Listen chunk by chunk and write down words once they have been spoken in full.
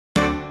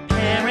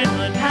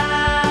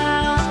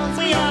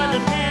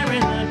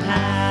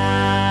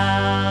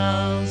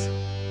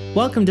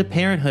Welcome to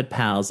Parenthood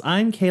Pals.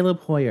 I'm Caleb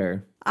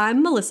Hoyer.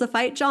 I'm Melissa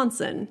Fight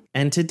Johnson.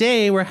 And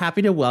today we're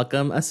happy to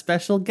welcome a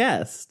special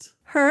guest.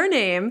 Her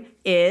name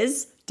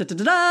is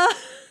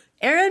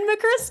Erin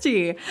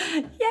McChristie.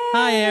 Yay!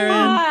 Hi,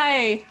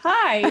 Erin.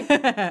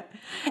 Hi.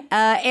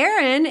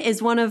 Erin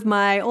is one of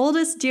my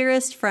oldest,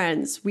 dearest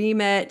friends. We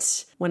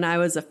met when I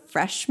was a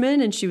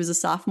freshman and she was a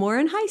sophomore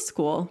in high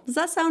school. Does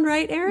that sound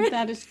right, Erin?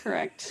 That is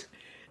correct.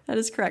 That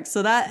is correct.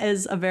 So that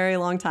is a very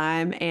long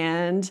time.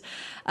 And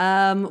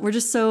we're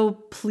just so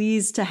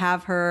pleased to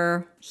have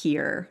her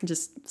here. I'm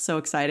just so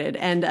excited.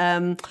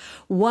 And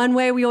one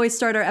way we always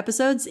start our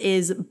episodes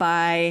is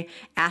by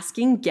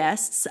asking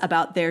guests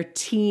about their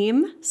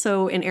team.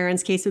 So in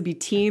Erin's case, it would be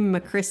Team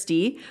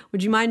McChristie.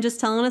 Would you mind just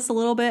telling us a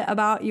little bit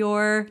about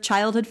your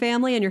childhood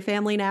family and your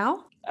family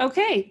now?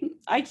 Okay.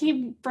 I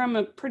came from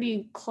a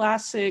pretty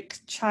classic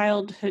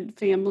childhood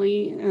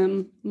family.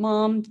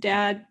 Mom,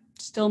 dad,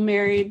 still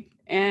married,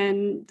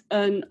 and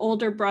an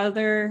older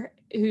brother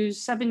who's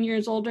 7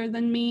 years older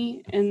than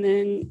me. And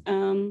then,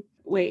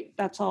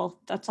 that's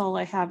all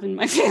I have in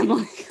my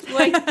family.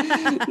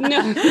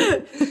 No.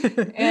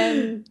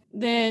 And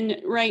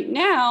then right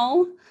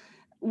now,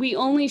 we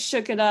only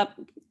shook it up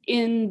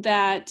in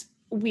that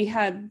we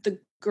had the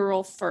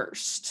girl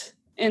first.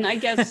 And I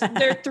guess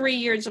they're 3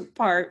 years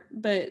apart,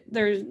 but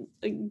there's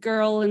a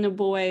girl and a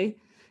boy,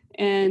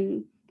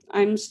 and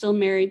I'm still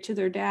married to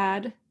their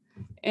dad.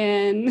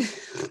 And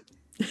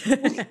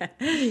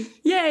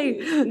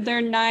Yay!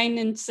 They're 9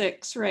 and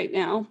 6 right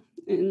now.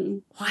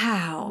 And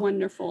wow.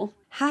 Wonderful.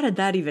 How did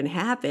that even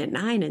happen?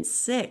 9 and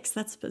 6.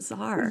 That's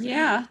bizarre.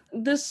 Yeah.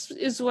 This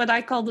is what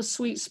I call the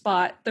sweet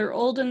spot. They're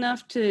old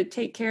enough to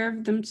take care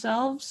of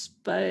themselves,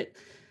 but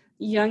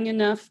young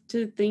enough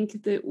to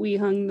think that we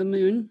hung the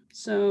moon.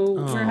 So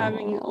We're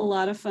having a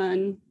lot of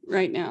fun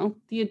right now.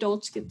 The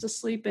adults get to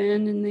sleep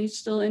in and they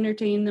still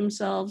entertain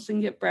themselves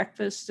and get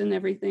breakfast and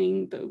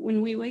everything. But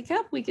when we wake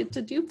up, we get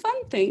to do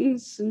fun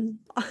things. And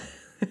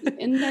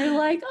they're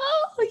like,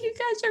 oh, you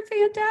guys are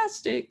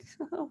fantastic.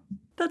 Oh,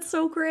 that's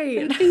so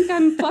great. I think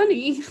I'm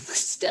funny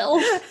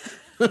still.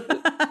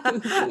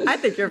 I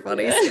think you're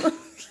funny still.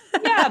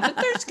 Yeah, but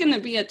there's going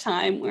to be a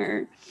time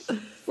where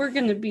we're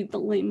going to be the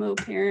lame-o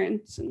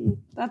parents, and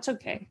that's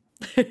okay.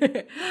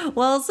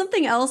 Well,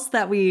 something else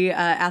that we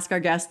ask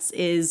our guests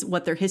is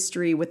what their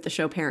history with the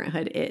show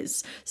Parenthood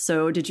is.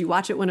 So did you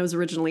watch it when it was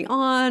originally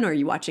on, or are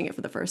you watching it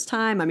for the first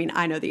time? I mean,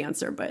 I know the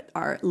answer, but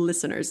our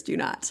listeners do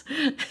not.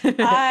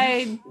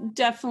 I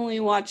definitely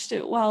watched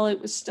it while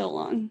it was still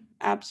on.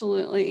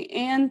 Absolutely.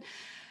 And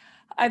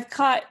I've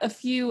caught a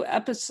few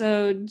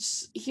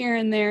episodes here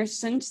and there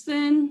since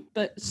then,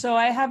 but so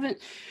I haven't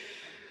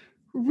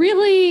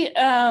really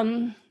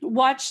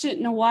watched it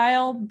in a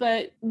while.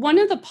 But one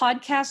of the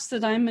podcasts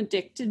that I'm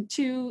addicted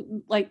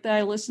to, like that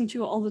I listen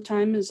to all the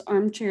time, is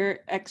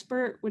Armchair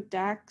Expert with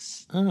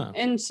Dax.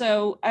 And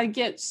so I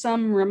get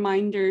some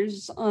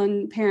reminders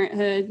on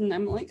Parenthood, and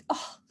I'm like,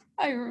 oh,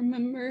 I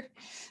remember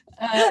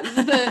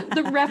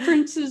the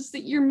references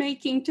that you're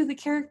making to the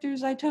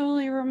characters. I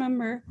totally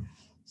remember.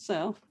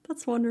 So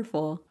that's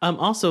wonderful.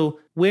 Also,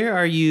 where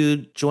are you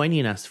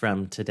joining us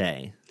from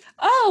today?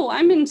 Oh,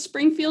 I'm in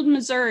Springfield,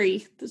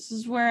 Missouri. This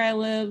is where I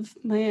live,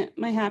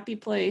 my happy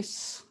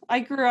place.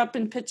 I grew up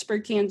in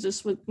Pittsburgh,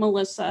 Kansas with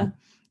Melissa.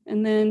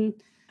 And then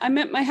I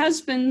met my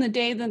husband the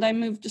day that I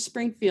moved to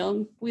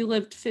Springfield. We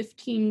lived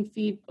 15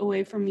 feet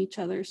away from each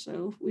other,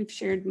 so we've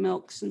shared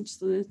milk since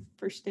the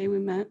first day we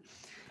met.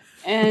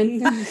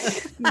 And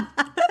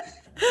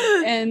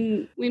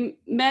and we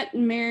met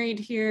and married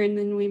here, and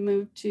then we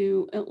moved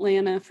to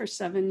Atlanta for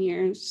 7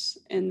 years,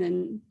 and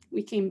then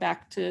we came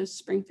back to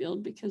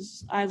Springfield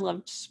because I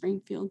loved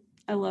Springfield.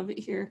 I love it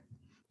here.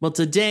 Well,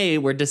 today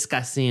we're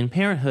discussing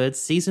Parenthood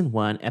Season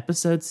 1,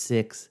 Episode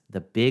 6,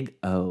 The Big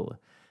O.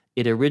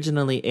 It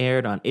originally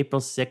aired on April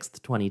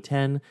 6th,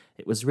 2010.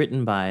 It was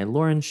written by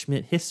Lauren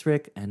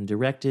Schmidt-Hissrich and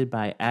directed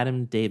by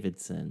Adam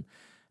Davidson.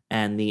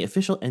 And the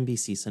official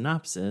NBC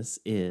synopsis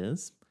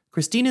is: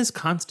 Christina's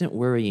constant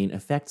worrying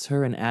affects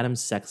her and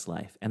Adam's sex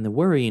life, and the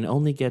worrying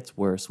only gets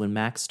worse when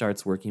Max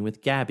starts working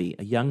with Gabby,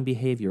 a young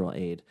behavioral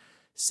aide.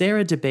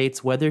 Sarah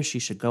debates whether she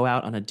should go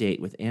out on a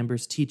date with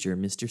Amber's teacher,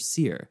 Mr.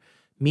 Sear.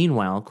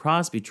 Meanwhile,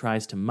 Crosby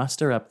tries to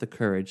muster up the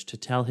courage to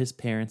tell his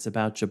parents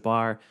about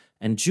Jabbar,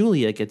 and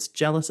Julia gets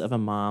jealous of a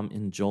mom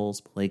in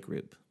Joel's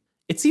playgroup.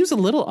 It seems a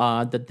little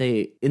odd that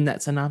they, in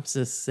that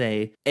synopsis,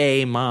 say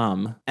a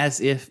mom, as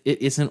if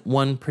it isn't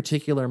one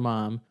particular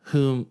mom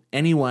whom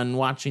anyone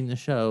watching the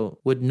show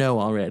would know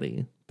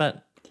already.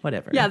 But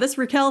whatever. Yeah, this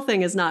Raquel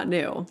thing is not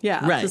new.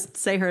 Yeah, right. Just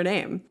say her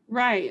name.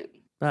 Right.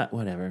 But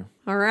whatever.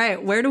 All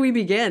right, where do we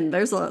begin?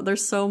 There's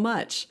so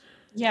much.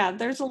 Yeah,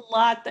 there's a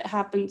lot that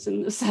happens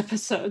in this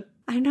episode.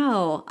 I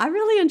know. I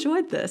really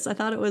enjoyed this. I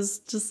thought it was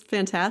just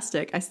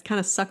fantastic. I kind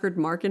of suckered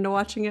Mark into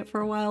watching it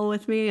for a while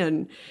with me,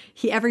 and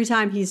every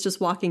time he's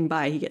just walking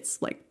by, he gets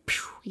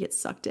he gets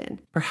sucked in.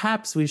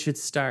 Perhaps we should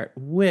start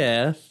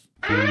with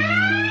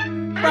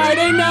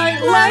Friday Night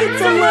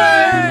Lights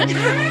Alert!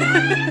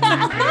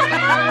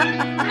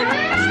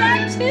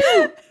 That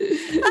too.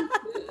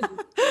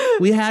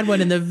 We had one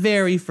in the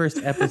very first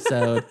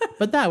episode,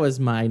 but that was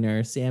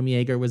minor. Sam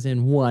Yeager was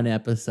in one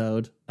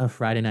episode of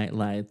Friday Night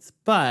Lights.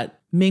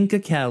 But Minka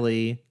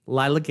Kelly,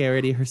 Lila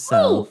Garrity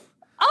herself.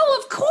 Oh,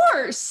 of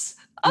course.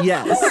 Of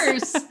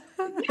course.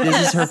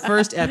 This is her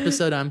first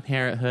episode on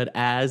Parenthood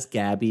as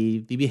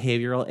Gabby, the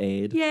behavioral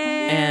aide.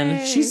 Yay!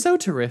 And she's so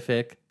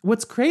terrific.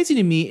 What's crazy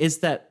to me is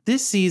that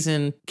this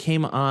season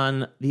came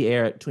on the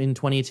air in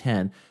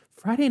 2010.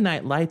 Friday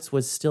Night Lights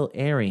was still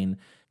airing.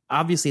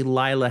 Obviously,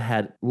 Lila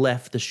had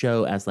left the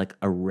show as like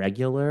a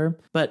regular,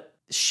 but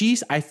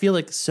she's, I feel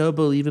like, so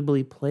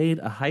believably played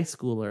a high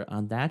schooler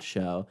on that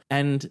show.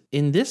 And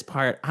in this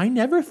part, I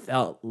never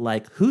felt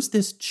like, who's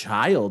this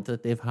child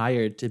that they've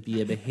hired to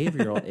be a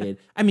behavioral aide?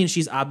 I mean,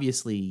 she's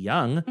obviously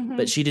young,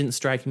 but she didn't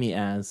strike me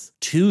as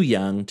too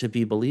young to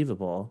be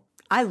believable.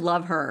 I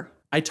love her.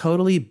 I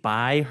totally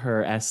buy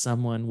her as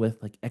someone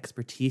with like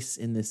expertise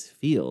in this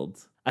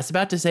field. I was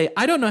about to say,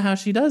 I don't know how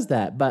she does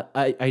that, but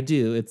I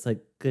do. It's like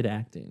good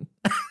acting.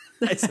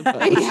 I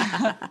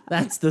suppose.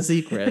 That's the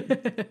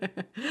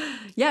secret.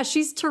 Yeah,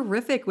 she's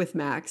terrific with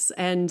Max.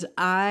 And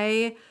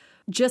I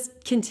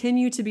just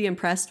continue to be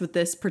impressed with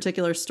this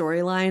particular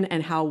storyline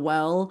and how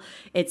well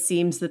it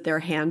seems that they're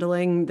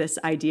handling this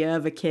idea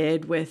of a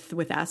kid with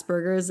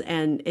Asperger's.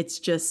 And it's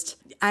just,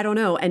 I don't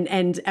know.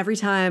 And every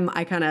time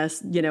I kind of,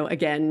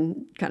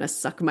 again, kind of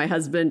suck my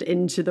husband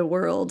into the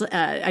world,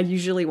 I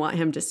usually want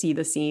him to see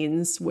the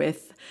scenes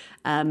with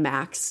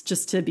Max,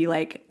 just to be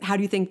like, how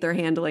do you think they're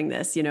handling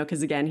this?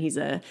 Because again, he's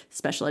a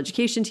special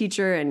education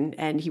teacher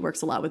and he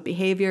works a lot with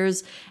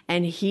behaviors.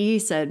 And he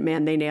said,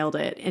 man, they nailed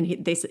it. And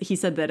he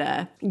said that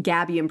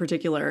Gabby in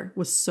particular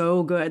was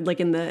so good,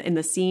 like in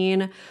the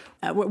scene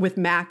with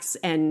Max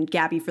and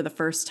Gabby for the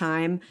first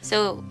time.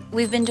 So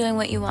we've been doing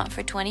what you want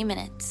for 20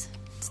 minutes.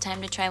 It's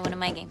time to try one of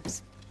my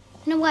games.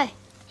 No way.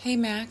 Hey,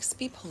 Max,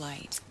 be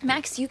polite.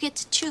 Max, you get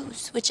to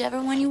choose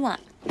whichever one you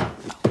want.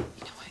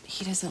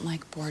 He doesn't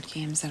like board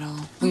games at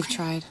all. We've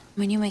tried.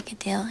 When you make a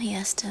deal, he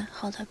has to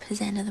hold up his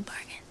end of the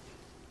bargain.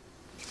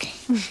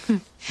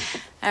 Okay.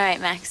 All right,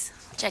 Max,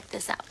 check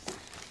this out.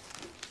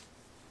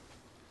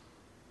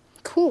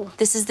 Cool.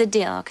 This is the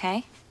deal,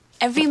 okay?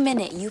 Every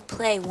minute you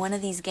play one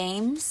of these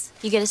games,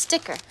 you get a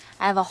sticker.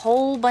 I have a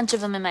whole bunch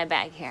of them in my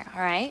bag here,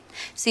 all right?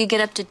 So you get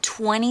up to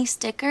 20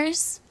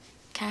 stickers,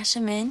 cash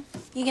them in,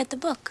 you get the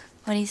book.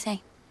 What do you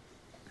say?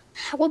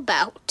 How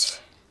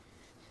about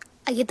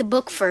I get the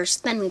book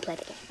first, then we play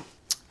the game?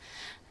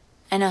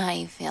 I know how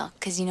you feel,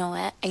 because you know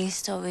what? I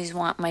used to always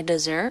want my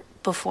dessert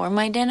before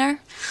my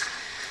dinner.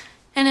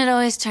 And it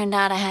always turned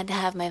out I had to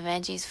have my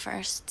veggies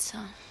first, so.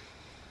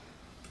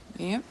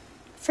 Yep.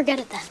 Forget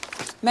it then.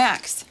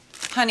 Max,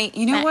 honey,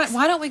 you know Max. what?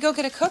 Why don't we go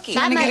get a cookie?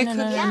 That I'm gonna might- get a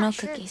No, cookie. Yeah, no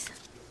sure. cookies.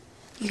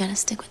 You gotta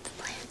stick with the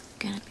plan.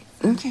 Gotta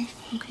be Okay.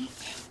 okay.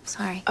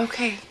 Sorry.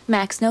 Okay.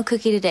 Max, no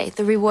cookie today.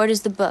 The reward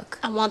is the book.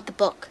 I want the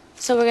book.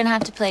 So we're gonna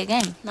have to play a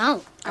game.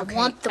 No, I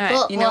want the All right,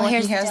 book. You know Well, when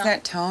here's he the has deal.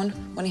 that tone?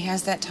 When he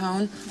has that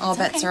tone, all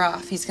bets okay. are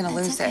off. He's gonna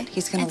That's lose okay. it.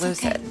 He's gonna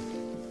That's lose okay. it.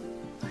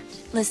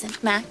 Listen,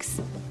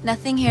 Max,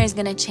 nothing here is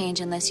gonna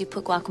change unless you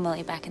put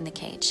Guacamole back in the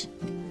cage.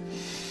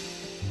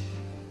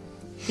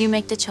 You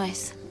make the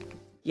choice.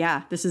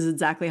 Yeah, this is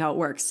exactly how it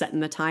works. Setting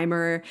the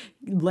timer,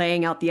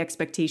 laying out the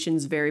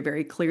expectations very,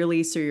 very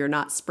clearly so you're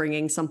not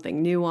springing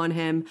something new on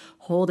him,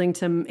 holding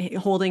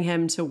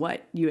him to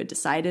what you had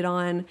decided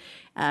on.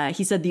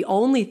 He said the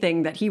only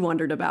thing that he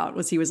wondered about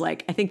was, he was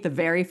like, I think the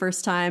very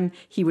first time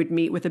he would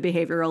meet with a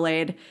behavioral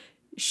aide,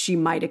 she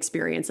might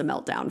experience a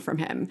meltdown from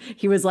him.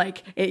 He was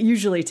like, it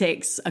usually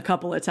takes a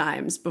couple of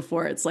times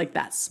before it's like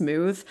that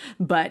smooth.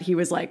 But he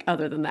was like,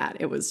 other than that,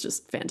 it was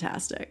just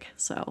fantastic.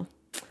 So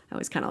I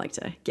always kind of like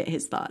to get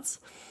his thoughts.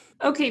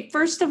 Okay,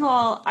 first of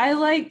all,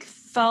 I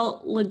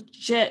felt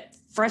legit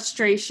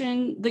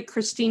frustration that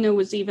Christina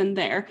was even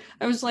there.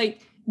 I was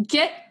like,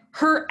 get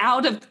her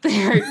out of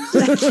there.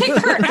 Just kick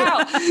her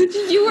out.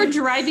 You are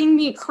driving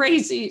me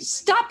crazy.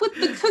 Stop with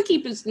the cookie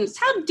business.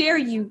 How dare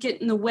you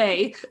get in the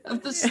way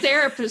of this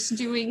therapist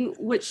doing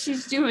what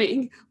she's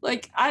doing?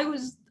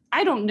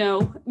 I don't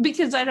know,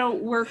 because I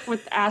don't work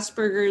with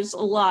Asperger's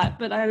a lot,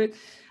 but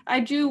I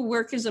do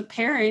work as a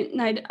parent,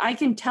 and I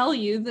can tell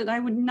you that I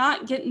would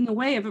not get in the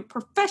way of a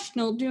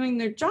professional doing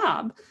their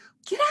job.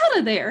 Get out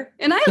of there.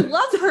 And I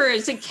love her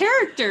as a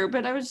character,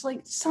 but I was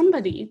like,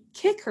 somebody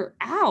kick her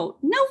out.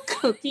 No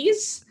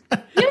cookies. You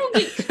don't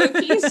get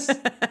cookies.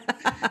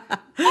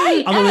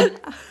 Why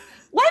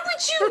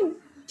would you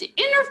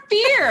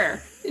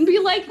interfere and be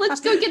like, let's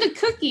go get a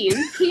cookie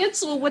and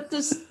cancel what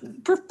this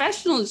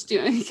professional is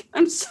doing?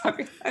 I'm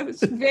sorry. I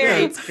was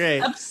very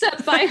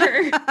upset by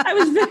her. I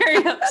was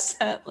very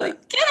upset.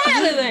 Like, get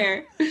out of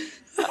there.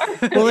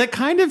 Sorry. Well, it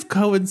kind of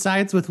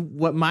coincides with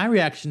what my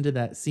reaction to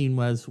that scene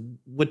was,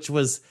 which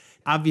was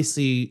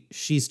obviously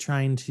she's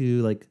trying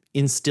to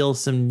instill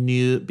some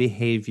new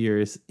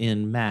behaviors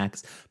in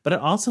Max, but it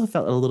also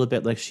felt a little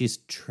bit like she's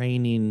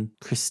training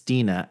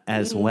Christina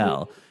as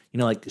well.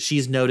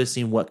 She's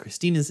noticing what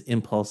Christina's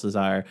impulses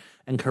are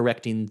and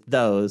correcting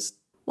those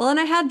Well, and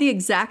I had the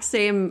exact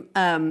same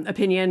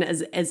opinion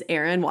as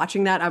Aaron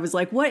watching that. I was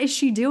like, what is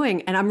she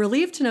doing? And I'm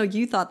relieved to know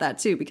you thought that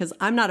too, because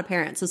I'm not a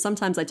parent. So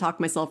sometimes I talk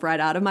myself right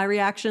out of my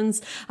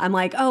reactions. I'm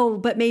like, oh,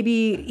 but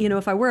maybe,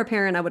 if I were a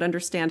parent, I would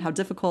understand how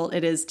difficult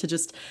it is to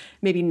just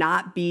maybe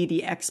not be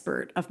the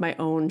expert of my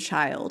own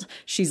child.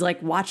 She's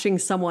like watching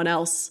someone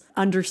else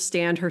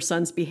understand her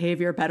son's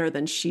behavior better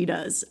than she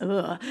does.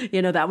 Ugh.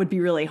 That would be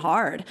really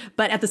hard.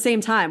 But at the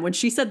same time, when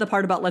she said the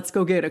part about let's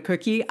go get a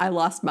cookie, I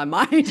lost my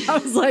mind. I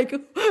was like,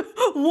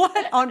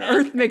 what on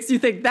earth makes you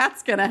think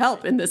that's going to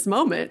help in this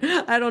moment?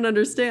 I don't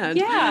understand.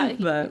 Yeah.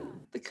 But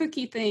the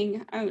cookie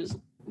thing, I was...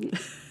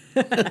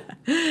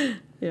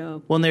 yeah.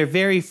 Well, in their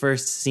very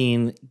first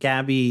scene,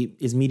 Gabby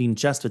is meeting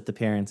just with the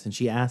parents, and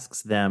she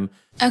asks them,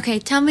 Okay,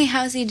 tell me,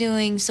 how's he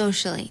doing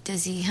socially?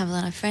 Does he have a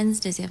lot of friends?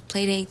 Does he have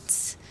play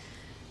dates?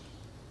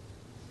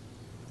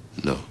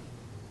 No.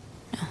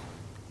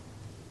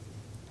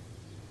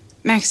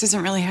 Max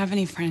doesn't really have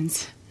any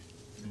friends.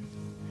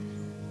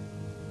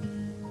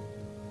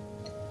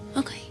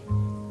 Okay.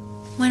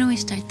 Why don't we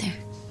start there?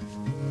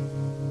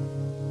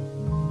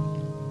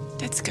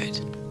 That's good.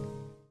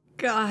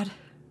 God.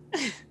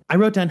 I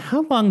wrote down,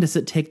 how long does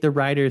it take the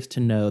writers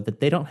to know that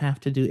they don't have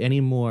to do any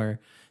more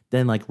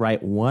than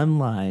write one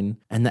line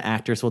and the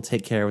actors will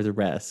take care of the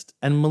rest?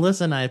 And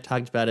Melissa and I have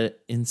talked about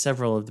it in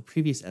several of the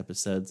previous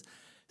episodes.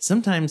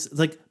 Sometimes,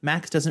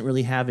 Max doesn't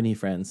really have any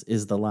friends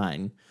is the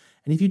line.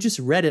 And if you just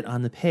read it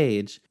on the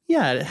page,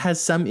 yeah, it has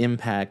some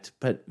impact.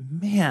 But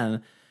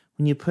man,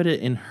 when you put it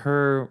in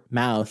her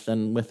mouth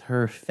and with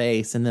her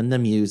face and then the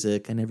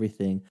music and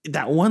everything,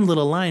 that one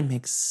little line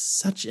makes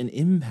such an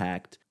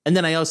impact. And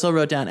then I also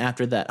wrote down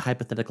after that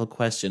hypothetical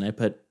question, I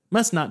put,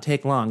 must not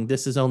take long.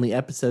 This is only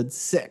episode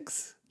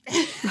 6.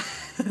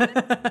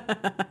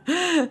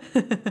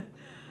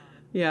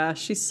 Yeah,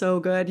 she's so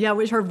good. Yeah,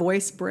 which her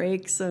voice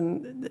breaks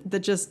and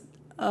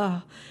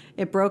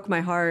it broke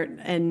my heart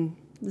and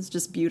it's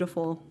just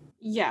beautiful.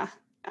 Yeah,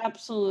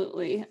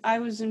 absolutely. I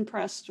was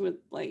impressed with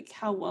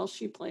how well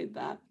she played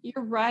that.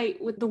 You're right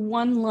with the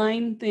one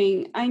line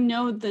thing. I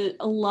know that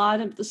a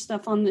lot of the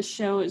stuff on the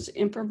show is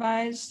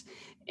improvised,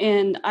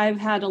 and I've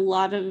had a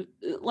lot of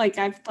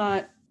I've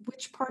thought,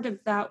 which part of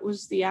that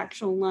was the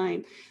actual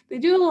line? They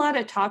do a lot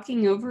of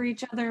talking over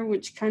each other,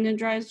 which kind of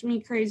drives me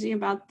crazy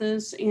about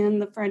this.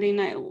 And the Friday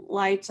Night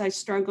Lights, I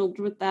struggled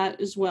with that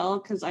as well,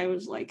 because I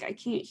was like, I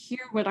can't hear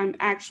what I'm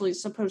actually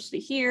supposed to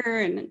hear,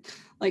 and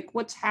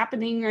what's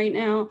happening right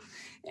now.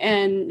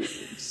 And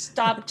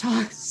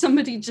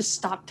somebody just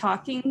stop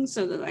talking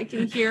so that I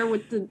can hear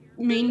what the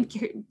main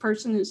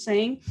person is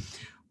saying.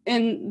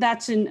 And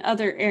that's in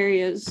other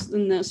areas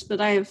than this,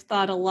 but I have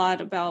thought a lot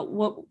about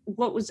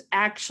what was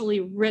actually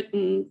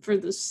written for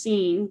the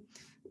scene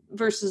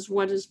versus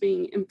what is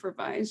being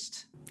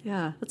improvised.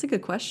 Yeah, that's a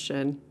good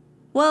question.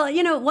 Well,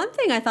 one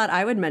thing I thought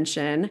I would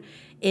mention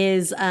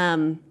is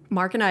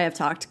Mark and I have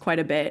talked quite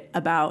a bit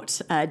about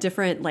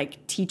different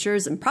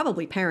teachers and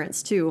probably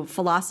parents too,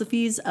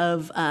 philosophies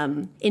of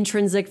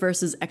intrinsic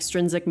versus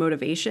extrinsic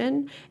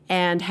motivation,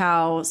 and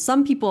how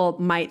some people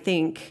might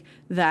think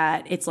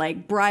that it's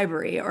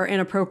bribery or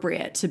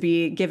inappropriate to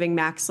be giving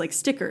Max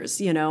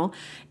stickers,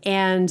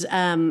 and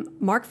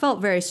Mark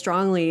felt very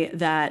strongly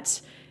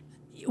that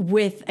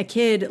with a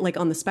kid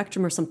on the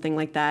spectrum or something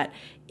like that,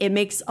 it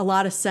makes a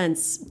lot of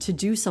sense to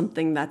do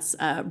something that's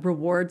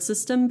reward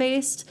system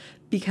based,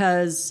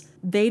 because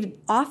they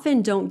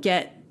often don't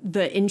get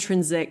the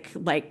intrinsic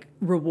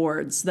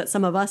rewards that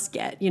some of us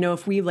get.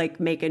 If we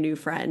make a new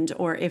friend,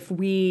 or if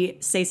we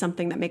say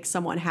something that makes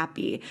someone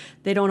happy,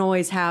 they don't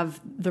always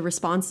have the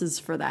responses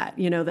for that,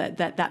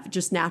 that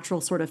just natural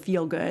sort of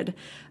feel good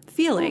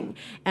feeling.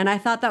 And I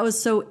thought that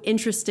was so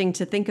interesting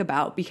to think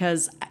about,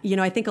 because,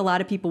 I think a lot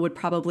of people would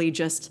probably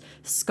just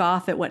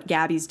scoff at what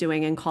Gabby's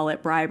doing and call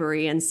it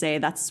bribery and say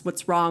that's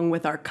what's wrong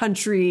with our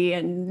country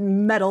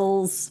and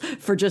medals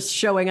for just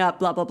showing up,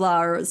 blah, blah,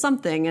 blah, or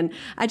something. And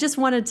I just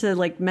wanted to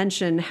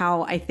mention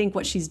how I think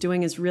what she's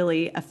doing is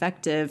really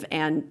effective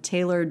and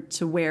tailored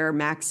to where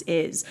Max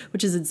is,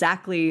 which is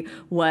exactly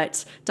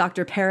what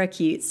Dr.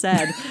 Parakeet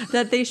said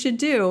that they should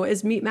do,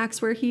 is meet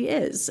Max where he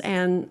is.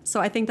 And so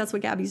I think that's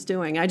what Gabby's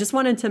doing. I just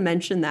wanted to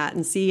mention that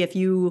and see if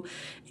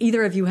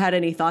either of you had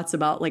any thoughts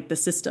about the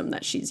system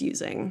that she's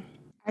using.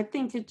 I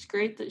think it's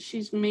great that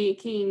she's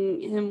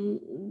making him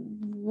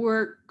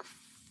work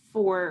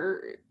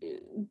for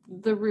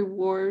the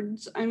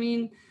rewards. I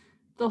mean,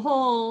 the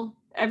whole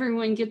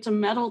everyone gets a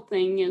medal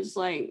thing is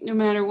no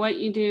matter what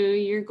you do,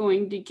 you're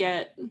going to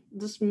get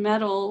this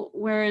medal,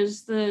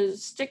 whereas the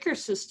sticker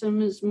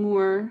system is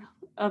more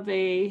of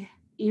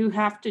you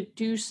have to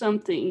do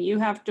something, you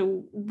have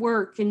to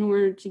work in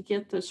order to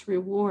get this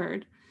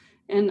reward.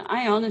 And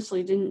I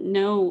honestly didn't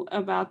know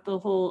about the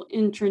whole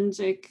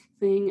intrinsic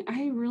thing.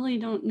 I really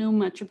don't know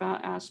much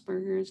about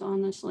Asperger's,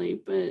 honestly,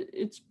 but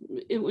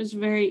it was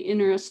very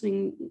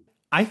interesting.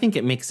 I think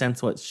it makes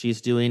sense what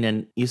she's doing,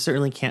 and you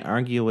certainly can't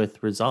argue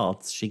with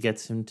results. She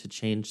gets him to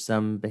change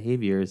some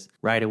behaviors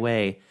right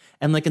away.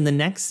 And in the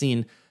next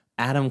scene,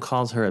 Adam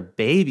calls her a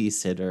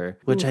babysitter,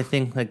 which I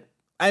think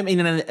I mean,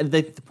 and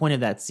the point of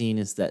that scene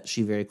is that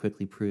she very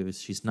quickly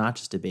proves she's not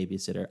just a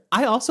babysitter.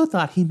 I also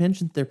thought he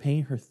mentioned they're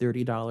paying her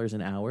 $30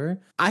 an hour.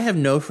 I have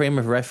no frame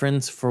of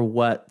reference for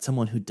what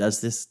someone who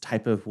does this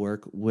type of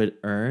work would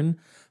earn,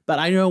 but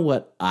I know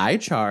what I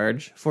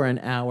charge for an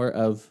hour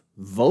of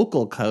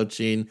vocal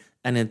coaching,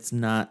 and it's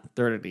not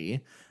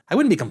 30. I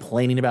wouldn't be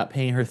complaining about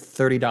paying her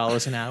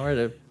 $30 an hour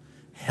to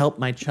help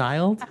my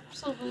child.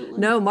 Absolutely.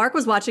 No, Mark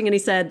was watching and he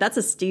said, that's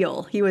a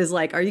steal. He was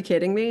like, are you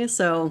kidding me?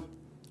 So,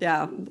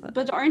 yeah.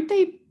 But aren't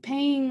they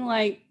paying,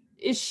 like,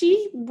 is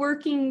she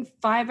working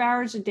 5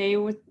 hours a day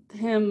with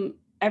him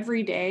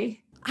every day?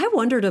 I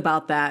wondered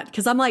about that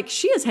because I'm like,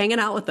 she is hanging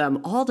out with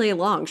them all day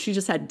long. She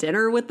just had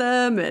dinner with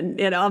them. And,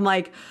 I'm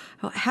like,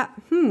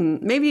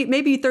 maybe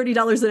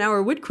 $30 an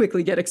hour would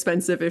quickly get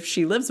expensive if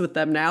she lives with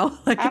them now.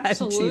 Like,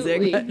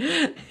 Absolutely. I'm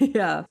teasing. But,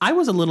 yeah. I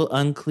was a little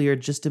unclear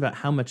just about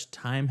how much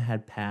time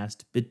had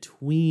passed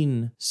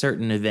between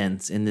certain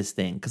events in this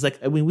thing. Because, like,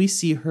 I mean, we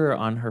see her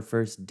on her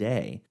first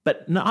day,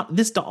 but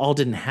this all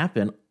didn't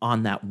happen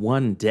on that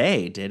one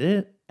day, did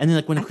it? And then,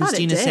 like, when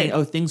Christina's saying,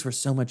 oh, things were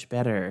so much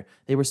better.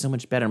 They were so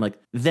much better. I'm like,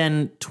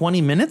 then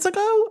 20 minutes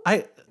ago?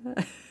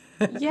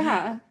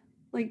 Yeah.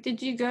 Like, did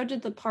you go to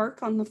the park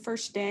on the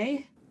first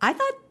day? I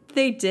thought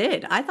they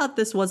did. I thought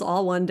this was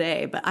all one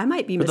day, but I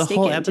might be mistaken.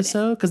 The whole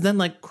episode? Because then,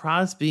 like,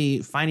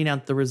 Crosby finding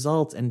out the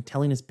results and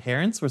telling his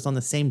parents was on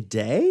the same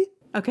day?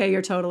 Okay,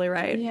 you're totally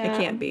right. Yeah. It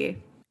can't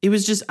be. It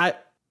was just,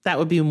 that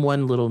would be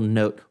one little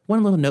note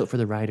for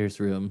the writer's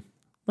room.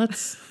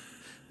 Let's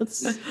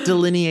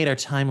delineate our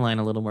timeline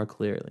a little more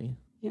clearly.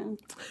 Yeah.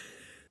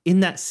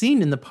 In that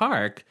scene in the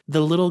park, the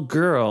little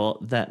girl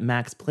that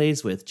Max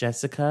plays with,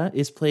 Jessica,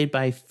 is played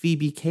by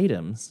Phoebe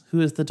Cadams,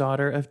 who is the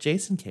daughter of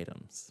Jason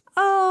Cadams.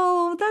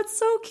 Oh, that's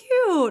so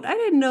cute. I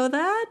didn't know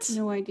that.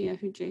 No idea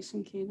who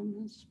Jason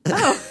Kadam is.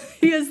 Oh,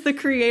 he is the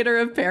creator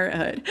of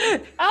Parenthood.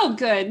 Oh,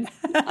 good.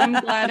 I'm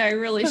glad I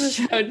really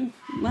showed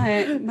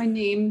my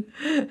name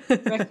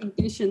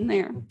recognition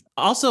there.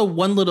 Also,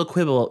 one little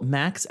quibble,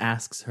 Max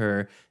asks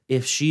her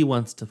if she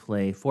wants to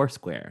play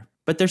Foursquare.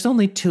 But there's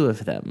only 2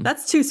 of them.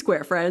 That's 2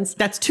 square, friends.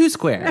 That's 2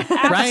 square,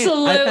 right?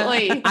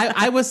 Absolutely.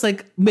 I was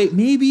like,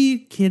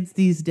 maybe kids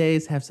these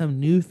days have some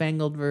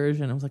newfangled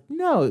version. I was like,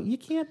 no, you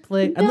can't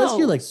play unless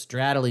you're like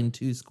straddling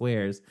 2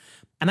 squares.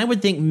 And I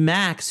would think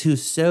Max,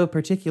 who's so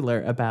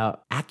particular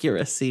about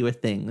accuracy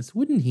with things,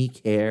 wouldn't he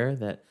care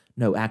that,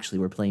 no, actually,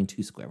 we're playing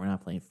 2 square. We're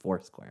not playing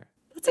 4 square.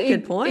 That's a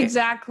good point.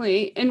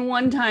 Exactly. And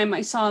one time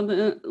I saw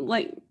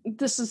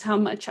this is how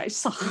much I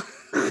saw.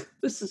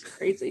 This is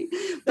crazy.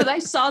 But I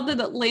saw that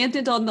it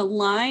landed on the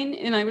line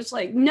and I was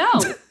like, no,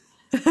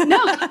 you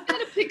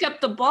gotta pick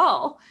up the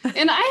ball.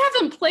 And I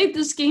haven't played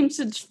this game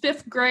since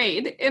 5th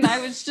grade. And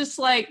I was just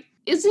like,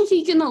 isn't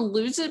he gonna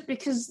lose it?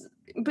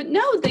 But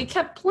no, they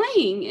kept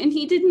playing and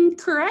he didn't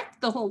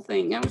correct the whole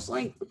thing. I was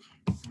like,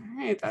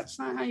 hey, that's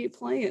not how you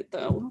play it,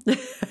 though.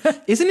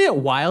 Isn't it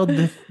wild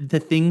the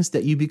things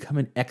that you become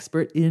an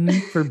expert in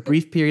for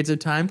brief periods of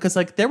time? Because,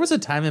 like, there was a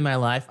time in my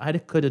life I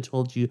could have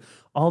told you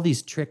all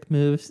these trick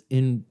moves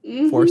in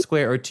 4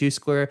 square or 2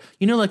 square.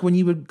 You know, like when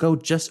you would go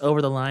just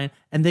over the line,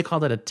 and they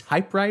called it a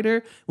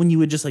typewriter, when you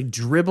would just like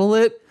dribble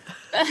it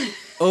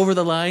over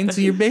the line. So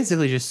you're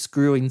basically just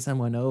screwing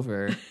someone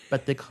over,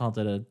 but they called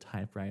it a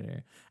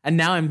typewriter. And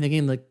now I'm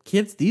thinking, like,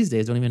 kids these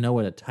days don't even know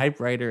what a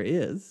typewriter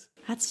is.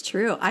 That's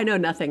true. I know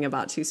nothing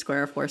about 2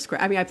 square or 4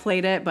 square. I mean, I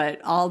played it,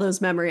 but all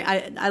those memories,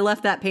 I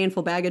left that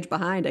painful baggage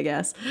behind, I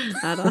guess.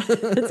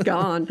 It's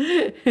gone.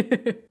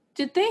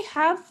 Did they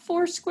have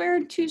 4 square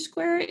and 2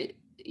 square at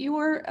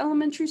your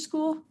elementary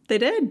school? They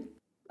did.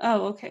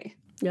 Oh, okay.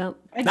 Yeah.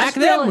 Back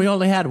then, we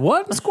only had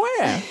 1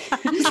 square.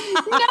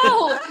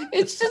 No,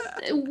 it's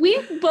just, we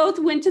both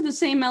went to the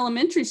same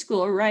elementary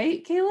school,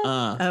 right,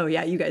 Kayla? Oh,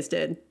 yeah, you guys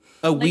did.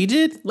 Oh, we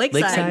did?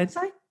 Lakeside.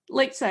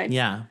 Lakeside.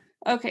 Yeah.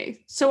 Okay,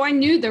 so I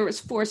knew there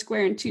was 4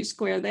 square and 2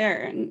 square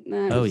there, and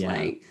I was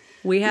like,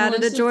 we had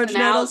it at George an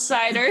Nettles.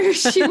 outsider.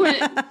 She went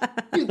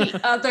to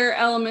the other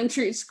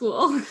elementary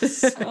school.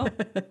 So.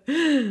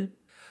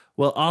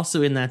 Well,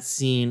 also in that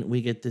scene,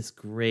 we get this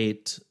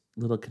great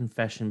little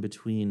confession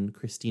between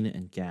Christina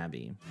and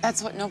Gabby.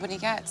 That's what nobody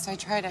gets. I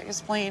try to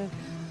explain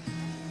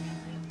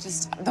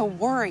just the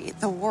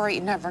worry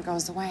never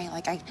goes away.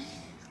 Like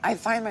I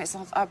find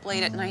myself up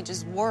late at night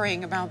just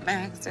worrying about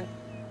Max, and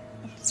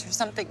is there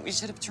something we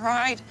should have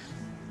tried?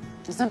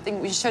 There's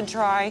something we should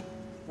try.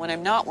 When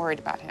I'm not worried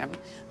about him,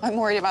 I'm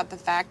worried about the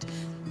fact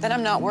that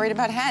I'm not worried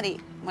about Hattie.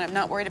 When I'm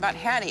not worried about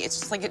Hattie, it's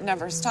just like it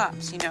never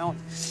stops, you know?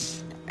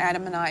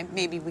 Adam and I,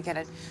 maybe we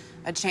get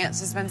a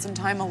chance to spend some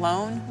time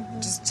alone,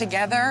 just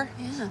together.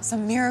 Yeah.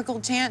 Some miracle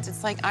chance.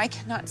 It's like I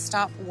cannot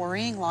stop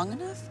worrying long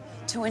enough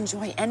to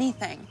enjoy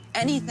anything.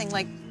 Anything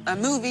like a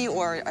movie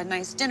or a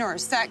nice dinner or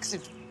sex.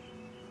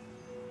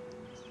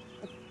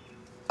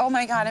 Oh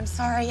my God, I'm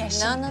sorry.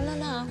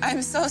 No.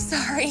 I'm so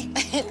sorry.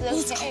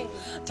 It's okay.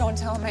 Don't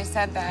tell him I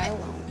said that. I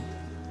won't.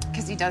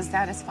 Because he does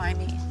satisfy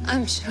me.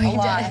 I'm sure A you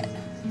lot. did.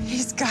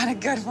 He's got a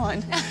good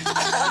one.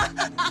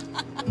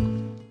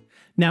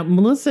 Now,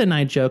 Melissa and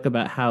I joke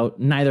about how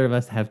neither of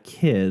us have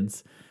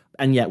kids.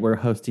 and yet we're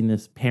hosting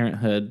this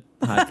parenthood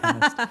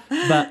podcast.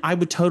 But I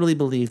would totally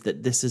believe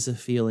that this is a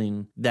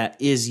feeling that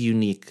is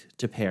unique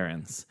to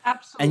parents.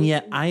 Absolutely. And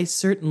yet I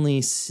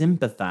certainly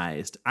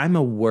sympathized. I'm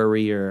a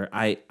worrier.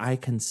 I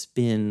can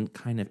spin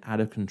kind of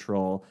out of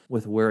control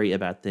with worry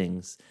about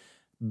things.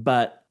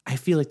 But I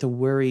feel like the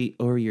worry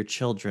over your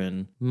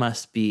children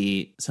must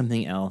be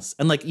something else.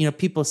 And like, you know,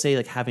 people say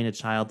like having a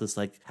child is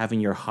like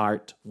having your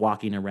heart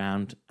walking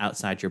around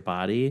outside your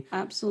body.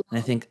 Absolutely. And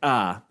I think,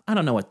 I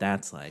don't know what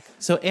that's like.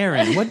 So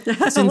Erin,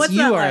 since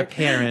you are a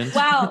parent.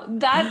 Wow,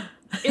 that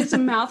is a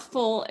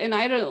mouthful. And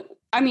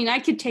I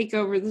could take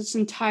over this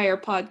entire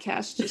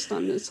podcast just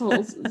on this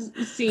whole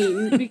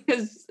scene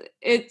because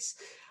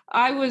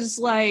I was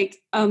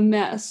like a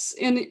mess.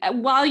 And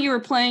while you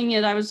were playing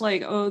it, I was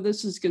like, oh,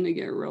 this is going to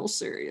get real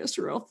serious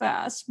real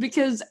fast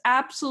because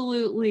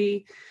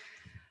absolutely,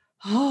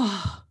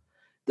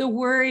 the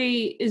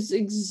worry is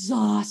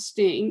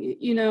exhausting.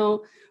 You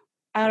know,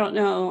 I don't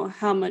know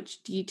how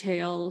much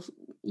detail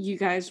you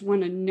guys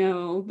want to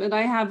know, but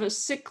I have a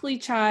sickly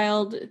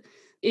child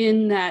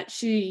in that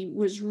she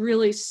was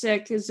really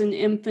sick as an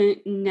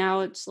infant and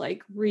now it's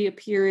like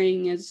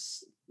reappearing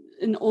as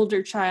an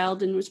older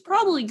child and was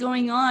probably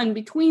going on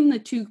between the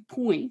 2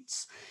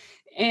 points.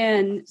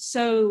 And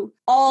so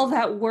all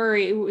that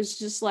worry was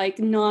just like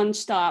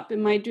nonstop.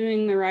 Am I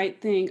doing the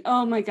right thing?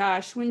 Oh my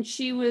gosh. When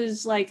she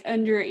was like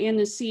under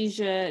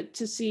anesthesia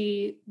to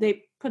see,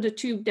 they put a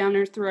tube down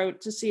her throat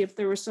to see if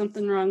there was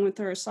something wrong with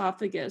her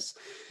esophagus.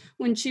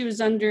 When she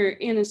was under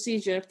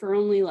anesthesia for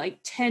only like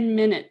 10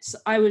 minutes,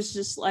 I was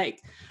just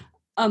like,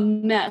 a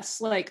mess.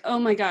 Like, oh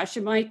my gosh,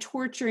 am I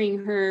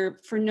torturing her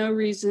for no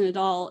reason at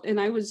all? And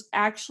I was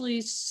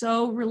actually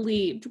so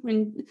relieved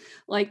when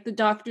like the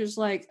doctor's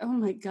like, oh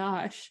my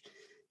gosh,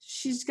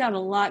 she's got a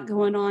lot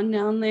going on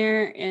down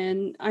there.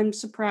 And I'm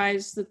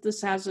surprised that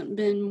this hasn't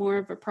been more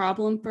of a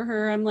problem for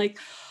her. I'm like,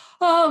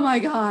 oh my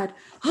God,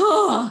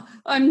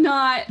 I'm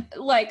not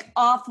like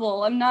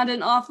awful. I'm not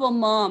an awful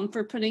mom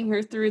for putting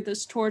her through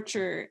this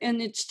torture.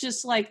 And it's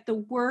just like the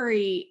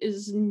worry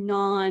is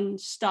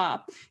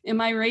nonstop.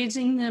 Am I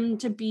raising them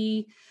to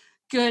be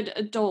good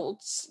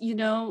adults? You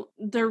know,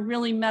 they're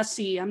really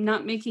messy. I'm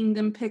not making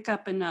them pick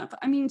up enough.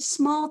 I mean,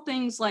 small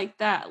things like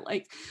that,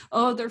 like,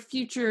 oh, their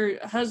future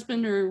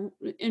husband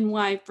and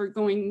wife are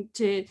going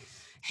to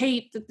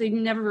hate that they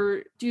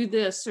never do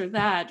this or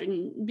that,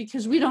 and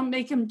because we don't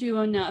make them do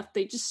enough.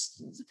 The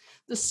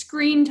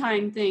screen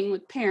time thing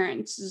with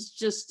parents is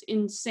just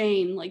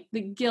insane, like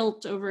the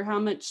guilt over how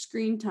much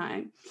screen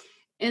time.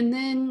 And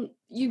then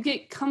you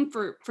get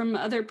comfort from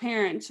other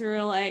parents who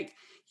are like,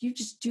 you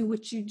just do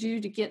what you do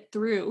to get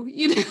through,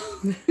 you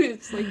know.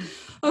 It's like,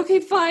 okay,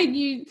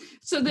 fine.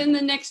 So then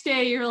the next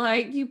day you're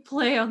like, you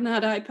play on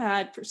that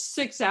iPad for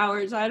 6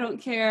 hours. I don't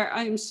care.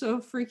 I'm so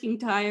freaking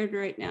tired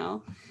right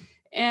now.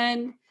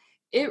 And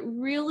it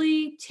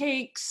really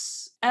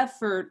takes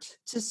effort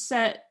to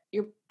set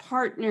your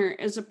partner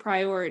as a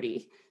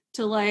priority,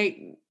 to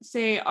like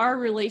say our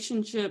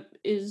relationship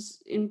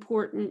is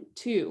important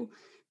too.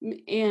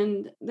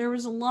 And there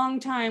was a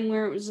long time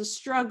where it was a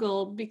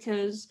struggle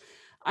because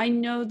I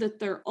know that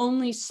they're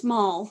only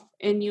small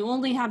and you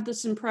only have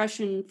this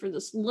impression for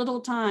this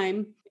little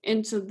time.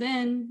 And so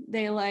then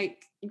they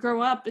like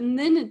grow up and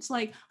then it's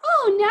like,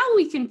 oh, now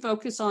we can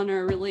focus on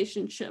our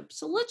relationship.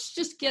 So let's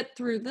just get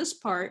through this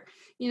part,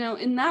 you know.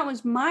 And that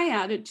was my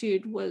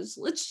attitude, was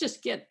let's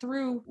just get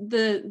through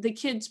the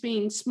kids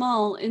being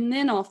small and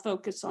then I'll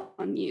focus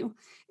on you.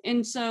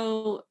 And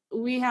so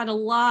we had a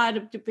lot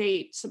of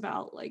debates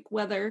about like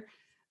whether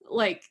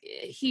like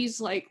he's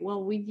like,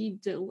 well, we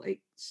need to like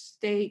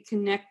stay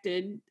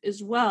connected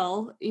as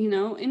well, you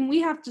know, and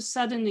we have to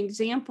set an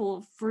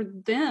example for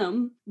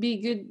them, be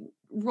a good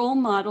role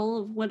model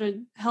of what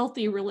a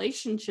healthy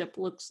relationship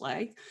looks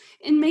like.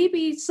 And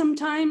maybe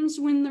sometimes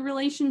when the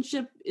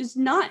relationship is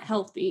not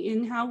healthy,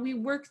 and how we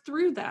work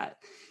through that,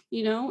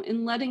 you know,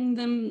 and letting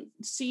them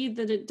see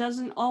that it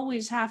doesn't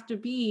always have to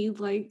be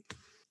like,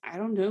 I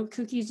don't know,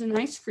 cookies and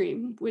ice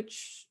cream,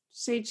 which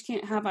Sage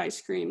can't have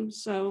ice cream.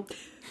 So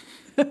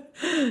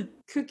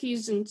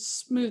cookies and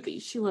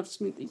smoothies. She loves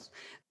smoothies.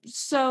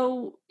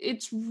 So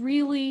it's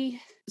really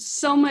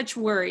so much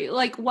worry.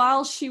 Like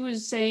while she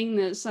was saying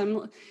this,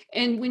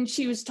 and when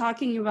she was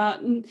talking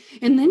about, and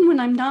then when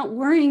I'm not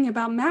worrying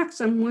about Max,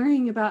 I'm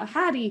worrying about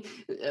Hattie.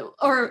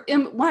 Or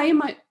am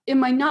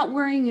I not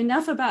worrying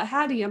enough about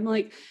Hattie? I'm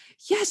like,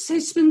 yes, I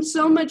spend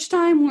so much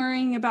time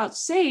worrying about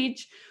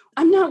Sage.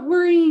 I'm not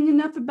worrying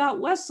enough about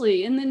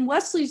Wesley. And then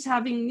Wesley's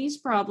having these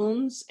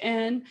problems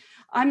and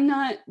I'm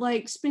not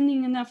like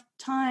spending enough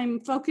time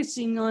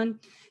focusing on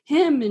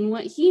him and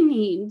what he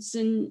needs.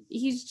 And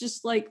he's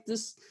just like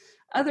this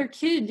other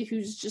kid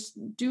who's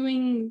just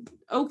doing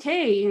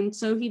okay. And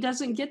so he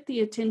doesn't get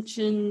the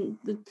attention,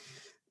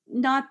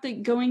 not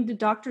that going to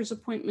doctor's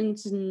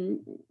appointments and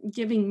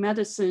giving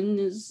medicine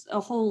is a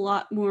whole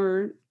lot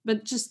more,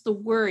 but just the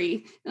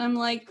worry. And I'm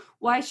like,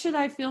 why should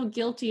I feel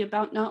guilty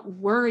about not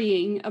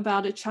worrying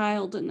about a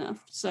child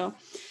enough? So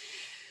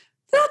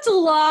That's a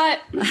lot.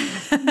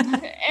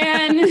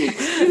 And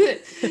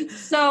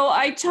so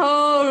I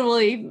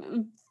totally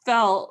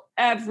felt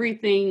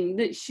everything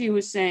that she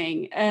was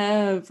saying.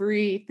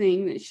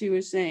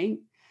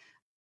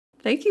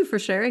 Thank you for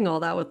sharing all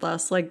that with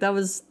us. Like, that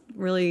was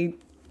really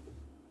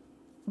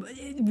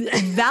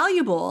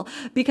valuable,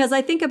 because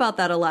I think about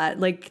that a lot.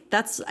 Like,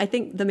 that's, I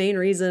think, the main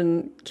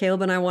reason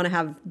Caleb and I want to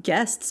have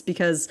guests,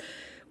 because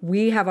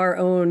we have our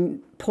own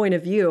point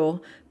of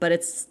view, but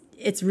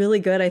it's really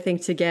good, I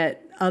think, to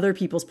get other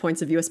people's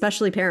points of view,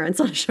 especially parents,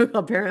 on a show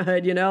called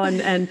Parenthood, you know,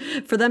 and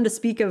for them to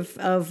speak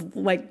of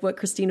like what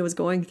Christina was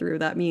going through,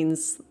 that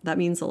means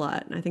a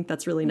lot. And I think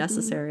that's really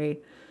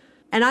necessary.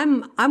 And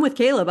I'm with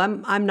Caleb.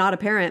 I'm not a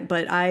parent,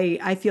 but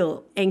I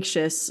feel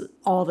anxious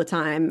all the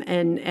time.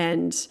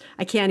 And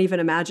I can't even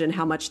imagine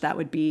how much that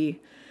would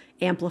be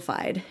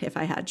amplified if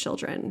I had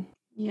children.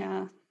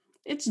 Yeah,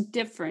 it's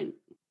different.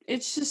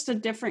 It's just a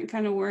different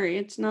kind of worry.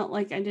 It's not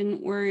like I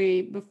didn't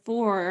worry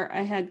before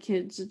I had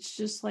kids. It's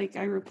just like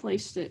I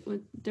replaced it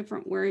with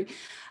different worry.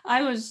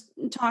 I was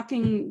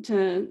talking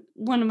to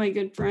one of my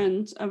good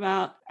friends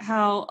about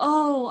how,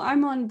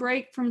 I'm on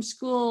break from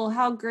school.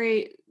 How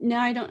great.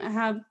 Now I don't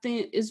have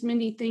as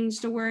many things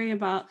to worry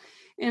about.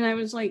 And I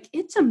was like,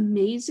 it's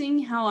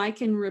amazing how I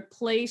can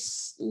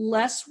replace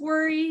less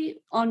worry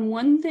on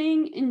one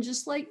thing and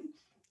just like,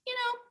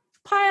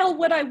 pile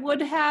what I would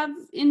have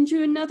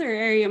into another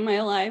area of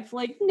my life.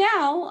 Like,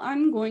 now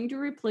I'm going to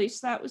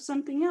replace that with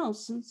something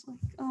else. And it's like,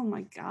 oh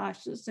my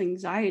gosh, this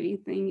anxiety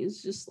thing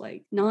is just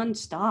like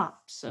nonstop.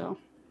 So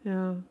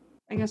yeah,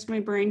 I guess my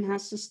brain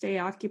has to stay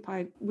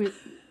occupied with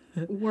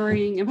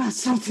worrying about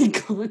something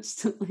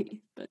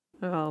constantly. But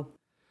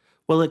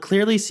well, it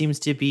clearly seems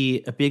to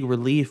be a big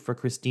relief for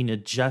Christina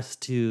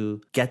just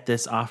to get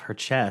this off her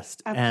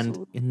chest.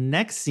 Absolutely. And in the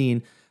next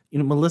scene,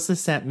 Melissa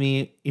sent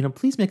me,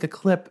 please make a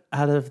clip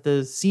out of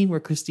the scene where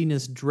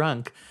Christina's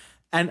drunk.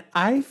 And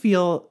I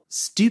feel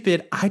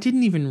stupid. I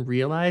didn't even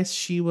realize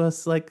she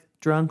was like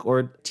drunk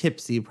or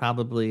tipsy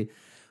probably.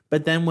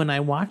 But then when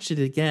I watched it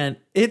again,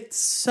 it's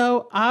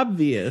so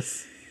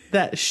obvious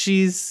that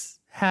she's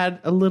had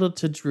a little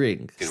to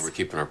drink. We're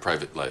keeping our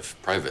private life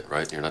private,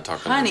 right? You're not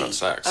talking Honey, about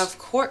sex. Of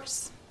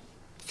course.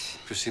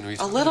 Christina, are you A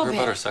talking little to her bit.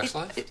 about our sex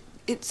life?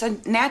 It's a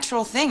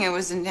natural thing.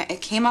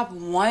 It came up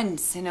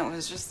once, and it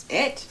was just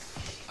it.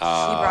 She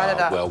brought it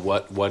up. Well,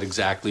 what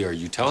exactly are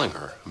you telling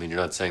her? I mean, you're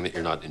not saying that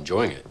you're not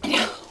enjoying it.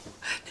 No.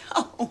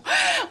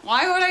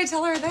 Why would I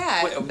tell her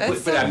that?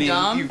 That's so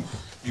dumb.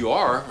 You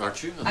are,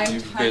 aren't you?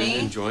 You've honey. been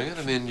enjoying it.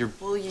 I mean,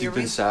 you've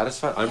been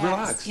satisfied. I'm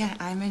relaxed. Yeah,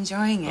 I'm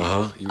enjoying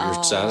it.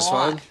 You're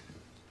satisfied?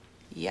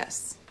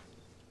 Yes.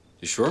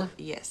 You sure?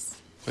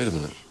 Yes. Wait a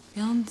minute.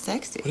 Feeling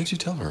sexy. What did you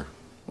tell her?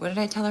 What did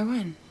I tell her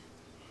when?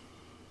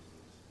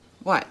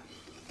 What?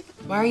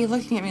 Why are you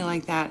looking at me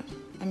like that?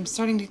 I'm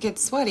starting to get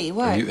sweaty.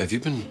 What? Have you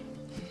been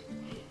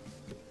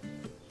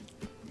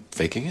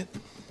faking it?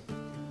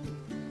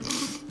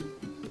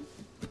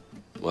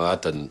 Well,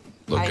 that doesn't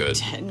look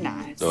good. I did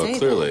not No, say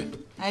clearly. that.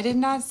 I did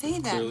not say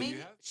that. Clearly you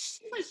have.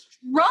 she was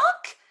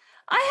drunk?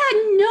 I had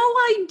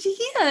no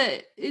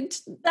idea.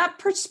 It's that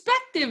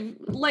perspective,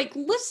 like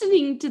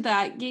listening to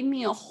that gave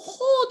me a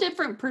whole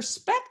different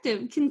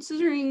perspective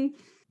considering.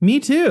 Me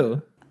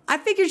too. I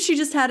figured she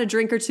just had a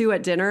drink or two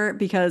at dinner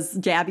because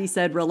Gabby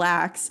said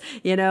relax,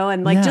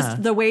 and like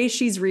just the way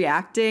she's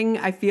reacting,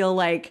 I feel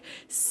like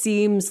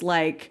seems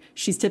like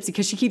she's tipsy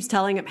because she keeps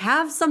telling him,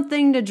 have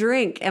something to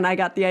drink. And I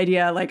got the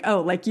idea like,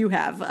 oh, like you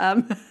have.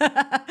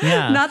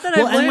 Yeah. Not that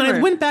I blame and when her. I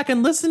went back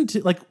and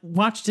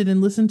watched it and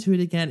listened to it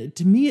again,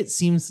 to me, it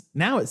seems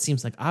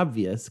like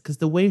obvious because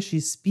the way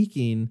she's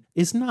speaking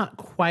is not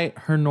quite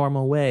her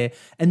normal way.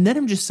 And then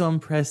I'm just so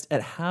impressed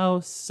at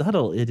how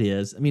subtle it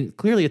is. I mean,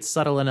 clearly it's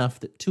subtle enough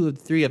that 2 of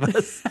 3 of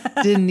us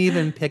didn't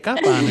even pick up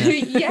on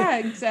it. Yeah,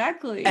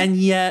 exactly. And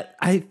yet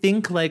I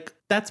think like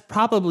that's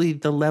probably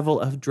the level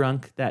of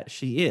drunk that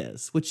she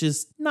is, which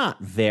is not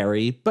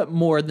very, but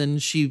more than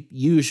she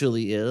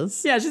usually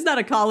is. Yeah, she's not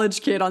a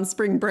college kid on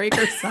spring break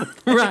or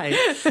something. Right.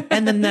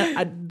 And then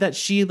that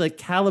she like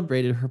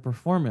calibrated her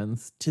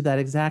performance to that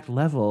exact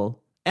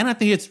level. And I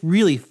think it's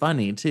really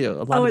funny too.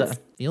 A lot of the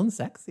feeling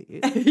sexy.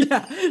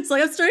 Yeah. It's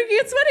like, I'm starting to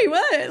get sweaty.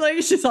 What?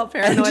 Like she's all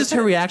paranoid. And just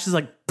her reaction is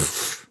like,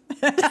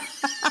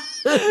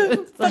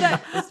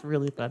 it's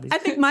really funny. I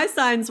think my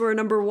signs were,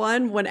 number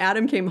one, when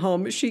Adam came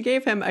home, she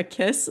gave him a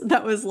kiss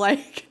that was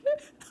like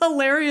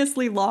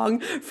hilariously long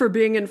for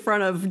being in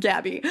front of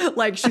Gabby.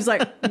 Like she's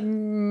like,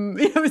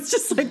 it was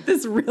just like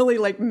this really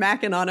like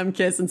macking on him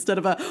kiss instead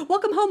of a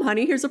welcome home,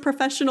 honey. Here's a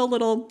professional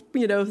little,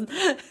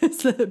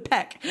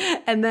 peck.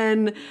 And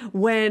then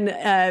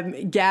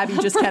when Gabby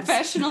just kept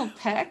professional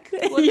peck.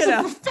 What's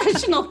a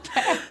professional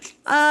peck?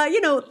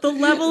 The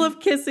level of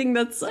kissing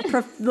that's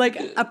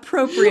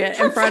appropriate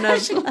in front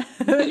of,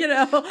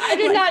 I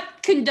did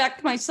not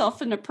conduct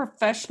myself in a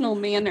professional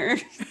manner.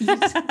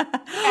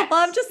 Well,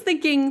 I'm just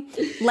thinking,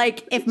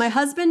 like, if my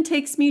husband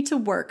takes me to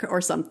work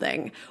or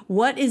something,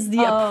 what is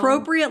the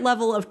appropriate appropriate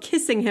level of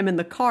kissing him in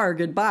the car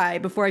goodbye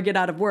before I get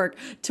out of work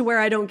to where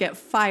I don't get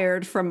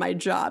fired from my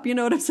job. You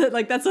know what I'm saying?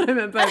 Like, that's what I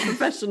meant by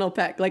professional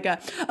peck. Like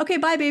okay,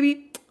 bye,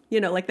 baby. You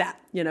know, like that,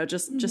 you know,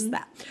 just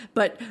that.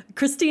 But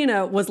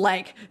Christina was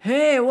like,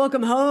 hey,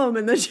 welcome home.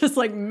 And then just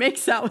like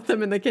makes out with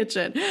him in the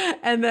kitchen.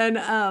 And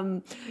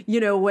then,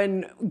 you know,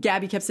 when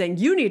Gabby kept saying,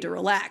 you need to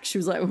relax, she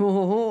was like,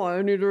 oh,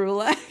 I need to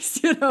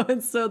relax, you know.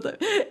 And so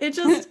it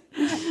just...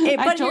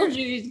 I told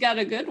you he's got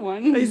a good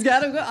one. He's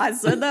got a good... I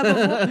said that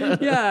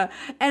before. Yeah.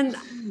 And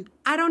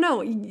I don't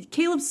know.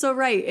 Caleb's so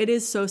right. It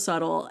is so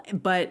subtle,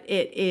 but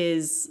it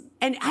is...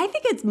 And I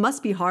think it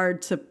must be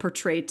hard to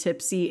portray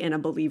Tipsy in a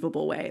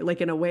believable way,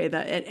 like in a way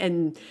that,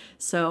 and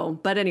so,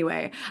 but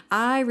anyway,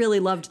 I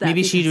really loved that.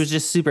 Maybe she was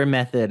just super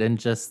method and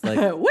just like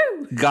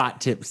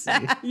got tipsy.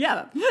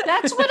 Yeah.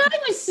 That's what I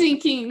was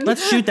thinking.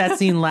 Let's shoot that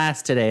scene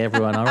last today,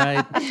 everyone, all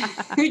right?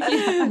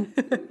 Yeah.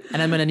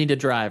 And I'm going to need a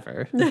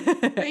driver.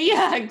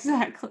 Yeah,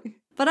 exactly.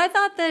 But I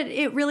thought that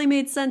it really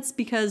made sense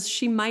because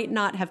she might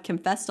not have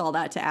confessed all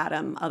that to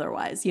Adam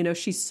otherwise. You know,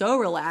 she's so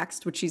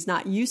relaxed, which she's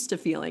not used to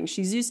feeling.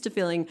 She's used to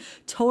feeling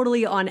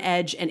totally on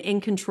edge and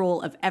in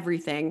control of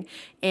everything.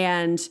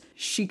 And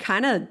she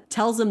kind of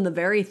tells him the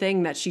very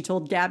thing that she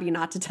told Gabby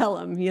not to tell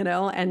him, you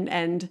know,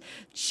 and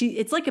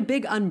it's like a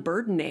big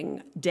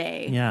unburdening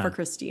day for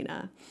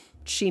Christina.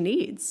 She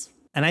needs.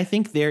 And I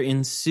think their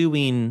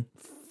ensuing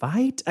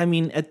fight, I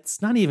mean,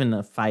 it's not even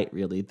a fight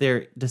really,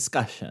 their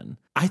discussion.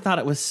 I thought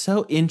it was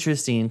so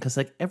interesting because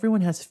like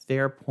everyone has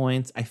fair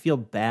points. I feel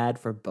bad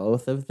for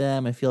both of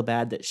them. I feel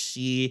bad that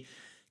she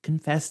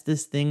confessed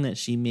this thing that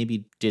she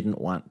maybe didn't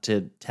want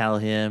to tell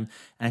him.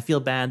 And I feel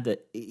bad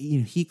that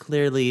he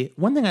clearly,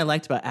 one thing I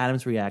liked about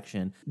Adam's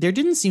reaction, there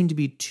didn't seem to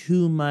be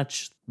too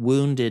much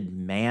wounded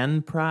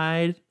man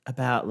pride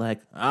about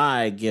like,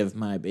 I give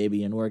my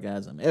baby an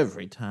orgasm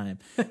every time.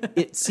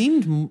 It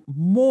seemed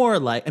more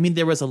like, I mean,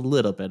 there was a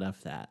little bit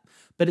of that,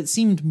 but it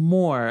seemed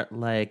more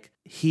like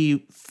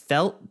he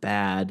felt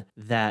bad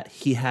that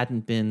he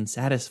hadn't been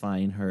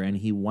satisfying her and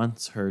he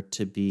wants her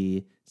to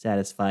be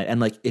satisfied. And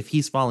like, if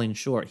he's falling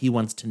short, he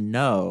wants to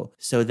know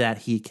so that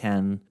he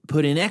can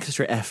put in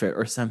extra effort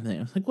or something.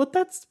 I was like, well,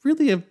 that's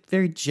really a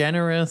very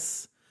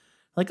generous,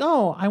 like,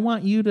 oh, I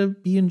want you to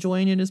be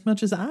enjoying it as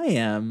much as I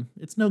am.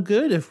 It's no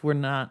good if we're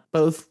not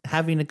both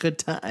having a good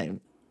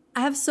time. I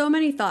have so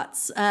many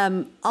thoughts.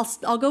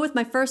 I'll go with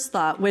my first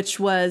thought, which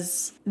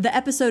was the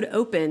episode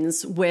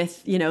opens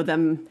with, you know,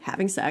 them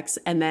having sex,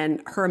 and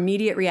then her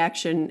immediate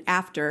reaction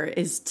after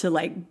is to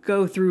like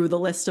go through the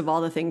list of all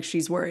the things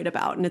she's worried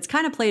about. And it's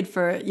kind of played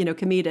for, you know,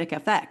 comedic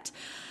effect.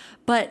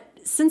 But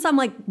since I'm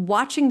like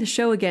watching the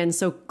show again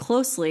so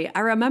closely, I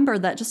remember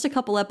that just a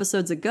couple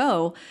episodes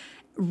ago,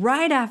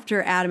 right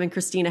after Adam and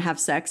Christina have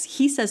sex,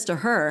 he says to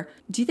her,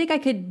 do you think I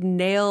could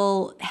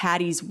nail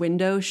Hattie's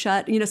window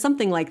shut? You know,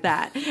 something like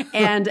that.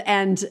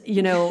 And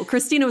you know,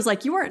 Christina was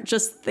like, you weren't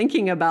just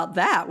thinking about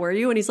that, were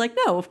you? And he's like,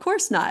 no, of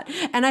course not.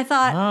 And I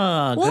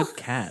thought, well, good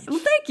catch. Well,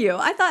 thank you.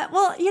 I thought,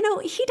 well, you know,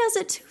 he does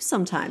it too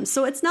sometimes.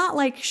 So it's not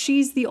like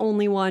she's the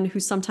only one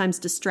who's sometimes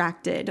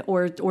distracted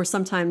or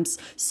sometimes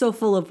so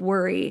full of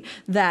worry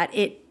that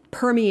it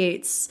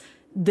permeates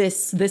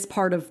this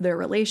part of their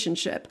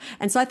relationship.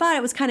 And so I thought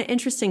it was kind of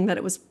interesting that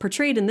it was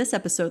portrayed in this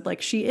episode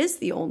like she is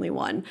the only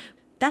one.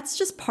 That's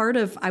just part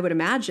of, I would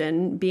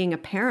imagine, being a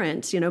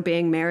parent, you know,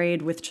 being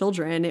married with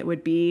children. It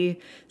would be,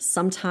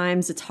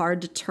 sometimes it's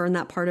hard to turn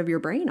that part of your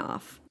brain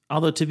off.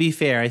 Although, to be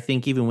fair, I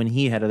think even when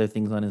he had other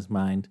things on his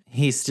mind,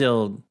 he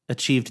still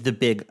achieved the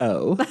big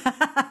O.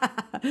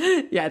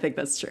 Yeah, I think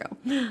that's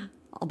true.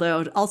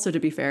 Although, also to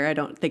be fair, I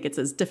don't think it's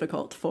as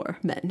difficult for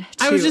men.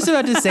 I was just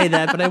about to say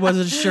that, but I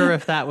wasn't sure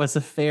if that was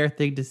a fair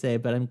thing to say,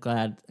 but I'm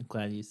glad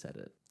you said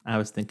it. I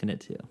was thinking it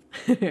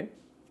too.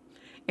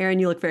 Erin,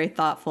 you look very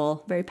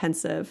thoughtful, very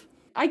pensive.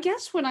 I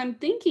guess what I'm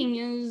thinking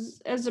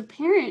is, as a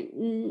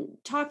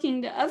parent,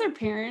 talking to other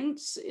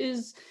parents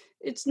is,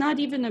 it's not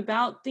even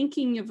about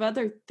thinking of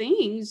other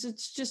things.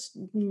 It's just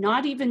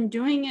not even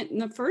doing it in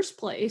the first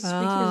place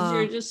because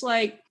you're just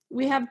like,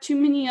 we have too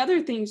many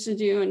other things to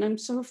do. And I'm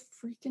so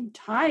freaking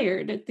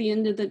tired at the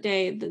end of the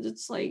day that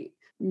it's like,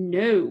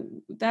 no,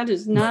 that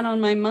is not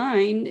on my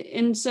mind.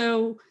 And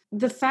so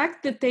the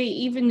fact that they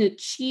even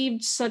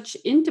achieved such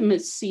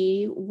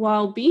intimacy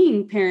while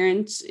being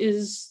parents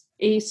is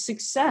a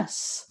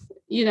success,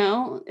 you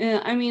know?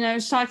 I mean, I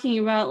was talking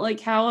about like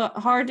how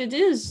hard it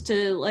is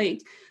to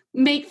like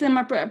make them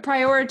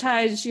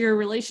prioritize your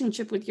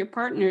relationship with your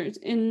partners.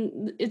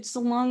 And it's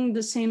along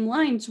the same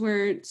lines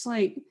where it's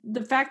like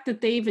the fact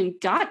that they even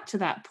got to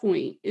that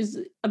point is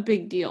a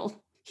big deal.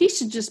 He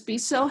should just be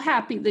so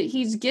happy that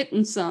he's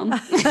getting some.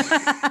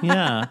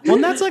 Yeah. Well,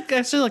 and that's like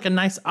actually like a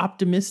nice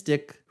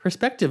optimistic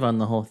perspective on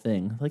the whole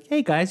thing. Like,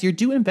 hey guys, you're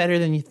doing better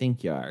than you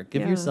think you are.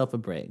 Give yourself a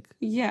break.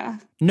 Yeah.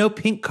 No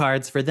pink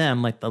cards for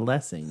them like the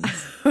Lessings.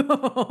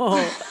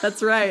 Oh,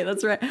 that's right.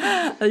 That's right.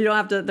 You don't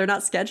have to, they're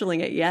not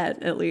scheduling it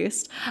yet, at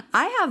least.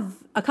 I have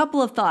a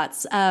couple of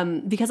thoughts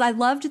because I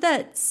loved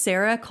that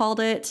Sarah called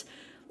it,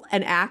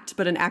 an act,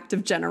 but an act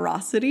of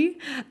generosity.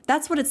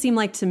 That's what it seemed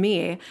like to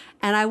me.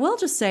 And I will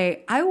just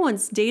say, I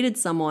once dated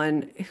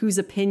someone whose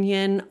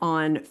opinion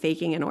on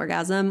faking an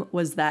orgasm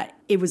was that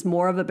it was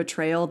more of a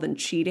betrayal than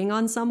cheating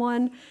on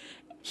someone.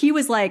 He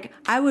was like,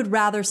 I would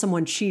rather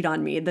someone cheat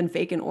on me than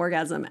fake an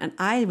orgasm. And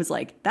I was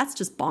like, that's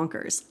just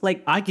bonkers.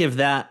 Like, I give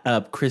that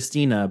up,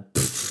 Christina.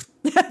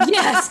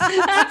 Yes,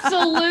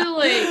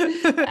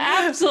 absolutely.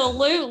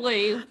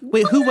 Absolutely.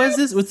 Wait, who was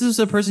this? Was this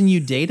a person you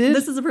dated?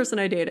 this is a person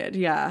I dated.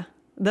 Yeah.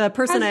 The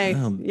person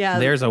yeah.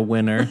 There's a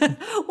winner.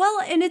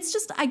 Well, and it's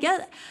just, I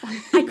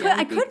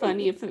It'd be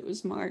funny if it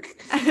was Mark.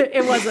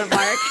 It wasn't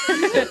Mark.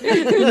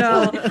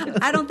 No,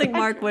 I don't think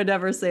Mark would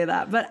ever say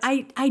that. But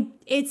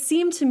it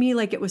seemed to me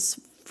like it was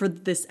for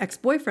this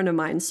ex-boyfriend of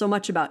mine so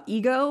much about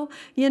ego,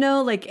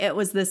 like it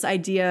was this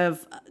idea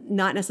of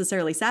not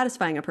necessarily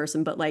satisfying a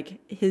person, but like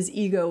his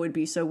ego would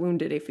be so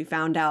wounded if he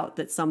found out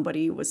that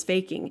somebody was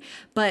faking.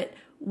 But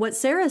what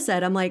Sarah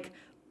said, I'm like,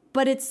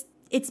 but it's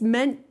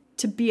meant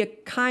to be a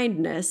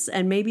kindness,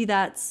 and maybe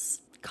that's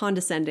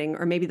condescending,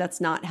 or maybe that's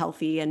not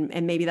healthy, and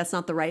maybe that's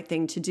not the right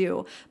thing to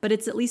do, but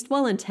it's at least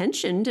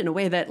well-intentioned in a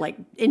way that like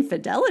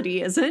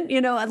infidelity isn't,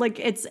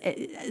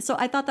 so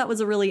I thought that was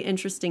a really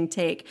interesting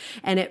take,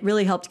 and it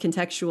really helped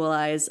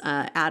contextualize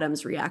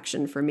Adam's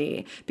reaction for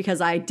me, because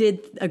I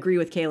did agree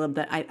with Caleb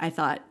that I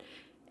thought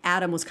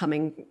Adam was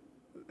coming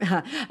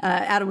at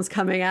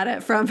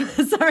it from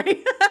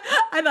sorry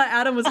I thought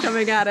Adam was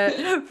coming at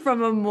it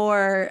from a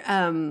more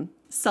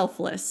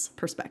selfless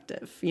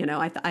perspective.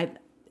 I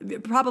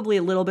probably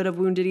a little bit of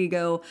wounded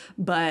ego,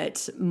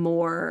 but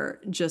more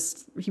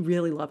just he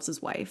really loves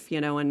his wife,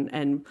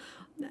 and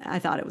I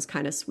thought it was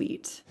kind of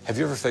sweet. Have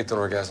you ever faked an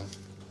orgasm?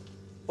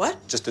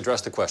 What? Just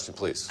address the question,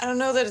 please. I don't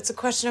know that it's a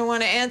question I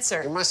want to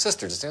answer. You're my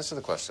sister. Just answer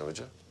the question, would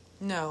you?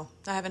 No,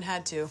 I haven't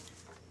had to.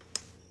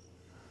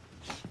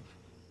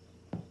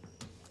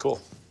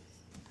 Cool.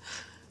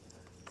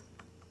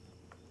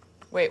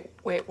 Wait,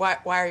 why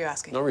are you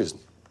asking? No reason.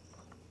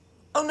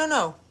 Oh,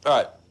 no. All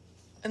right.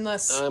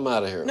 Unless... I'm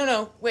out of here.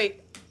 No,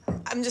 wait.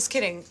 I'm just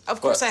kidding. Of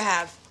course I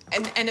have.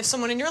 And if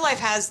someone in your life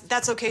has,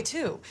 that's okay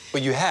too.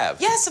 But you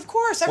have? Yes, of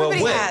course.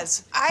 Everybody when?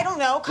 has. I don't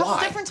know. A couple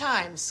Why? different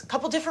times. A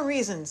couple different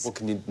reasons. Well,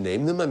 can you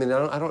name them? I mean,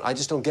 I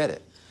just don't get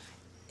it.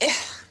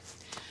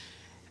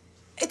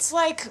 It's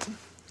like...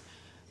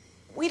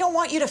 We don't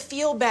want you to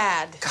feel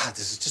bad. God,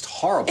 this is just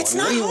horrible. It's I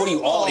mean, not what are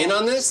you all in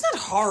on this? It's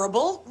not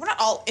horrible. We're not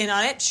all in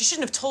on it. She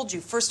shouldn't have told you,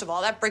 first of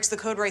all. That breaks the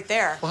code right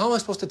there. Well, how am I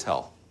supposed to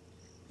tell?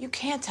 You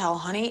can't tell,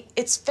 honey.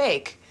 It's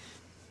fake.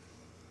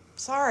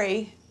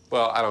 Sorry.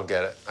 Well, I don't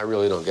get it. I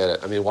really don't get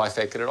it. I mean, why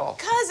fake it at all?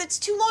 Because it's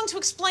too long to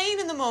explain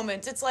in the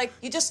moment. It's like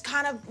you just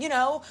kind of,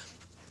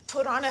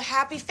 put on a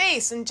happy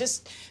face and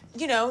just,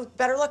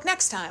 better luck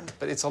next time.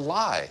 But it's a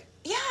lie.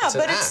 Yeah, it's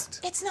but an act.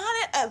 it's not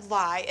a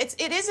lie. It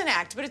is an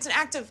act, but it's an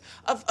act of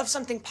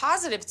something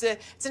positive.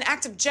 It's an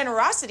act of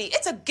generosity.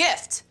 It's a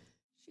gift.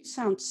 She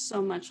sounds so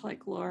much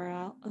like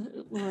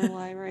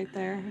Lorelai right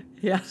there.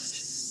 Yeah.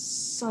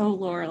 So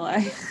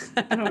Lorelai.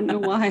 I don't know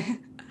why.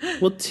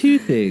 Well, two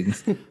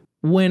things.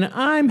 When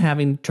I'm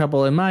having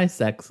trouble in my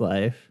sex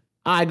life,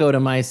 I go to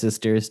my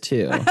sisters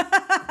too.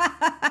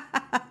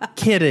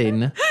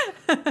 Kidding.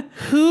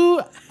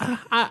 Who?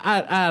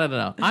 I don't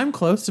know. I'm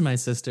close to my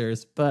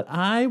sisters, but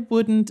I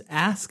wouldn't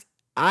ask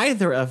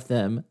either of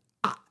them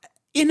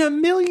in a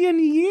million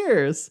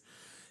years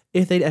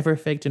if they'd ever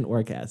faked an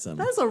orgasm.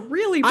 That's a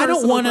really I personal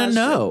don't want to question.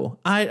 know.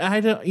 I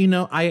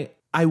don't,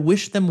 I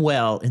wish them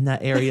well in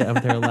that area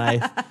of their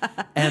life.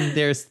 And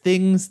there's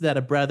things that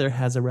a brother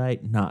has a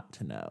right not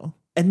to know.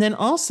 And then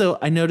also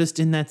I noticed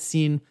in that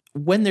scene,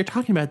 when they're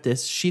talking about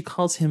this, she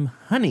calls him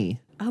honey.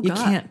 Oh, you God.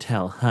 can't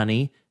tell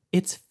honey.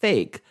 It's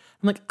fake.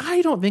 I'm like,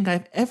 I don't think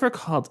I've ever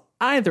called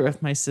either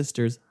of my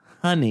sisters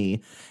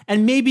honey.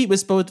 And maybe it was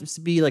supposed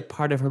to be like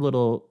part of her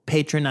little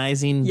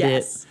patronizing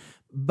bit.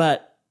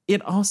 But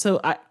it also,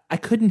 I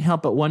couldn't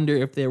help but wonder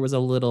if there was a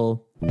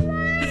little of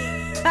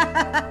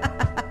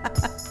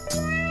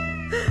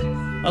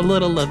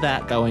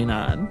that going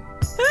on.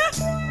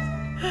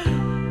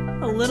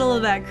 A little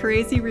of that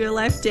crazy real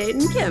life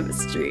dating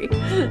chemistry.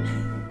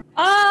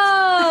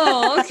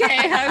 Oh,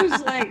 okay. I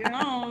was like,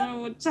 I don't know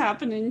what's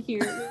happening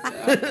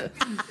here.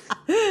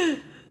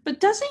 But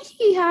doesn't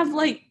he have,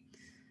 like,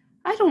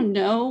 I don't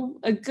know,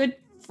 a good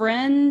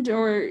friend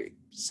or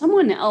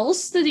someone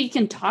else that he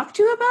can talk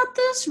to about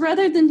this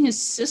rather than his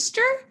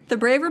sister? The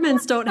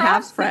Bravermans don't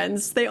have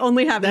friends. They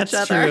only have each other.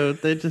 That's true.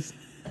 They just...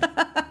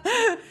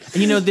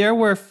 there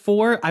were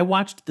 4. I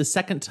watched this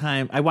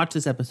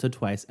episode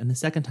twice, and the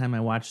second time I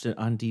watched it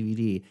on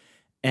DVD.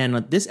 And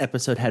this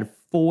episode had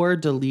 4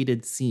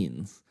 deleted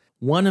scenes.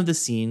 One of the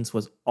scenes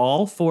was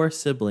all 4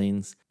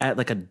 siblings at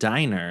like a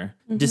diner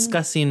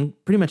discussing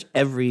pretty much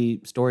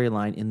every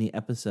storyline in the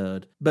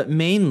episode, but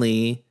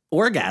mainly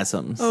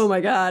orgasms. Oh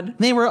my God.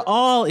 They were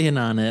all in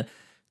on it.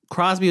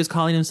 Crosby was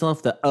calling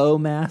himself the O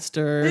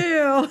Master.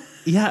 Ew.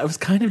 Yeah, it was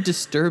kind of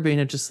disturbing.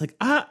 It's just like,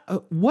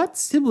 what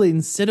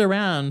siblings sit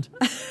around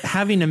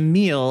having a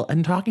meal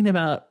and talking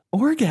about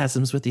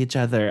orgasms with each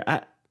other?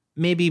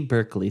 maybe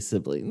Berkeley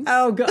siblings.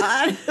 Oh,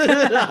 God.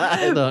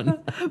 I don't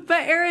know.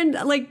 But Aaron,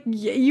 like,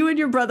 you and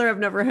your brother have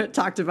never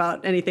talked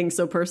about anything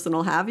so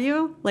personal, have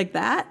you? Like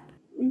that?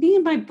 Me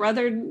and my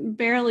brother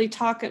barely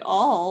talk at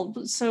all,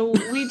 so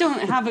we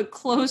don't have a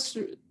close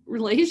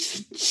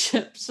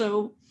relationship.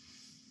 So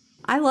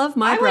I love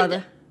my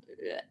brother.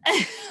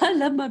 I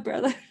love my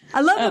brother. I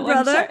love my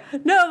brother.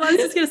 I'm No, I was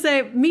just going to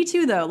say, me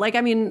too, though. Like,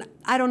 I mean,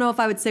 I don't know if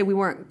I would say we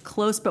weren't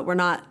close, but we're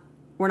not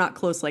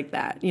close like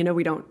that. You know,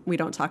 we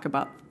don't talk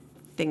about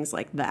things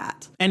like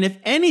that. And if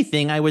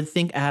anything, I would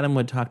think Adam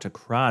would talk to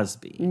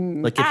Crosby.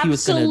 Like if he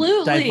was going to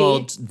Absolutely.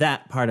 divulge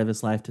that part of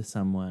his life to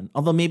someone.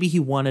 Although maybe he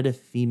wanted a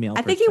female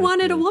I think he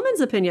wanted a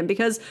woman's opinion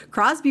because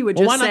Crosby would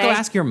just why not say, go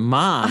ask your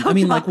mom? I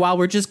mean, like while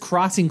we're just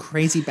crossing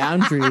crazy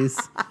boundaries,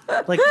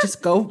 like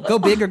just go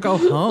big or go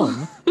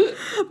home.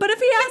 But if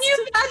he asked, Can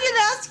you imagine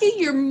asking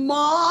your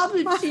mom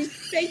if she's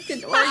faked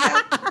an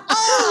orgasm?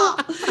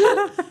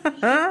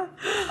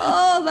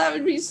 Oh, that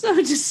would be so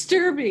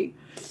disturbing.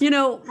 you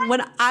know,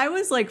 when I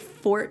was like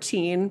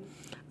 14,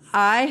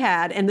 I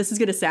had, and this is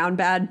going to sound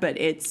bad, but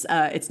it's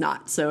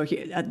not. So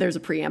there's a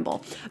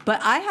preamble. But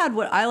I had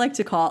what I like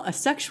to call a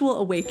sexual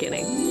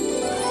awakening.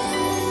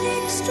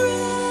 Extra,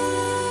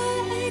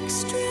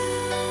 extra,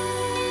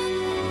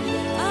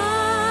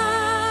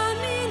 I'm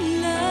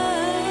in love.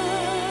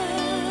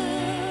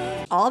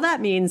 All that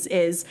means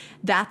is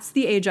that's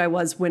the age I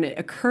was when it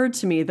occurred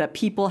to me that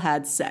people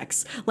had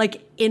sex.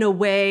 Like in a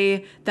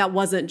way that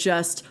wasn't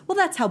just, well,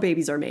 that's how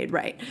babies are made,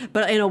 right?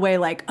 But in a way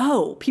like,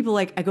 oh, people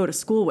like I go to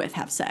school with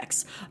have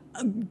sex.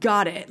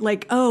 Got it.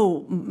 Like,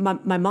 oh,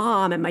 my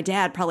mom and my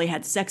dad probably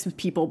had sex with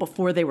people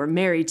before they were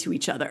married to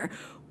each other.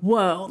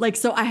 Whoa. Like,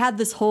 so I had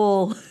this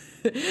whole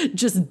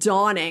just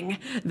dawning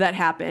that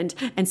happened.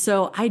 And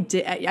so I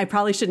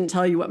probably shouldn't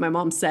tell you what my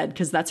mom said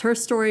because that's her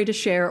story to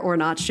share or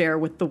not share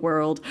with the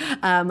world.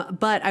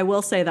 But I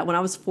will say that when I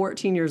was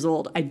 14 years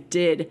old, I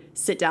did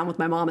sit down with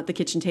my mom at the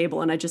kitchen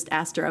table and I just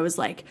asked her, I was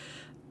like,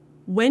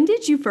 when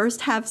did you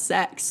first have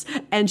sex?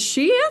 And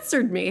she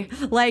answered me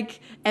like,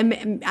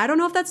 and I don't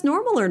know if that's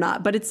normal or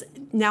not, but it's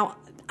now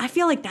I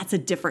feel like that's a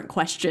different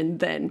question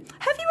than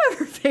have you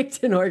ever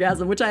faked an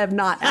orgasm, which I have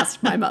not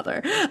asked my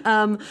mother.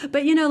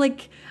 But you know,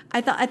 like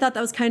I thought that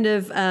was kind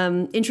of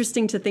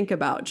interesting to think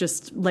about.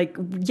 Just like,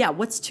 yeah,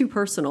 what's too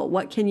personal?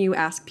 What can you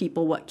ask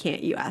people? What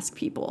can't you ask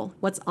people?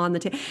 What's on the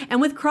table? And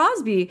with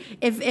Crosby,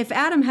 if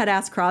Adam had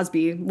asked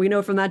Crosby, we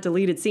know from that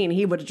deleted scene,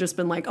 he would have just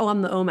been like, oh,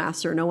 I'm the O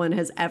master. No one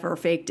has ever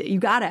faked it. You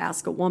got to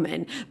ask a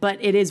woman, but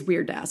it is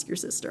weird to ask your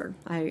sister.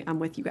 I'm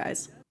with you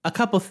guys. A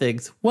couple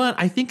things. One,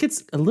 I think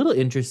it's a little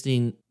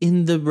interesting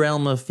in the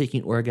realm of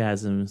faking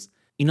orgasms.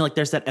 You know, like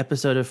there's that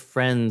episode of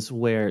Friends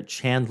where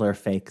Chandler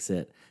fakes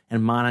it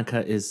and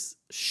Monica is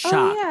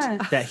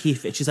shocked that he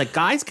faked. She's like,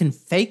 guys can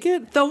fake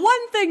it? The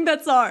one thing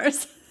that's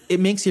ours. It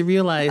makes you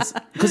realize,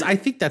 because I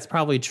think that's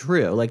probably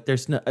true. Like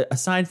there's no,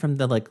 aside from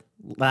the like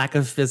lack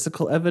of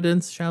physical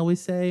evidence, shall we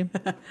say,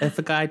 if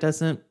a guy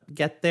doesn't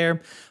get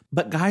there.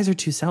 But guys are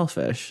too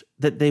selfish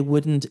that they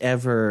wouldn't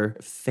ever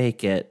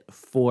fake it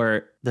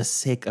for the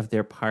sake of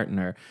their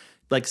partner.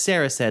 Like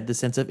Sarah said, the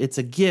sense of it's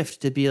a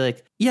gift to be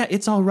like, yeah,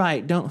 it's all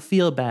right. Don't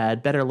feel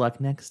bad. Better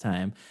luck next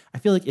time. I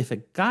feel like if a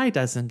guy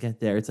doesn't get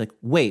there, it's like,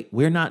 wait,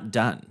 we're not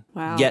done.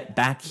 Wow. Get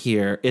back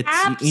here. It's,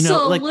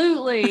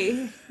 absolutely. You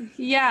know, like,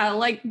 yeah,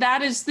 like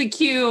that is the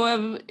cue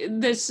of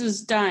this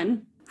is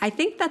done. I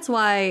think that's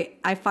why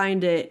I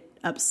find it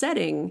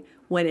upsetting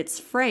when it's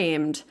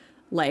framed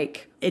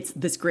like it's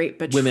this great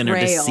betrayal. Women are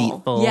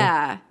deceitful.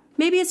 Yeah.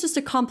 Maybe it's just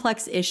a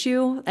complex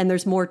issue and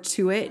there's more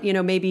to it. You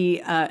know,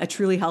 maybe a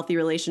truly healthy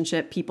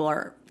relationship, people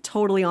are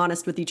totally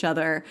honest with each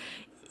other.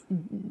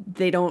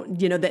 They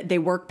don't, you know, they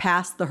work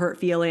past the hurt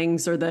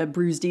feelings or the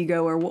bruised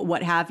ego or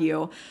what have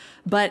you.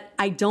 But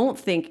I don't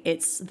think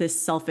it's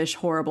this selfish,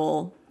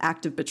 horrible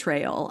act of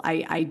betrayal.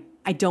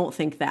 I don't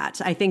think that.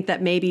 I think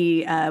that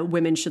maybe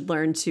women should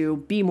learn to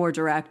be more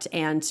direct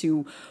and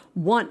to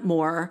want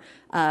more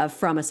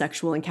from a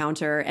sexual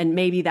encounter. And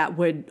maybe that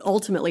would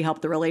ultimately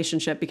help the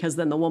relationship because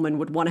then the woman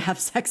would want to have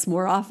sex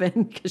more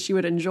often because she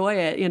would enjoy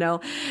it, you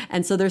know?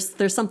 And so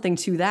there's something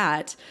to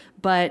that.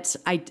 But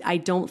I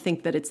don't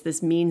think that it's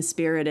this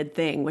mean-spirited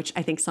thing, which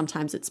I think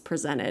sometimes it's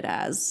presented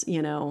as,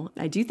 you know.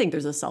 I do think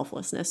there's a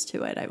selflessness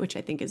to it, which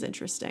I think is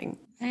interesting.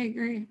 I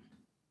agree.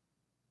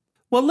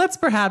 well, let's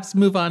perhaps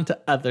move on to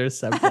other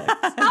subjects.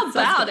 How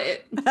about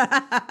it?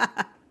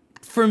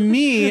 For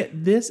me,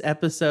 this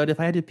episode, if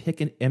I had to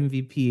pick an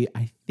MVP,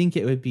 I think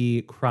it would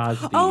be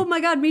Crosby. Oh my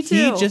God, me too.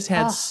 He just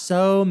had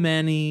so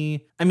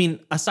many, I mean,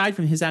 aside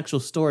from his actual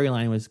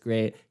storyline was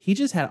great, he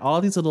just had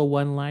all these little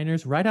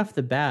one-liners right off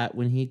the bat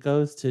when he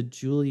goes to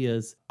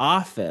Julia's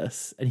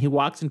office and he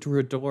walks into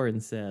her door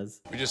and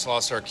says, We just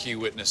lost our key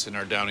witness in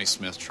our Downey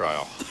Smith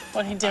trial.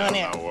 What are you doing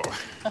here?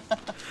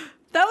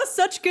 That was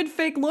such good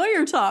fake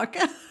lawyer talk.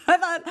 I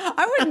thought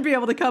I wouldn't be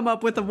able to come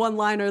up with a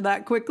one-liner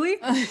that quickly.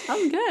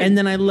 I'm good. And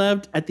then I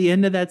loved at the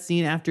end of that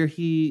scene after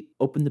he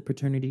opened the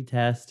paternity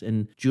test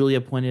and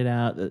Julia pointed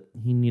out that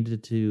he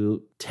needed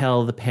to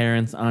tell the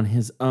parents on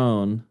his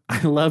own.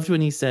 I loved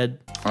when he said,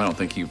 I don't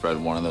think you've read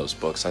one of those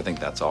books. I think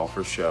that's all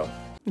for show.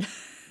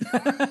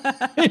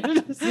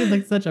 It seemed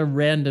like such a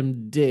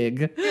random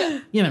dig.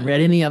 You haven't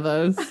read any of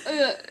those.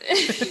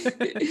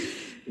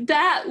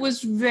 That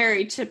was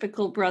very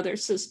typical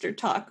brother-sister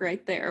talk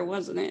right there,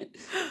 wasn't it?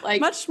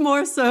 Like much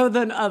more so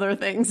than other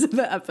things in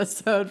the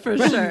episode, for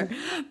sure.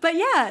 But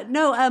yeah,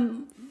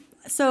 no,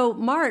 so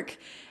Mark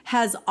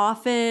has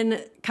often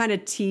kind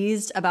of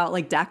teased about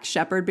like Dax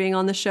Shepard being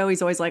on the show.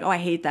 He's always like, oh, I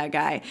hate that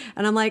guy.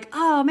 And I'm like,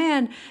 oh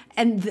man.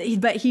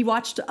 But he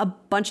watched a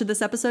bunch of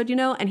this episode, you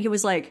know, and he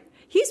was like,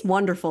 he's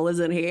wonderful,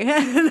 isn't he?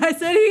 And I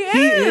said, he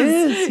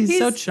is. He's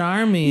so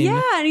charming.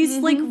 Yeah, and he's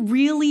like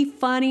really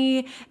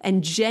funny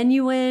and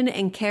genuine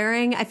and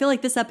caring. I feel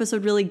like this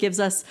episode really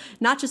gives us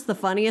not just the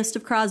funniest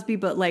of Crosby,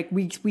 but like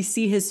we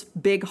see his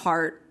big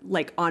heart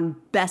like on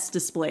best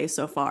display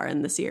so far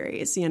in the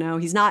series. You know,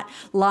 he's not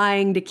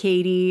lying to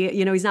Katie.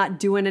 You know, he's not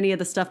doing any of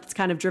the stuff that's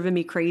kind of driven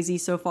me crazy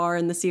so far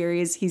in the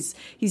series. He's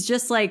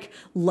just like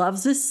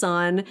loves his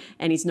son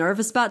and he's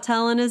nervous about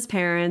telling his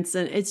parents.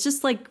 And it's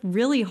just like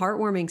really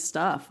heartwarming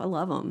stuff. I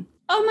love him.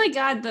 Oh my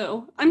God,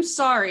 though. I'm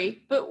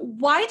sorry, but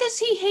why does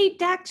he hate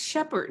Dax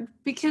Shepard?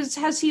 Because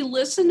has he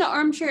listened to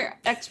Armchair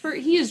Expert?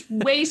 He is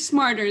way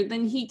smarter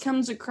than he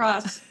comes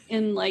across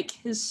in like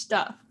his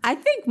stuff. I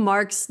think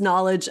Mark's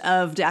knowledge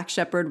of Dax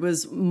Shepard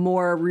was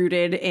more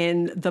rooted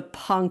in the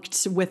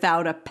punked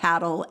without a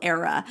paddle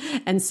era.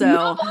 And so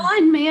move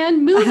on,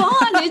 man, move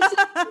on. It's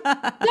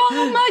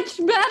so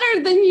much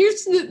better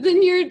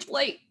than you're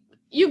like,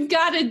 you've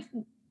got to,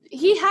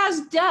 he has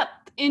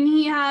depth and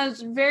he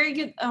has very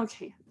good,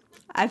 okay.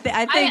 I think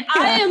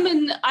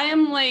I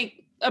am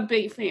like a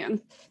big fan.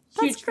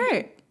 That's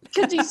great.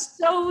 Because he's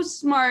so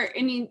smart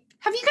and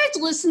have you guys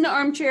listened to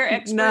Armchair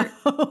Expert? No.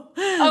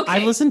 Okay.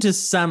 I've listened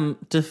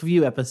to a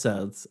few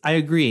episodes. I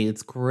agree.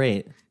 It's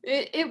great.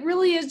 It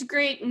really is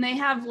great. And they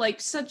have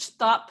like such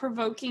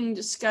thought-provoking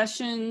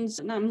discussions.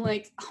 And I'm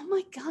like, oh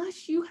my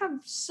gosh, you have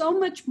so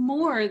much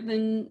more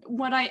than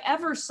what I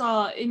ever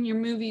saw in your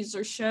movies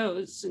or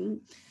shows.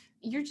 And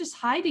you're just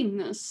hiding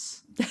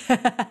this.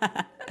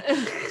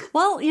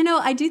 Well, you know,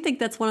 I do think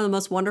that's one of the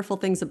most wonderful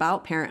things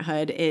about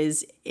Parenthood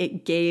is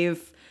it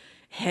gave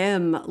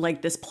him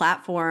like this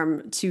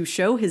platform to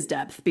show his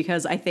depth,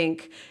 because I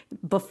think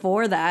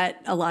before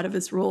that, a lot of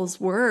his roles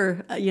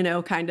were, you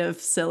know, kind of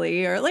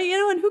silly or like, you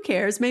know, and who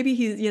cares? Maybe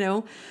he's, you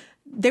know,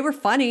 they were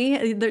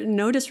funny,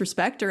 no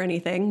disrespect or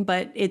anything,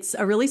 but it's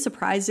a really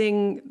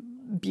surprising,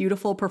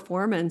 beautiful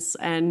performance.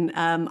 And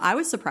I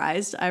was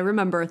surprised. I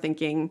remember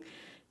thinking,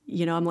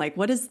 you know, I'm like,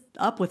 what is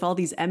up with all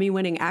these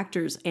Emmy-winning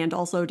actors and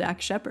also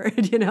Dax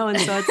Shepard, you know? And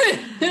so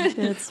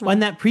it's When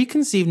that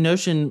preconceived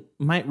notion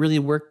might really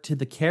work to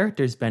the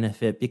character's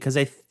benefit, because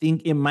I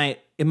think it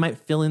might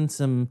fill in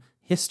some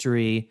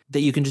history that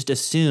you can just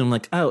assume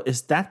like, oh,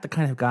 is that the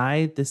kind of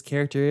guy this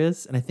character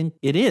is? And I think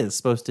it is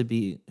supposed to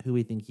be who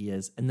we think he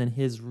is. And then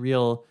his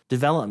real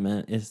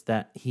development is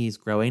that he's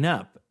growing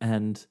up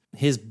and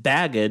his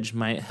baggage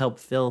might help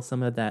fill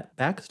some of that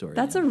backstory.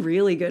 That's a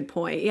really good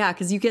point. Yeah,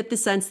 because you get the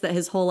sense that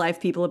his whole life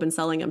people have been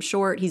selling him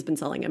short. He's been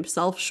selling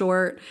himself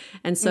short.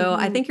 And so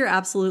I think you're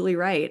absolutely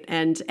right.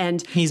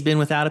 And he's been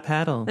without a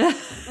paddle.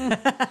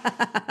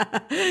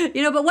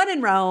 You know, but when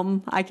in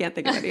Rome, I can't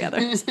think of any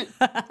others.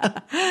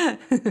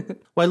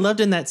 Well, I loved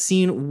in that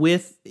scene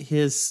with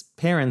his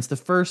parents, the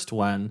first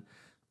one.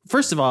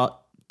 First of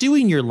all,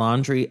 doing your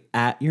laundry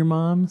at your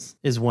mom's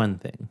is one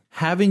thing.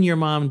 Having your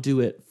mom do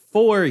it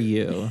for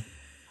you,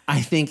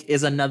 I think,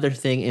 is another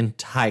thing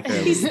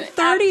entirely. He's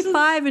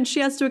 35 and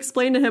she has to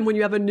explain to him when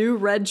you have a new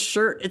red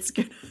shirt, it's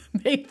going to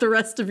make the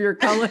rest of your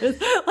colors.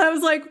 I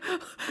was like,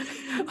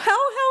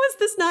 how is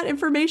this not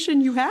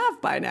information you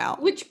have by now?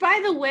 Which, by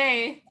the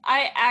way,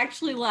 I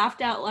actually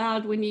laughed out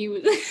loud when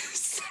you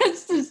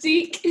says to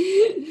Zeke.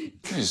 You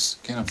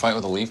just get in a fight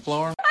with a leaf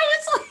blower? I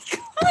was like,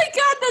 oh my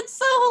God, that's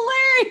so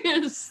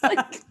hilarious.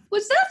 Like,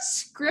 was that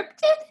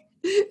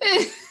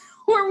scripted?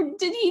 Or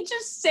did he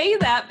just say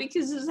that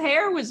because his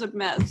hair was a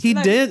mess? He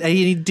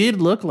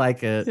did look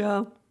like it.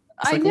 Yeah.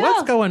 It's like,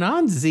 what's going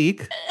on,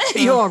 Zeke? Are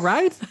you all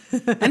right?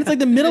 And it's like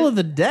the middle of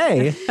the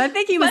day. I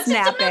think he was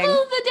napping. The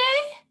middle of the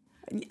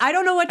day? I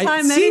don't know what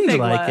time it anything seemed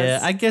like was.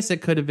 it. I guess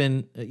it could have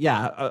been,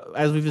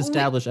 as we've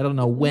established, I don't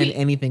know when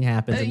anything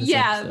happens in this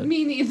episode.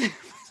 Me neither.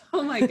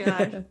 Oh my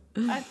God.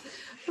 I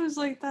was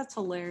like, that's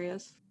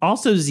hilarious.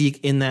 Also, Zeke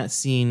in that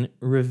scene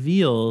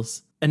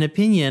reveals an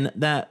opinion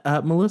that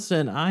Melissa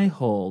and I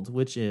hold,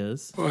 which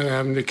is... What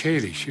happened to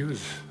Katie? She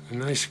was a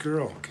nice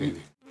girl,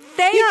 Katie.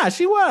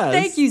 She was.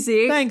 Thank you,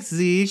 Zeke. Thanks,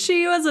 Zeke.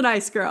 She was a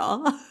nice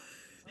girl.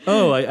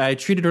 Oh, I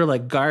treated her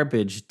like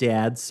garbage,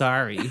 Dad.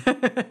 Sorry.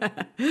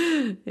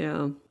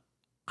 Yeah.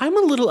 I'm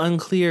a little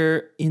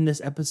unclear in this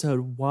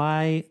episode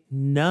why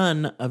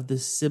none of the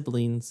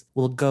siblings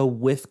will go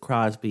with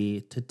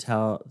Crosby to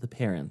tell the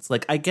parents.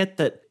 Like, I get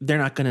that they're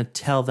not going to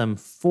tell them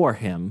for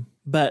him,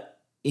 but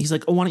he's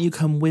like, oh, why don't you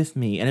come with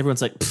me? And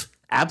everyone's like,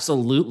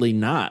 absolutely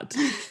not.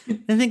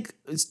 I think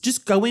it's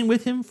just going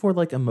with him for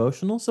like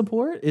emotional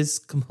support is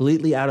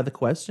completely out of the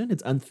question.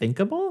 It's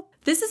unthinkable.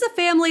 This is a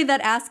family that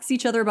asks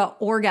each other about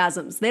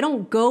orgasms. They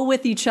don't go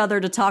with each other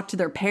to talk to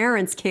their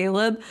parents,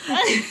 Caleb.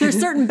 There's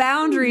certain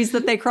boundaries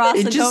that they cross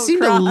and don't cross. It just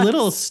seemed a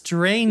little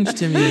strange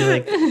to me.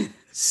 Like,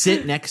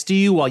 sit next to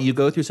you while you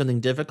go through something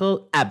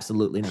difficult?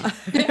 Absolutely not.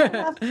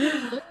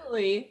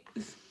 Absolutely.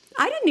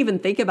 I didn't even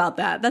think about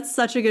that. That's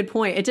such a good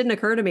point. It didn't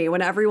occur to me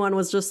when everyone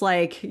was just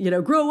like,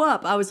 grow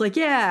up. I was like,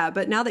 yeah.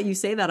 But now that you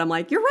say that, I'm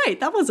like, you're right.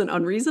 That wasn't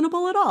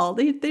unreasonable at all.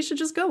 They should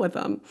just go with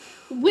them.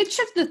 Which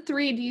of the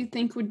three do you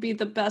think would be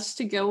the best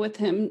to go with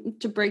him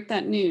to break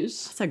that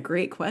news? That's a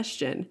great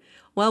question.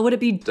 Well, would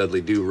it be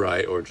Dudley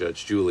Do-Right or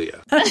Judge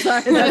Julia?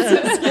 Sorry,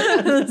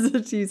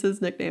 that's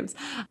Jesus nicknames.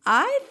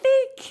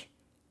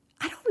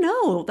 I don't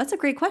know. That's a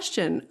great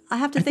question. I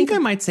have to think. I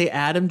might say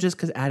Adam just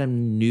because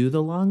Adam knew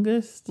the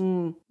longest.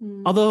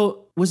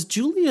 Although, was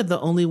Julia the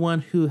only one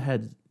who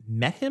had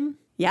met him?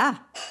 Yeah,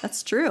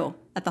 that's true.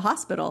 At the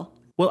hospital.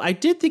 Well, I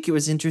did think it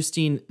was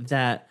interesting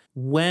that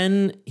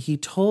when he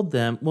told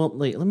them,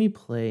 let me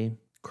play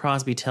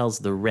Crosby Tells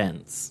the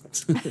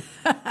Rents.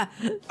 I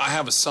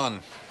have a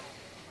son.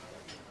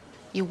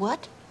 You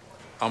what?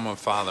 I'm a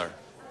father.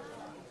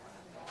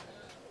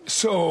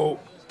 So,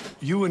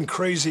 you and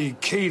crazy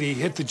Katie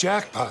hit the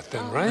jackpot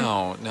then, right?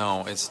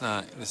 No, it's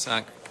not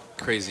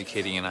Crazy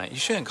Katie and I. You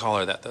shouldn't call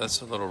her that.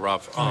 That's a little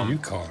rough. You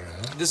call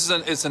her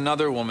that. It's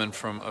another woman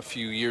from a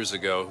few years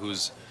ago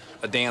who's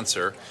a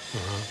dancer,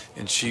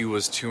 and she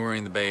was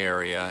touring the Bay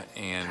Area,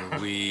 and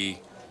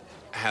we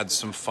had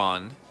some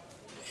fun.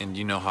 And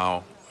you know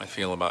how I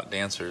feel about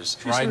dancers.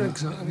 No,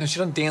 she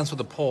doesn't dance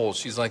with a pole.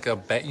 She's like a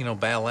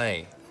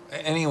ballet.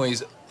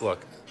 Anyways,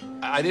 look,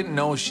 I didn't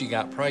know she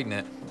got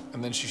pregnant.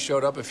 And then she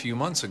showed up a few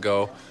months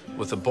ago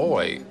with a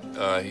boy.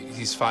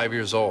 He's 5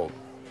 years old.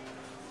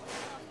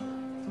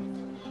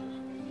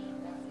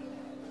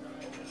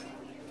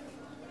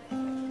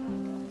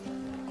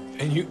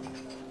 And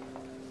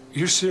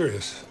you're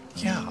serious?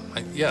 Yeah,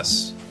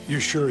 yes.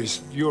 You're sure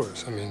he's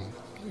yours? I mean,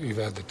 you've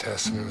had the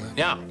test and everything.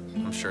 Yeah,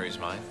 I'm sure he's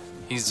mine.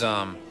 He's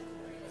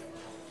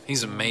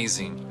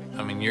amazing.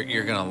 I mean,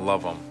 you're gonna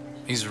love him.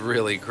 He's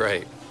really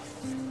great.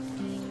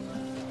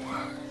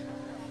 Wow.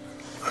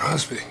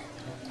 Crosby.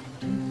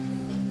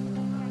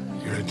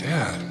 You're a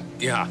dad.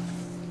 Yeah,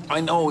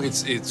 I know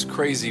it's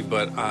crazy,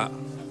 but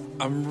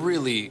I'm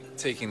really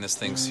taking this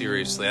thing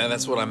seriously.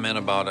 That's what I meant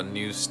about a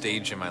new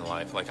stage in my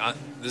life. Like,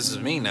 this is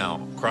me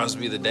now,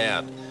 Crosby the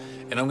dad,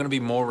 and I'm gonna be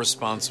more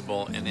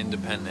responsible and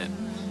independent.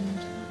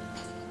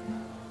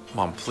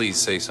 Mom, please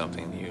say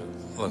something. You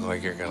look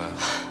like you're gonna...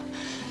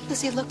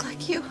 Does he look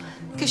like you?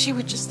 Because you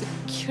were just the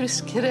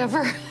cutest kid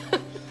ever.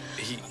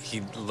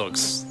 He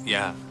looks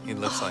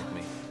like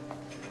me.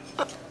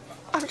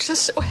 I'm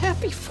just so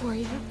happy for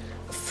you.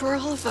 For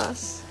all of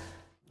us.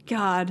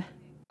 God.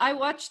 I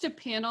watched a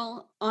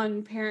panel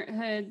on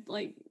Parenthood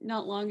like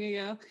not long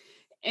ago,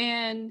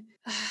 and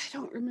I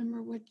don't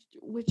remember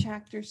which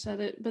actor said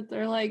it, but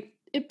they're like,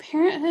 if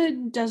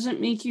Parenthood doesn't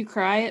make you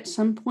cry at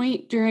some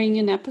point during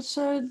an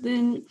episode,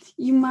 then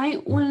you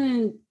might want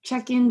to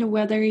check into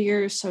whether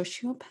you're a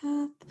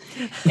sociopath.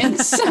 And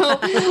so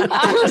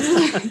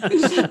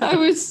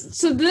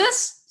so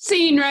this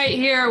scene right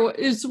here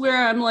is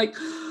where I'm like,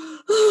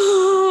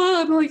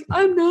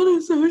 I'm not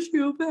a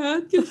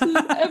sociopath because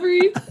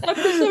every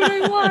episode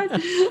I watch,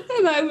 and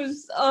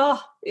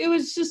it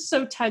was just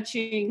so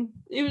touching.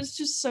 It was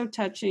just so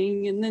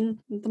touching. And then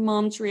the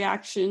mom's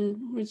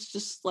reaction was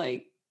just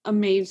like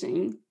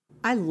amazing.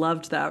 I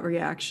loved that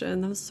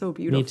reaction. That was so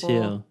beautiful. Me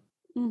too.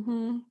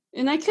 Mm-hmm.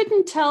 And I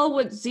couldn't tell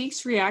what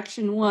Zeke's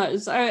reaction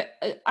was. I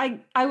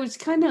was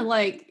kind of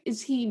like,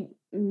 is he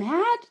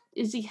mad?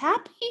 Is he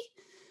happy?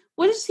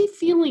 What is he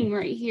feeling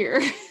right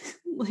here?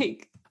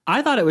 Like,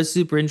 I thought it was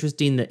super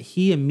interesting that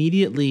he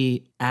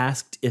immediately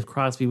asked if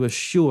Crosby was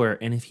sure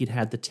and if he'd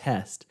had the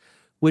test,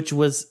 which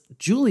was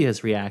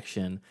Julia's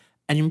reaction.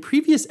 And in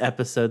previous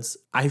episodes,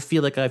 I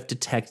feel like I've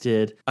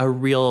detected a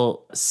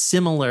real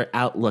similar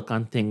outlook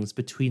on things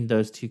between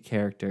those two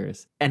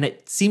characters. And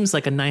it seems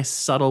like a nice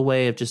subtle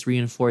way of just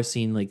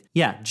reinforcing, like,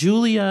 yeah,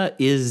 Julia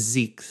is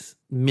Zeke's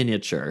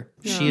miniature.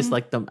 Yeah. She is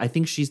I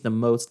think she's the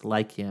most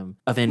like him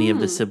of any of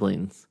the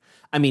siblings.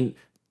 I mean,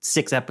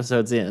 6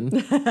 episodes in,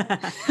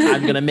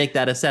 I'm going to make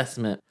that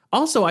assessment.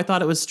 Also, I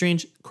thought it was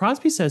strange.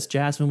 Crosby says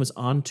Jasmine was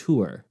on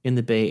tour in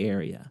the Bay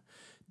Area.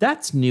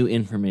 That's new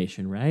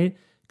information, right?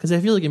 Because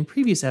I feel like in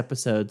previous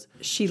episodes,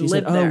 she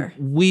lived there.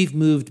 We've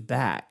moved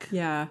back.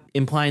 Yeah.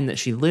 Implying that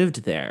she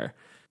lived there.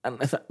 And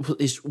I thought,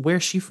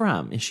 where's she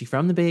from? Is she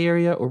from the Bay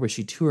Area or was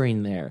she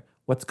touring there?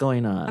 What's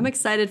going on? I'm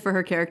excited for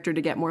her character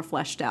to get more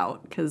fleshed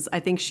out because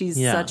I think she's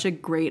such a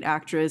great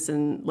actress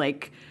and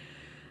like...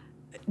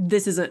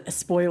 this isn't a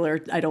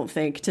spoiler, I don't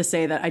think, to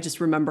say that I just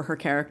remember her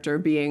character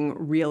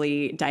being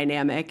really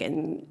dynamic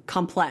and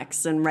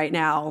complex. And right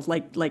now,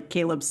 like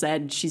Caleb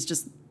said, she's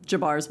just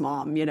Jabbar's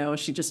mom. You know,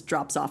 she just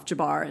drops off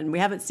Jabbar, and we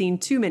haven't seen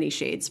too many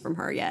shades from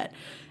her yet.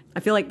 I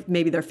feel like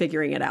maybe they're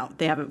figuring it out.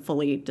 They haven't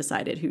fully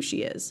decided who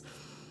she is.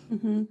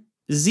 Mm-hmm.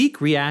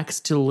 Zeke reacts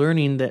to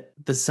learning that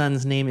the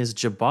son's name is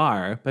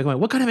Jabbar by going,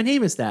 what kind of a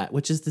name is that?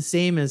 Which is the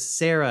same as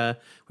Sarah,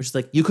 which is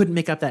like, you couldn't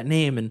make up that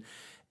name. And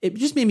it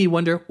just made me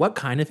wonder, what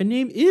kind of a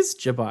name is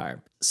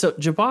Jabbar? So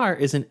Jabbar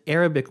is an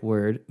Arabic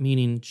word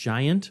meaning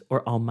giant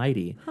or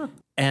almighty. Huh.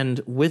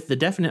 And with the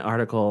definite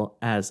article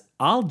as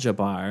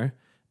Al-Jabbar,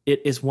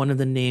 it is one of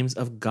the names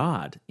of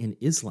God in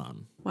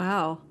Islam.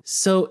 Wow.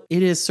 So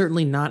it is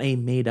certainly not a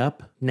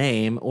made-up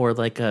name or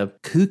like a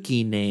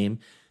kooky name.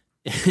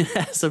 It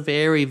has a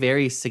very,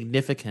 very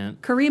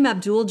significant Kareem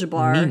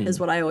Abdul-Jabbar meaning. is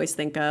what I always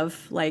think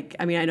of. Like,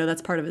 I mean, I know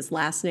that's part of his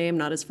last name,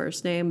 not his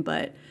first name,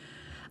 but,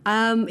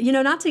 you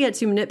know, not to get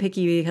too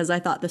nitpicky because I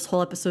thought this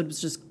whole episode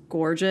was just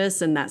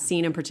gorgeous and that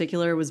scene in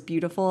particular was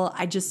beautiful.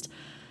 I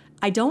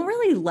don't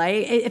really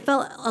like, it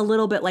felt a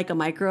little bit like a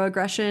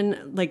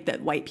microaggression, like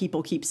that white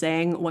people keep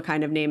saying, what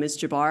kind of name is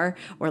Jabbar?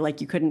 Or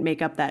like you couldn't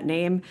make up that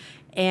name.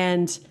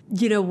 And,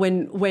 you know,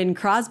 when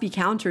Crosby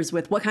counters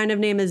with what kind of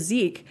name is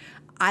Zeke,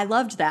 I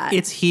loved that.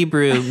 It's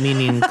Hebrew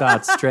meaning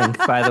God's strength,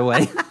 by the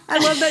way. I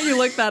love that you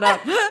looked that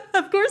up.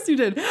 Of course you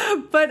did.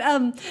 But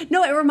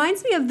no, it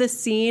reminds me of this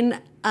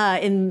scene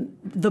in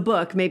the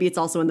book. Maybe it's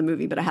also in the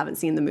movie, but I haven't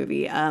seen the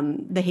movie.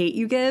 The Hate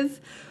U Give,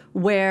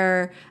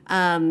 where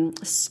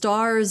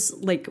Star's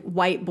like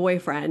white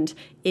boyfriend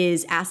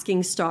is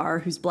asking Star,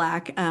 who's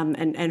black,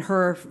 and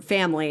her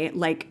family,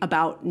 like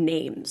about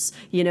names,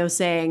 you know,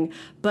 saying,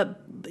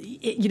 but,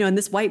 you know, and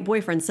this white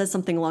boyfriend says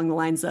something along the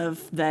lines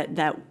of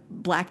that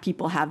black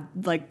people have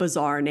like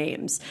bizarre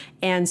names.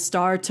 And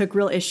Star took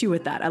real issue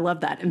with that. I love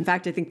that. In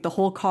fact, I think the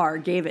whole car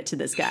gave it to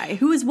this guy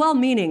who is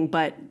well-meaning,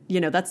 but, you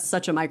know, that's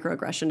such a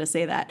microaggression to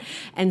say that.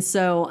 And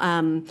so,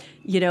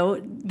 you know,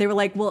 they were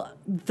like, well,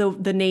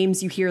 the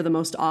names you hear the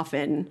most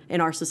often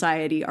in our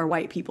society are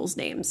white people's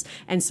names.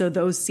 And so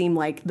those seem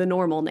like the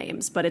normal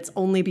names, but it's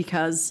only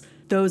because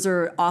those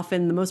are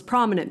often the most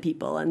prominent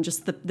people and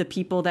just the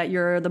people that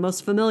you're the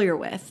most familiar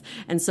with.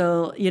 And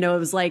so, you know, it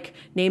was like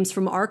names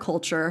from our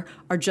culture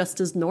are just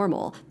as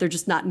normal. They're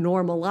just not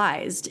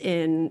normalized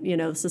in, you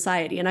know,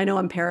 society. And I know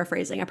I'm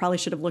paraphrasing. I probably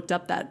should have looked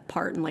up that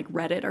part and like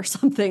read it or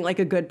something like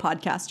a good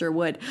podcaster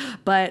would.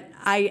 But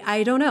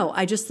I don't know.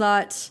 I just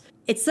thought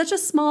it's such a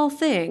small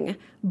thing,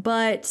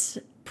 but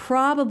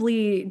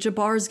probably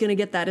Jabbar's going to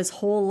get that his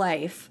whole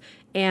life.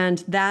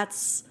 And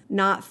that's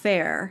not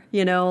fair.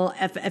 You know,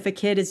 if a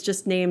kid is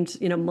just named,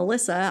 you know,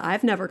 Melissa,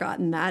 I've never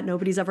gotten that.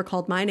 Nobody's ever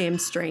called my name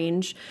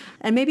strange.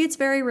 And maybe it's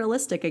very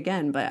realistic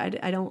again,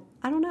 but I don't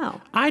know.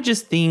 I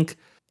just think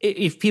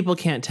if people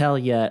can't tell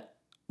yet,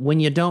 when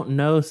you don't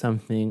know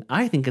something,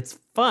 I think it's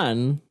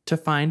fun to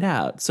find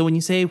out. So when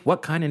you say,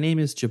 what kind of name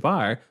is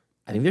Jabbar?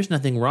 I think there's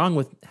nothing wrong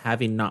with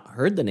having not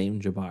heard the name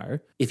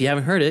Jabbar. If you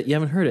haven't heard it, you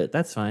haven't heard it.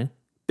 That's fine.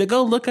 But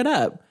go look it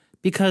up.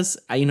 Because,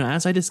 you know,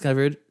 as I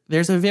discovered,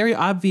 there's a very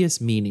obvious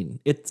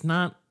meaning. It's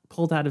not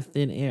pulled out of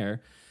thin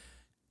air.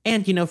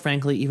 And, you know,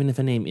 frankly, even if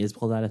a name is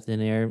pulled out of thin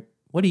air,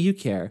 what do you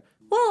care?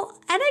 Well,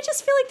 and I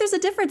just feel like there's a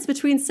difference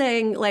between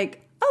saying,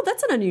 like, oh,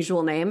 that's an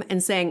unusual name,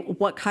 and saying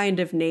what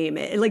kind of name.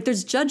 Like,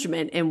 there's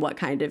judgment in what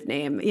kind of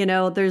name. You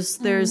know, there's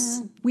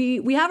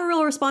we have a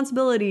real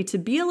responsibility to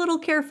be a little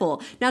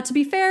careful. Now, to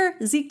be fair,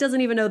 Zeke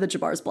doesn't even know that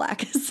Jabbar's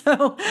black.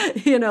 So,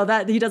 you know,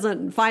 that he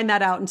doesn't find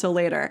that out until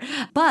later.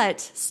 But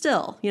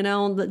still, you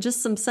know,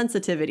 just some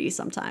sensitivity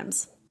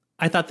sometimes.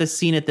 I thought the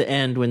scene at the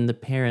end when the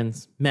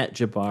parents met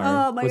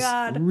Jabbar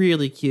was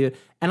really cute.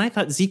 And I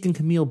thought Zeke and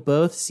Camille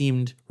both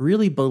seemed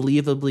really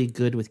believably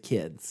good with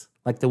kids.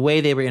 Like the way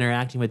they were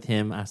interacting with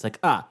him, I was like,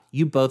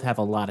 you both have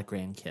a lot of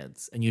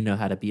grandkids and you know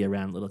how to be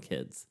around little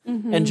kids.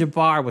 Mm-hmm. And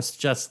Jabbar was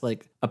just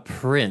like a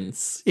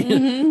prince.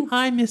 Mm-hmm.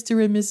 Hi,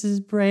 Mr. and Mrs.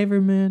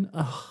 Braverman.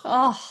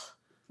 Oh,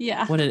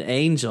 yeah. What an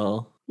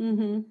angel.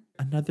 Mm-hmm.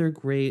 Another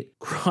great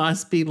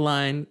Crosby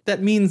line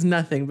that means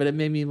nothing, but it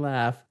made me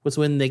laugh, was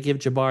when they give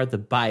Jabbar the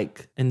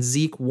bike and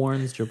Zeke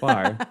warns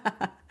Jabbar.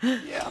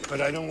 Yeah,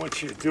 but I don't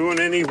want you doing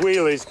any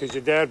wheelies because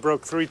your dad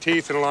broke 3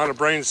 teeth and a lot of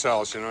brain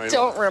cells, you know.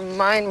 Don't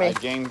remind me. I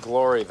gained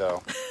glory,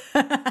 though.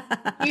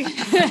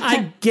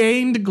 I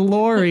gained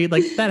glory.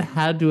 Like, that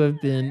had to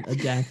have been a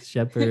Dax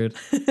Shepard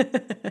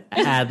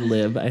ad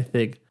lib, I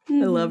think.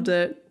 I loved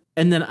it.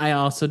 And then I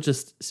also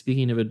just,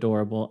 speaking of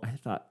adorable, I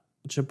thought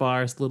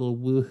Jabbar's little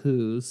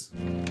woohoos.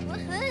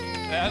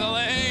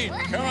 Adelaide,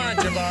 come on,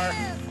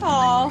 Jabbar.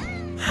 Aw.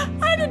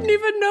 I didn't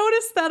even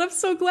notice that. I'm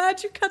so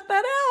glad you cut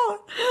that out.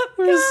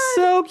 It was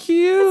so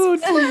cute.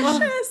 That's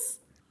precious.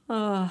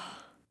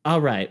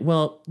 All right.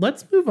 Well,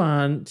 let's move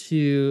on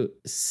to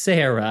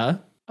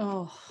Sarah.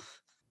 Oh.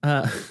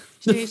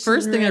 The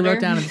first thing I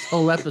wrote down in this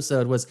whole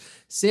episode was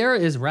Sarah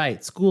is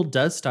right. School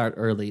does start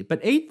early,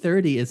 but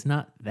 8:30 is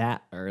not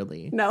that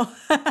early. No.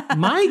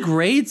 My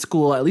grade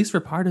school, at least for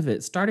part of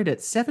it, started at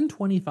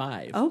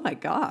 7:25. Oh my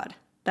God.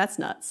 That's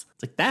nuts.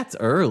 It's like, that's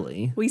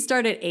early. We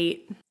start at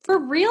 8. For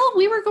real?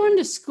 We were going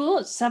to school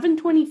at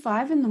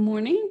 7:25 in the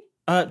morning?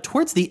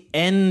 Towards the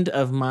end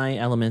of my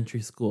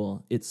elementary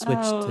school, it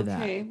switched to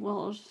that. Okay,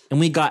 well. And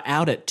we got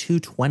out at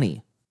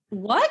 2:20.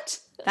 What?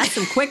 That's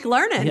some quick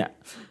learning. Yeah.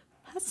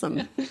 That's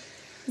some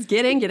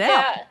get in, get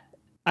out.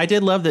 I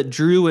did love that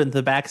Drew in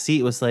the back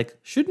seat was like,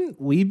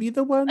 shouldn't we be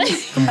the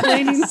ones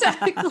complaining?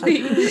 Exactly.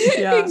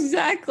 Yeah.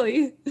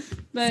 Exactly.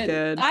 But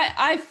good.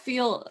 I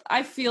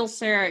feel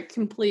Sarah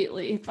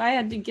completely. If I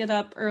had to get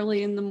up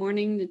early in the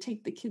morning to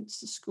take the kids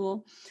to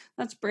school,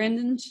 that's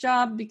Brandon's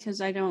job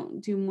because I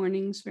don't do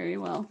mornings very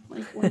well.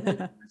 Like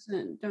 100%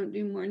 don't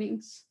do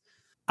mornings.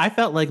 I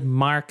felt like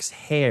Mark's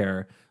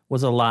hair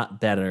was a lot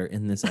better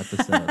in this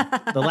episode.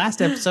 The last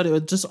episode,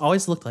 it just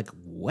always looked like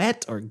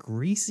wet or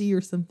greasy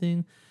or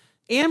something.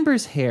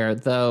 Amber's hair,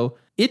 though,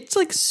 it's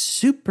like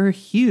super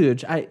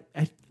huge. I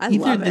either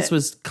love this it.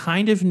 was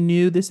kind of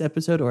new this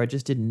episode or I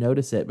just didn't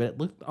notice it, but it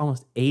looked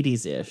almost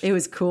 80s-ish. It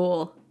was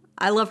cool.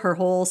 I love her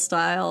whole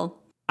style.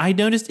 I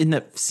noticed in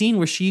the scene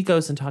where she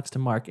goes and talks to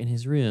Mark in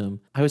his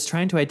room, I was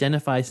trying to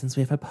identify, since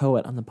we have a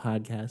poet on the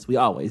podcast, we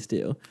always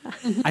do.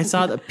 I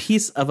saw a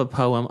piece of a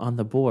poem on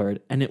the board,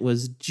 and it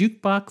was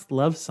Jukebox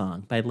Love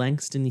Song by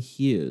Langston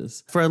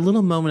Hughes. For a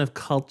little moment of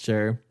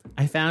culture,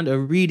 I found a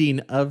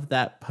reading of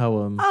that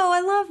poem. Oh, I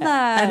love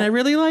that. And I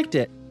really liked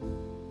it.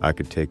 I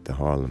could take the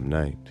Harlem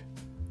night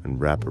and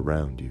wrap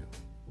around you.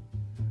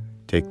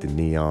 Take the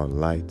neon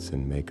lights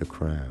and make a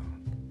crown.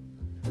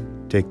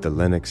 Take the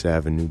Lenox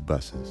Avenue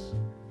buses,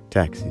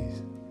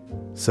 taxis,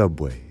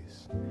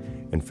 subways,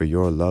 and for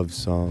your love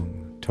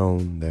song,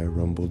 tone their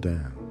rumble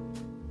down.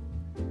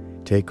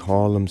 Take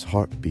Harlem's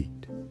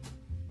heartbeat,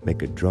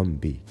 make a drum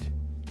beat,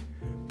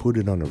 put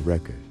it on a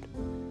record,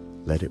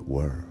 let it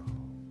whirl.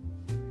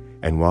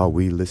 And while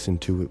we listen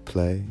to it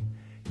play,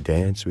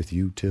 dance with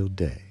you till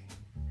day.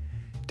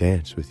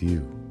 Dance with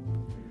you,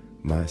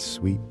 my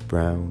sweet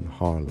brown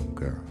Harlem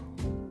girl.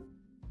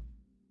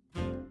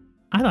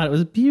 I thought it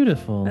was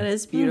beautiful. That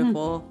is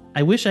beautiful.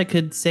 I wish I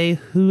could say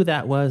who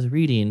that was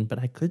reading, but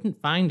I couldn't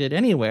find it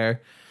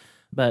anywhere.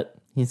 But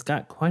he's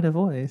got quite a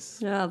voice.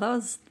 Yeah,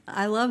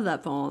 I love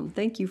that poem.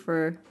 Thank you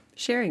for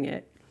sharing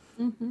it.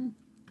 Mm-hmm.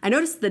 I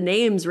noticed the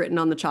names written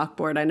on the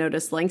chalkboard. I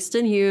noticed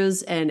Langston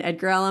Hughes and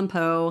Edgar Allan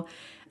Poe.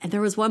 And there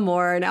was one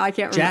more. Now I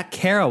can't remember. Jack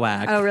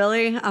Kerouac. Oh,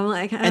 really? I'm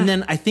like... And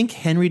then I think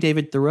Henry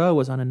David Thoreau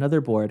was on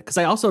another board, because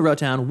I also wrote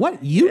down,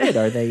 what unit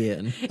are they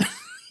in?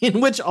 In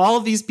which all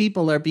of these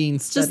people are being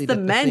studied. Just the at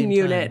men same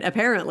unit, time.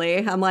 apparently.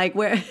 I'm like,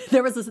 where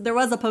there was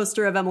a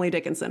poster of Emily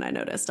Dickinson, I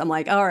noticed. I'm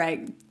like, all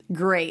right,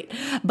 great.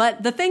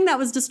 But the thing that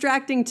was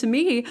distracting to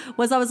me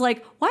was I was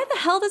like, why the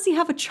hell does he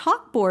have a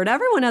chalkboard?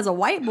 Everyone has a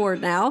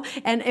whiteboard now.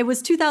 And it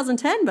was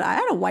 2010, but I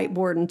had a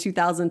whiteboard in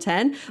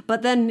 2010.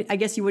 But then I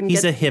guess you wouldn't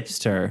He's get... a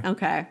hipster.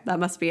 Okay, that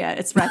must be it.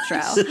 It's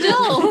retro.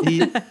 Still.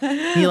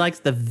 He likes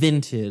the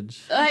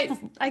vintage.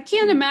 I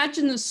can't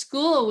imagine the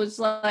school was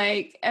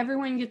like,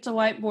 everyone gets a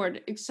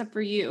whiteboard except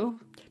for you.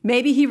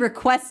 Maybe he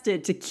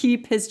requested to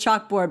keep his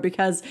chalkboard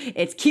because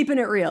it's keeping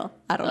it real.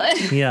 I don't know.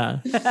 Yeah.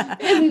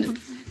 And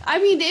I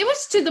mean, it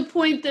was to the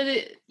point that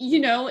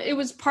it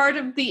was part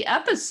of the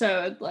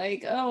episode.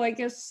 Like, oh, I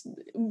guess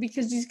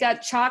because he's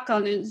got chalk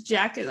on his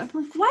jacket. I'm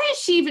like, why is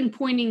she even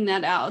pointing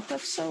that out?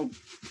 That's so,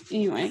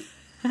 anyway,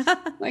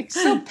 like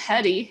so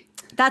petty.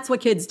 That's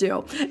what kids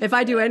do. If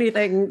I do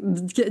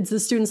anything, the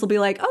students will be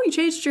like, "Oh, you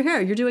changed your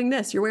hair. You're doing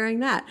this. You're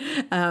wearing that."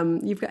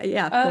 You've got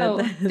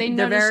They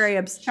they're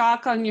very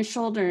chalk on your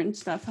shoulder and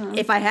stuff, huh?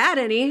 If I had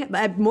any,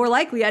 more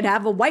likely I'd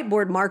have a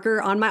whiteboard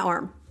marker on my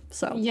arm.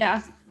 So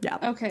yeah.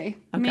 Okay.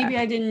 Maybe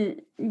I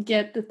didn't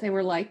get that they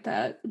were like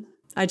that.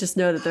 I just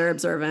know that they're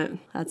observant.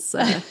 That's.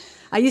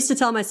 I used to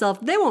tell myself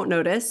they won't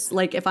notice.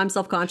 Like if I'm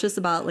self-conscious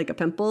about like a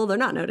pimple, they're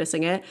not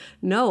noticing it.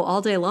 No,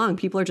 all day long,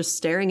 people are just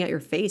staring at your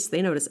face. They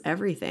notice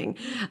everything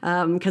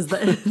because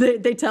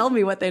they tell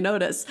me what they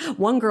notice.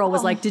 One girl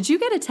was like, "Did you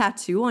get a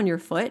tattoo on your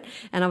foot?"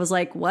 And I was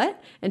like,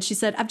 "What?" And she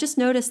said, "I've just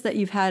noticed that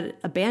you've had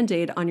a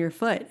Band-Aid on your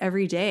foot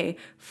every day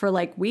for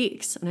like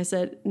weeks." And I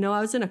said, "No, I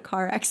was in a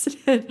car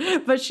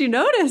accident," but she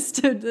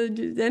noticed.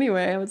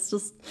 Anyway, it was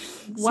just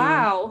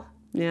wow.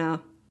 Yeah.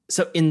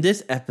 So in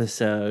this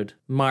episode,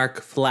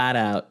 Mark flat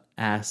out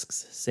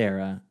asks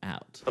Sarah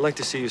out. I'd like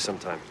to see you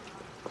sometime.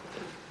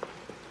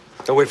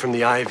 Away from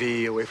the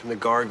ivy, away from the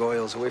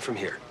gargoyles, away from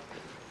here.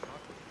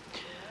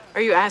 Are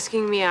you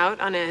asking me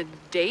out on a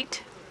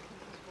date?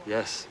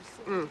 Yes.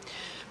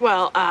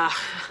 Well, I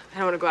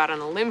don't want to go out on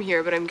a limb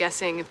here, but I'm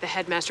guessing if the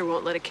headmaster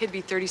won't let a kid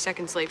be 30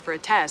 seconds late for a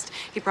test,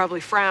 he'd probably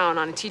frown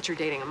on a teacher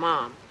dating a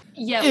mom.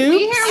 Yeah, here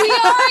we are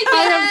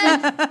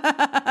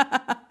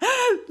again.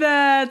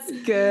 That's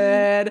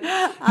good.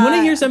 You want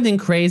to hear something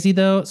crazy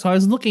though? So I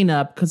was looking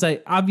up because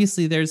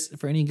there's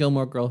for any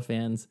Gilmore Girl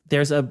fans,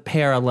 there's a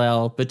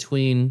parallel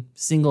between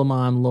single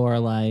mom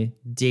Lorelai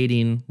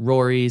dating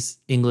Rory's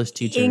English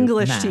teacher,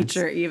 Max,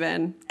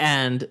 even,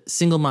 and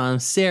single mom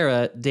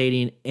Sarah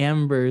dating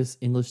Amber's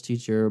English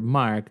teacher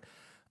Mark.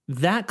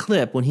 that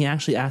clip, when he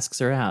actually asks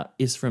her out,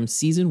 is from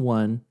season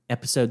 1,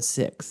 episode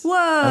 6.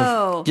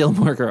 Whoa. Of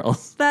Gilmore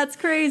Girls. That's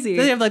crazy.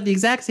 They have like the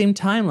exact same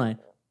timeline.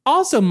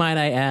 Also, might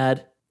I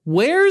add,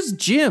 where's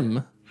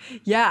Jim?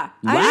 Yeah.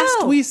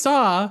 Last we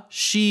saw,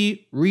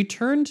 she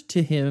returned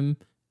to him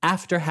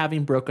after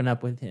having broken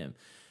up with him.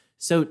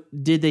 So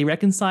did they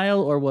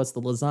reconcile, or was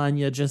the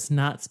lasagna just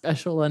not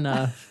special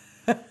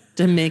enough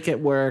to make it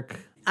work?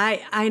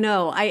 I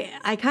know.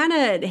 I kind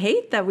of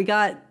hate that we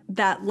got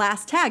that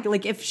last tag.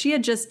 Like, if she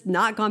had just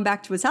not gone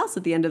back to his house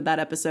at the end of that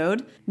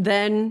episode,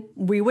 then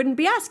we wouldn't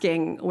be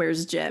asking,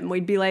 where's Jim?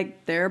 We'd be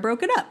like, they're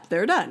broken up.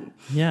 They're done.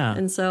 Yeah.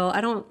 And so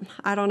I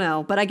don't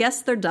know. But I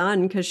guess they're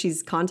done because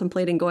she's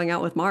contemplating going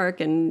out with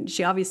Mark, and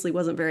she obviously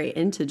wasn't very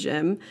into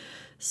Jim.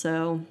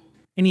 So...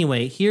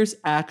 Anyway, here's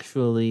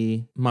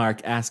actually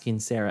Mark asking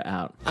Sarah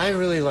out. I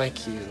really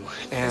like you.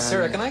 And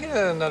Sarah, can I get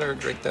another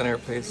drink dinner,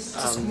 please?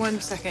 Just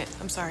 1 second.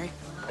 I'm sorry.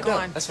 Go no,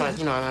 on. That's fine.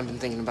 You know, I've been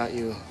thinking about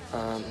you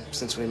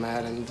since we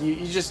met, and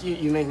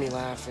you make me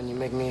laugh, and you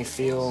make me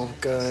feel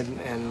good,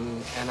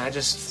 and I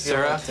just feel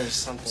Sarah? like there's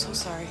something. So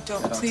sorry.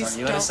 Please talk to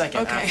you don't. in a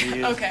second. Okay. After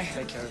you Okay.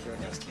 take care of your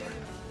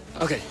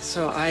Okay,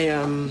 so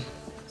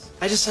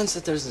I just sense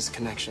that there's this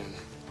connection,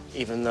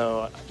 even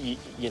though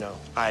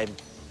I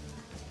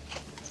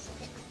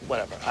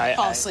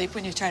Fall asleep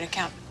when you try to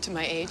count to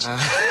my age.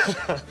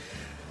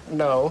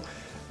 No.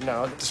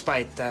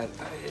 Despite that,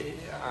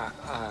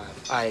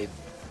 I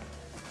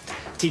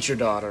teach your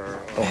daughter.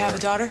 I have a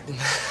daughter.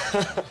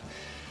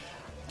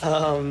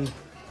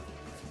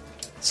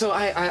 So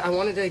I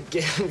wanted to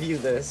give you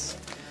this,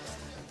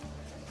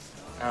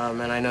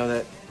 and I know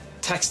that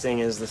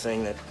texting is the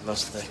thing that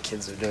most of the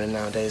kids are doing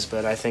nowadays,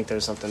 but I think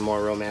there's something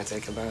more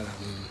romantic about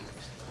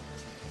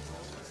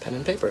pen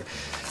and paper.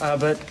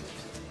 But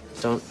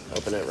don't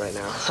open it right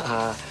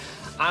now.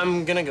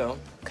 I'm gonna go.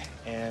 Okay.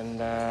 And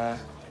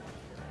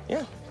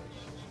yeah,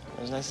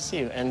 it was nice to see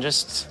you. And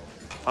just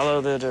follow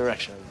the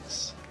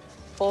directions.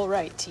 Full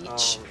right,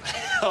 teach.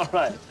 All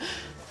right.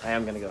 I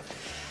am gonna go.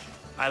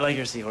 I like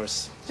your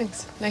seahorse.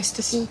 Thanks. Nice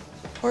to see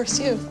horse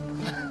you.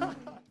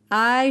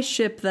 I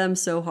ship them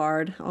so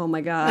hard. Oh my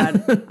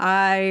God.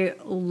 I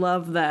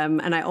love them,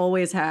 and I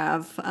always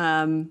have.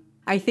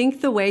 I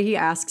think the way he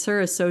asks her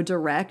is so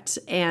direct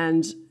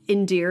and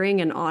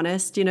endearing and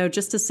honest,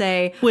 just to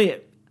say,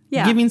 wait,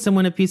 yeah. Giving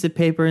someone a piece of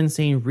paper and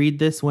saying, read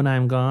this when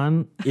I'm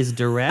gone is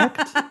direct?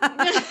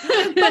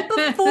 But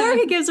before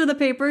he gives her the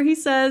paper, he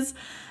says,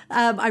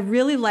 I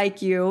really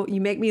like you.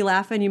 You make me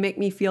laugh and you make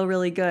me feel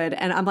really good.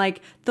 And I'm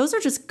like, those are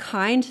just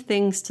kind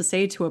things to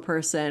say to a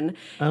person.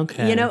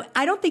 Okay.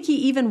 I don't think he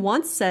even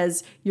once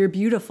says you're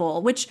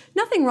beautiful, which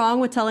nothing wrong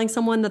with telling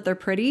someone that they're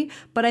pretty.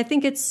 But I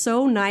think it's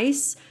so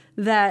nice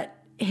that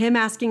him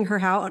asking her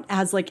out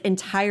has like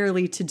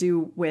entirely to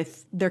do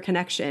with their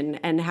connection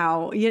and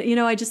how,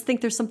 I just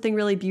think there's something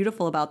really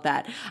beautiful about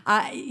that.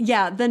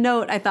 The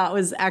note I thought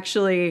was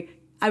actually,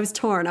 I was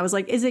torn. I was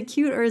like, is it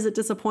cute or is it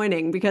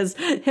disappointing? Because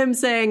him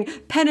saying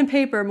pen and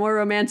paper, more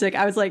romantic,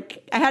 I was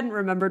like, I hadn't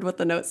remembered what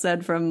the note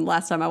said from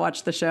last time I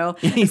watched the show.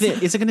 Is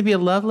it going to be a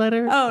love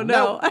letter? Oh,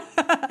 no.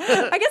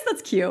 I guess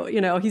that's cute.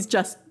 He's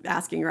just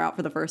asking her out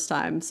for the first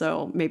time.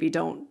 So maybe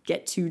don't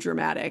get too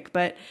dramatic.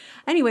 But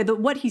anyway,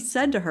 what he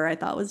said to her, I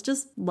thought was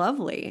just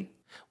lovely.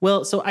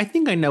 Well, so I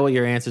think I know what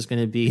your answer is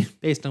going to be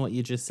based on what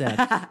you just said.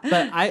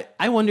 But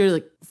I wonder,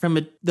 like,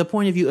 from the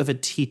point of view of a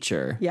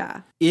teacher,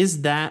 yeah,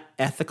 is that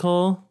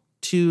ethical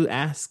to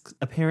ask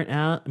a parent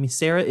out? I mean,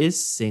 Sarah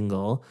is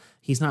single.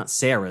 He's not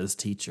Sarah's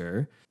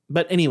teacher.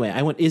 But anyway,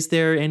 is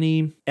there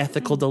any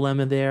ethical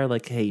dilemma there?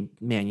 Like, hey,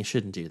 man, you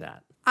shouldn't do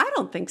that. I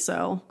don't think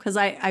so. Because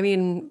I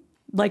mean,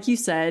 like you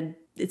said,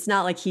 it's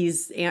not like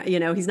he's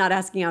not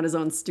asking out his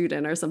own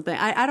student or something.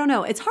 I don't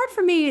know. It's hard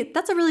for me.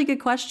 That's a really good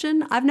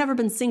question. I've never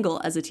been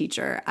single as a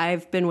teacher.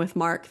 I've been with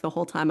Mark the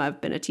whole time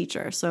I've been a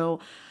teacher. So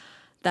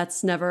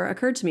that's never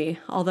occurred to me.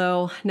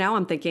 Although now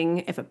I'm thinking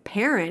if a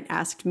parent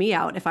asked me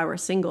out if I were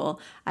single,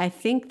 I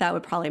think that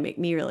would probably make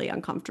me really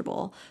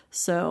uncomfortable.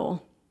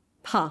 So,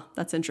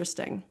 that's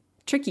interesting.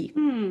 Tricky.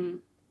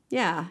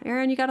 Yeah.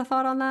 Erin, you got a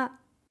thought on that?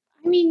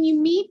 I mean, you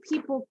meet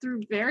people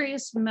through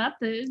various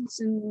methods,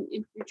 and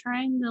if you're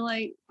trying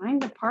to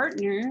find a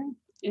partner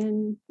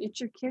and it's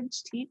your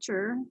kid's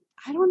teacher,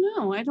 I don't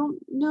know. I don't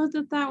know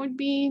that would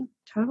be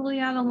totally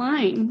out of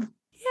line.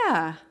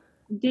 Yeah.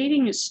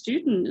 Dating a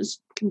student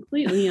is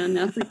completely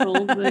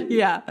unethical, but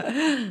yeah.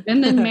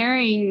 And then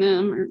marrying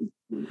them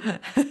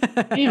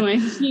anyway,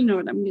 you know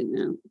what I'm getting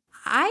at.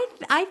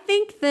 I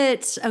think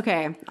that,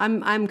 okay,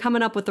 I'm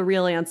coming up with the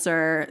real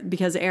answer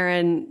because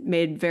Erin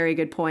made very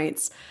good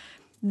points.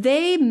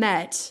 They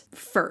met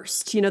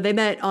first. They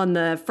met on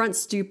the front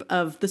stoop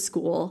of the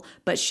school,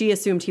 but she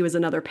assumed he was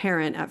another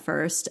parent at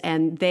first,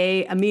 and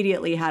they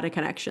immediately had a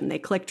connection. They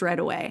clicked right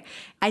away.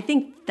 I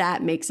think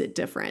that makes it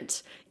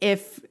different.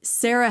 If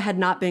Sarah had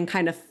not been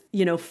kind of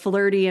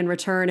flirty in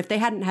return, if they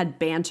hadn't had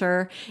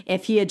banter,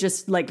 if he had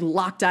just like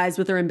locked eyes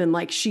with her and been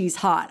like, she's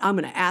hot, I'm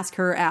going to ask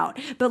her out.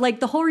 But like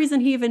the whole reason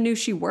he even knew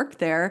she worked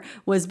there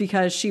was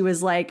because she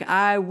was like,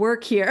 I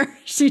work here.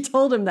 She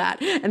told him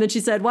that. And then she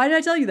said, why did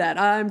I tell you that?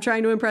 I'm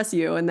trying to impress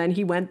you. And then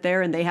he went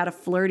there and they had a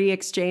flirty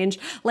exchange.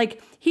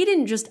 Like, he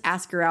didn't just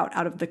ask her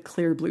out of the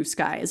clear blue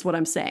sky is what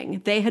I'm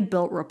saying. They had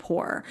built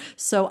rapport.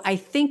 So I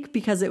think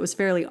because it was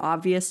fairly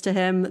obvious to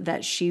him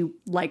that she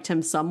liked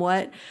him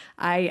somewhat,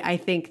 I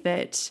think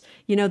that,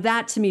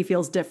 that to me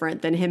feels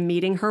different than him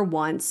meeting her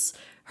once,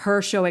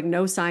 her showing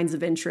no signs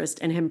of interest,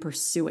 and him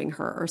pursuing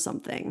her or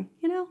something,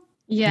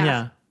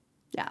 Yeah.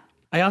 Yeah.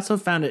 I also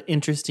found it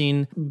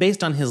interesting,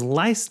 based on his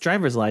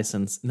driver's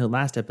license in the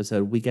last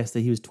episode, we guessed that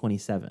he was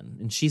 27,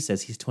 and she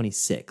says he's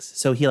 26.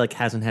 So he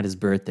hasn't had his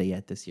birthday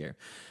yet this year.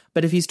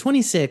 But if he's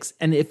 26,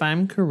 and if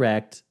I'm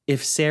correct,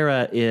 if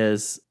Sarah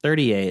is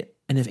 38,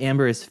 and if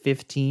Amber is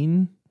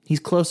 15, he's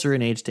closer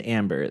in age to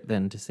Amber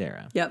than to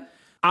Sarah. Yep.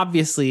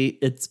 Obviously,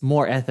 it's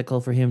more ethical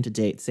for him to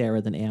date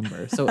Sarah than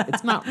Amber. So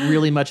it's not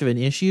really much of an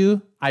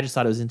issue. I just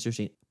thought it was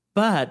interesting.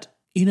 But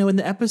in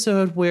the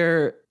episode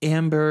where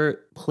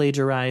Amber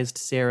plagiarized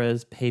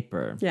Sarah's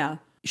paper. Yeah.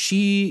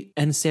 She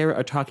and Sarah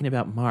are talking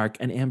about Mark,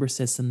 and Amber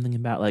says something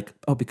about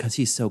because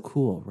he's so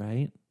cool,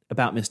 right?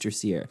 About Mr.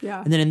 Sear.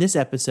 Yeah. And then in this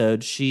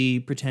episode, she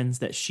pretends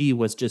that she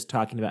was just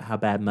talking about how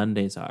bad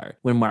Mondays are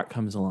when Mark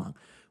comes along.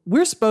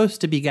 We're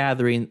supposed to be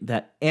gathering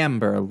that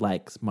Amber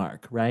likes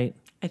Mark, right?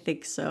 I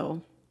think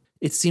so.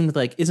 It seemed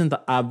like, isn't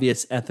the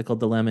obvious ethical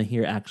dilemma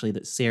here actually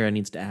that Sarah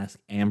needs to ask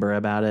Amber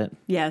about it?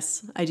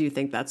 Yes, I do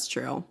think that's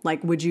true.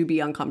 Like, would you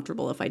be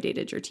uncomfortable if I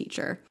dated your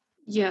teacher?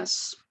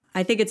 Yes.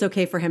 I think it's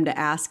okay for him to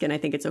ask, and I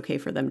think it's okay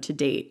for them to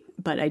date,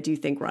 but I do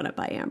think run it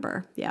by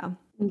Amber. Yeah.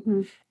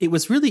 Mm-hmm. It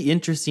was really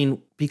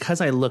interesting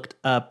because I looked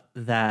up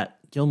that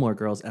Gilmore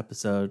Girls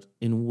episode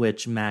in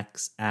which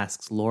Max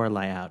asks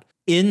Lorelai out.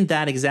 In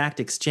that exact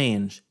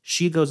exchange,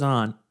 she goes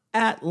on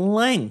at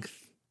length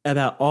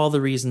about all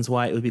the reasons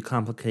why it would be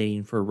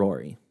complicating for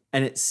Rory.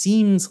 And it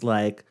seems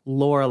like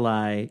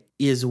Lorelai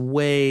is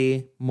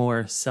way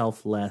more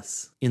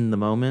selfless in the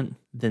moment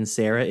than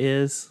Sarah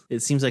is.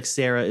 It seems like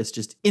Sarah is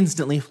just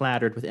instantly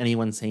flattered with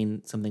anyone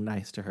saying something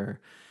nice to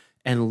her.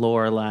 And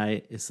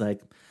Lorelai is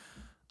like,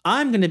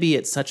 I'm going to be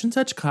at such and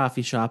such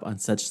coffee shop on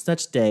such and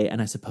such day,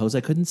 and I suppose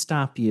I couldn't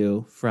stop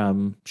you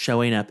from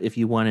showing up if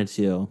you wanted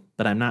to,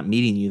 but I'm not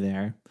meeting you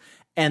there.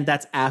 And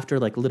that's after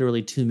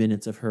literally 2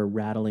 minutes of her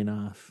rattling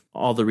off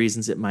all the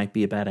reasons it might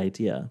be a bad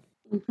idea.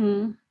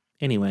 Mm-hmm.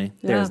 Anyway,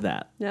 there's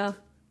that. Yeah.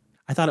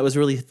 I thought it was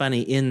really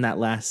funny in that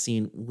last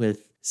scene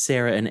with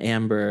Sarah and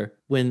Amber,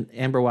 when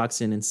Amber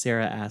walks in and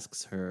Sarah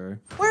asks her,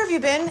 Where have you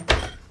been?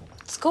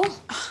 School.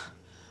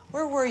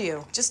 Where were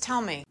you? Just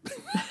tell me.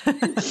 I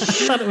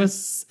thought it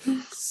was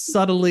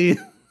subtly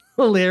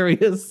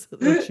hilarious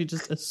that she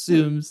just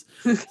assumes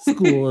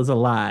school is a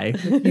lie.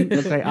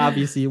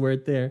 Obviously you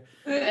weren't there.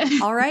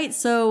 All right.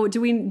 So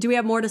do we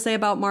have more to say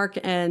about Mark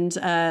and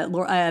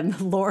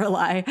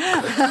Lorelai?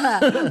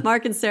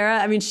 Mark and Sarah.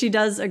 I mean, she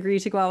does agree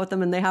to go out with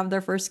them and they have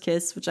their first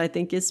kiss, which I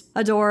think is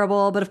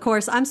adorable. But of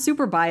course, I'm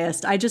super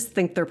biased. I just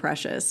think they're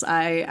precious.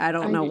 I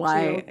don't know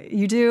why. Too.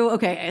 You do?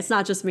 Okay. It's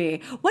not just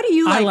me. What do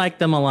you like? I like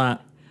them a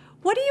lot.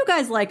 What do you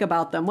guys like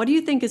about them? What do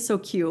you think is so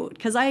cute?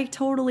 Because I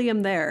totally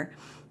am there.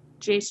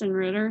 Jason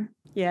Ritter.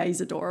 Yeah,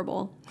 he's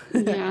adorable.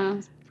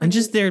 Yeah. And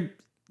just their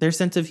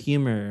sense of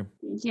humor.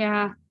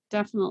 Yeah,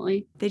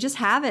 definitely. They just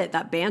have it,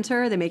 that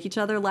banter. They make each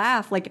other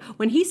laugh. Like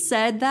when he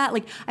said that,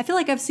 I feel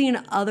like I've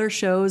seen other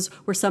shows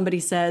where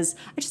somebody says,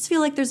 I just feel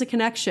like there's a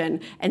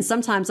connection. And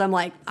sometimes I'm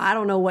like, I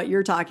don't know what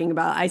you're talking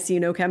about. I see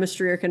no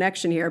chemistry or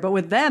connection here. But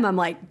with them, I'm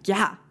like,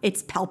 yeah,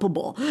 it's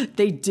palpable.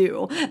 They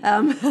do.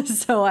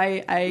 So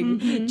I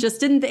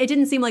just it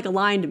didn't seem like a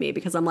line to me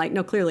because I'm like,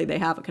 no, clearly they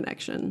have a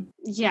connection.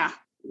 Yeah,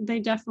 they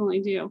definitely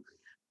do.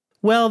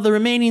 Well, the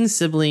remaining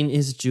sibling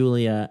is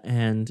Julia,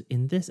 and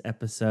in this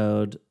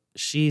episode,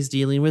 she's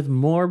dealing with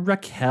more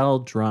Raquel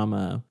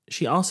drama.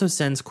 She also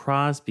sends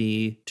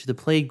Crosby to the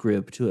play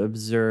group to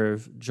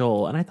observe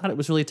Joel, and I thought it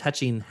was really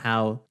touching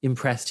how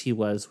impressed he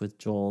was with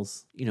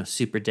Joel's,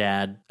 super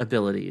dad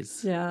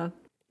abilities. Yeah.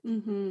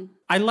 Mm-hmm.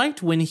 I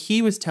liked when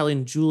he was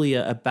telling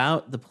Julia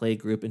about the play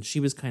group and she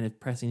was kind of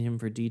pressing him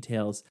for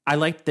details. I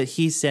liked that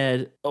he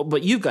said, oh,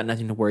 but you've got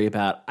nothing to worry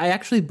about. I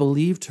actually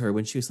believed her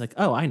when she was like,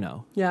 oh, I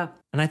know. Yeah.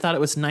 And I thought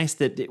it was nice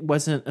that I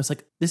was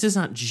like, this is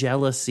not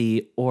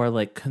jealousy or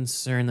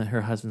concern that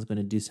her husband's going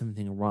to do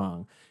something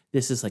wrong.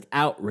 This is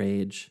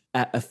outrage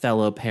at a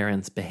fellow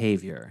parent's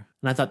behavior.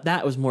 And I thought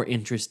that was more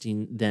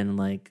interesting than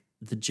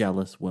the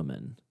jealous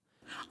woman.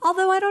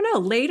 Although I don't know,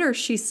 later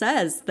she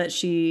says that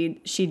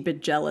she'd been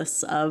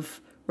jealous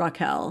of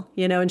Raquel,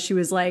 and she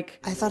was like,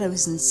 I thought I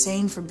was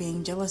insane for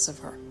being jealous of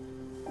her.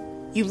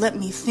 You let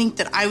me think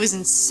that I was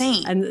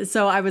insane. And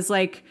so I was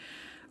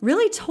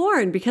really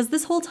torn because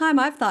this whole time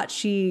I've thought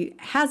she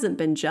hasn't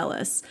been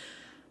jealous.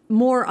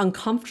 More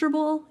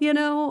uncomfortable,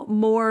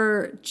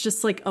 more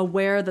just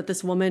aware that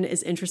this woman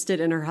is interested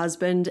in her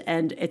husband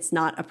and it's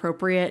not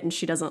appropriate and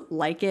she doesn't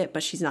like it,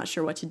 but she's not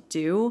sure what to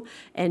do.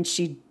 And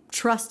she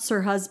trusts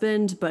her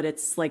husband, but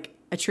it's like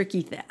a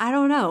tricky thing. I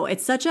don't know.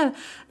 It's such a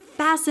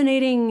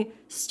fascinating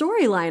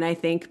storyline, I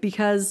think,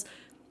 because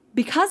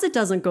it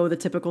doesn't go the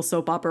typical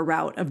soap opera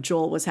route of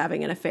Joel was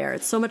having an affair.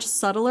 It's so much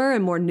subtler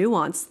and more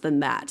nuanced than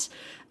that.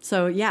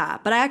 So yeah,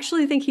 but I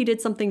actually think he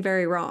did something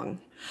very wrong.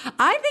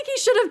 I think he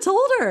should have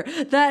told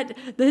her that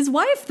his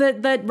wife,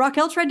 that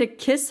Raquel tried to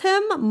kiss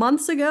him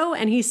months ago,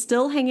 and he's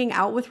still hanging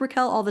out with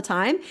Raquel all the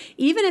time.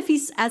 Even if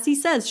he's, as he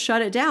says,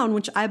 shut it down,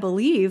 which I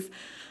believe,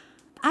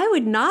 I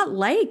would not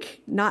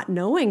like not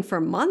knowing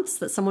for months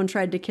that someone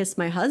tried to kiss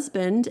my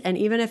husband. And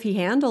even if he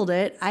handled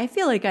it, I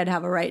feel like I'd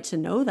have a right to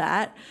know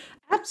that.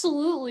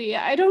 Absolutely.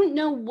 I don't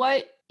know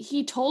what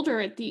he told her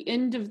at the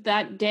end of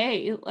that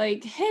day.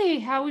 Like, hey,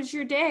 how was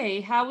your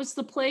day? How was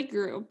the play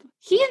group?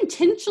 He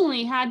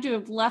intentionally had to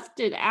have left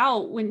it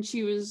out when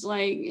she was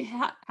like,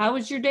 how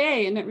was your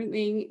day and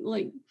everything?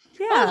 Like,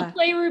 oh, the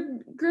play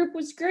group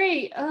was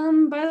great.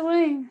 By the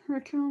way,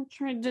 Raquel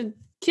tried to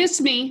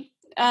kiss me.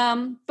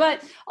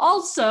 But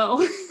also,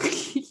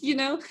 you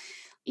know,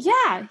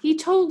 yeah, he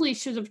totally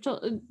should have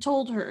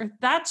told her.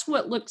 That's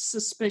what looks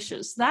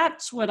suspicious.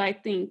 That's what I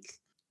think.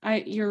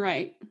 You're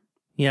right.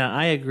 Yeah,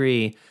 I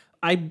agree.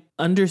 I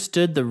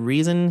understood the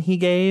reason he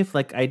gave.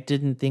 Like, I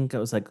didn't think, I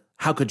was like,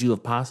 how could you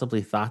have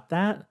possibly thought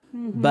that?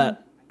 Mm-hmm.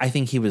 But I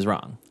think he was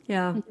wrong.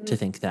 Yeah. To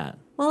think that.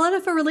 Well, and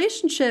if a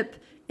relationship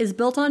is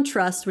built on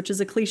trust, which is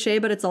a cliche,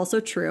 but it's also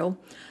true,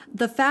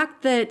 the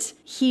fact that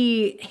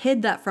he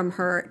hid that from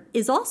her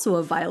is also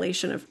a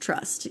violation of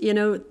trust. You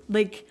know,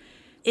 like,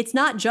 it's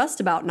not just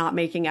about not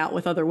making out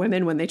with other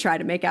women when they try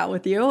to make out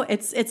with you.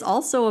 It's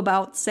also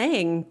about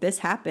saying, this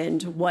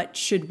happened, what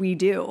should we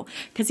do?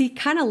 Because he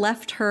kind of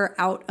left her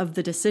out of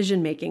the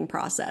decision-making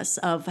process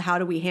of how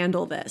do we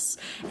handle this?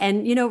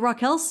 And, you know,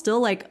 Raquel's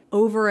still like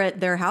over at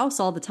their house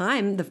all the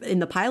time. In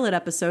the pilot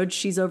episode,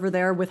 she's over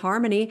there with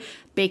Harmony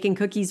baking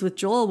cookies with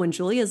Joel when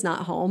Julia's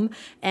not home.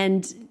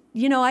 And,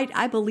 you know,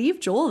 I believe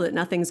Joel that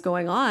nothing's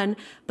going on,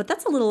 but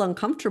that's a little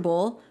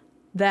uncomfortable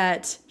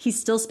that he's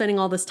still spending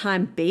all this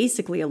time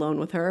basically alone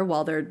with her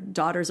while their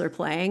daughters are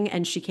playing,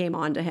 and she came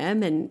on to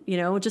him. And, you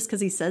know, just because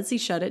he says he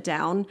shut it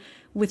down,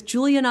 with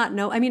Julia not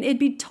know, I mean, it'd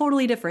be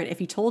totally different if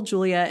he told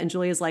Julia and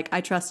Julia's like,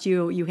 I trust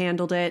you, you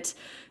handled it,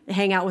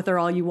 hang out with her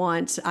all you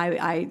want,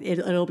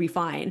 it'll be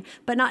fine.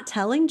 But not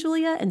telling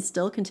Julia and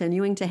still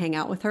continuing to hang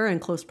out with her in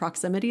close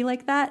proximity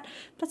like that,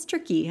 that's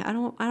tricky. I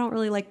don't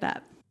really like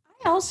that.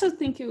 I also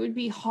think it would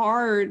be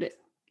hard.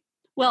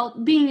 Well,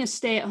 being a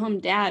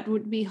stay-at-home dad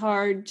would be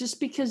hard just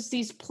because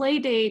these play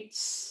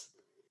dates,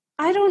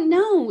 I don't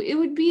know. It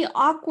would be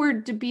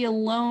awkward to be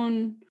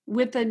alone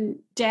with a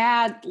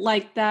dad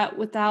like that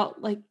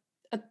without like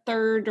a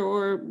third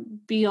or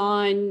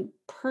beyond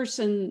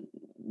person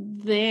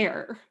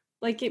there.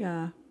 Like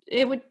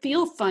it would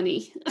feel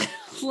funny.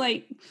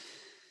 Like,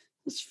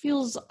 this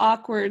feels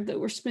awkward that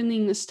we're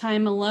spending this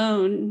time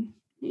alone.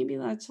 Maybe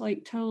that's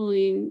like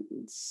totally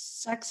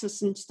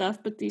sexist and stuff,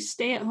 but these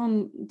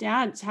stay-at-home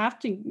dads have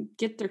to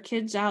get their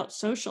kids out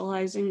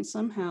socializing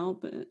somehow,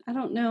 but I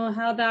don't know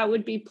how that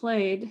would be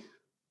played.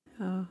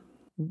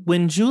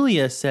 When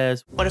Julia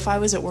says, what if I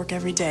was at work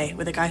every day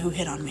with a guy who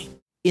hit on me?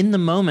 In the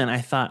moment,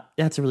 I thought,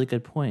 that's a really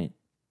good point.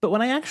 But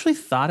when I actually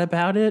thought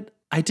about it,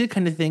 I did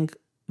kind of think,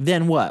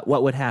 then what?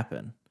 What would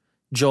happen?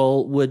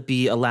 Joel would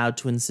be allowed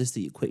to insist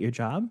that you quit your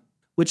job?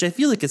 Which I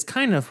feel like is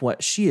kind of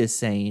what she is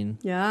saying.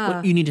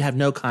 Yeah. You need to have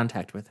no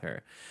contact with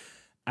her.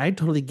 I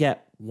totally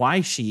get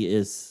why she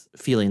is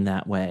feeling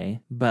that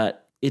way,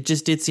 but it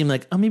just did seem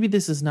like, oh, maybe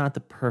this is not the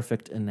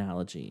perfect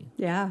analogy.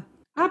 Yeah.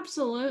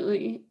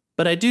 Absolutely.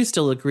 But I do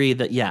still agree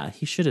that, yeah,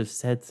 he should have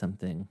said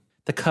something.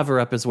 The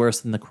cover-up is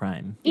worse than the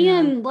crime.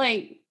 And,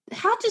 like,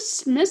 how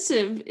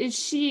dismissive is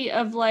she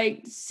of,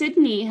 like,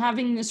 Sydney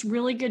having this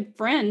really good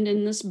friend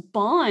and this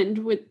bond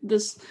with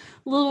this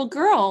little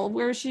girl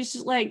where she's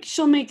like,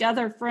 she'll make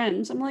other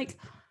friends. I'm like,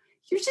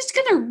 you're just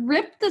going to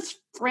rip this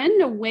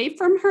friend away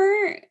from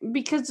her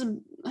because of,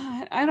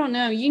 I don't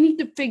know, you need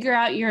to figure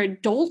out your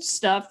adult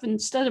stuff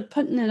instead of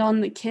putting it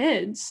on the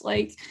kids.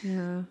 Like,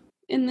 yeah.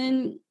 And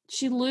then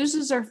she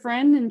loses her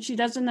friend and she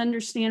doesn't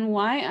understand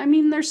why. I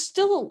mean,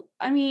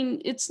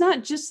 it's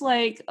not just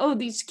like, oh,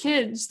 these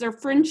kids, their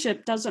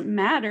friendship doesn't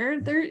matter.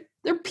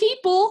 They're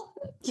people.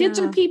 Kids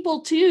are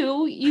people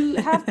too. You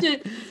have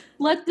to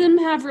let them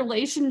have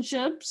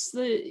relationships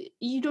that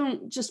you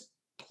don't just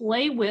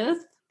play with.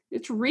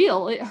 It's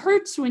real. It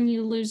hurts when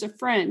you lose a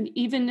friend,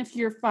 even if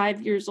you're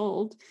 5 years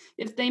old.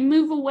 If they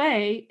move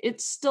away, it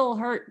still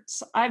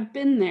hurts. I've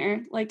been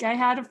there. Like, I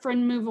had a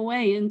friend move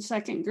away in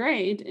second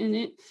grade, and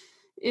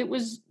it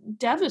was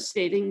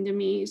devastating to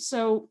me.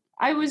 So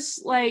I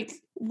was like,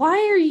 why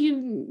are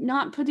you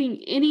not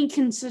putting any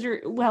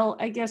well,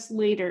 I guess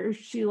later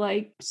she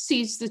like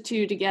sees the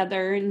two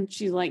together and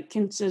she like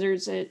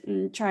considers it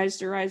and tries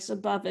to rise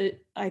above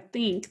it. I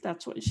think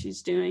that's what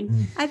she's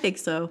doing. I think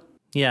so.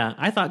 Yeah,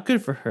 I thought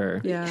good for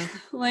her. Yeah.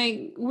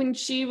 Like when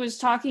she was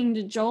talking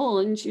to Joel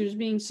and she was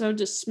being so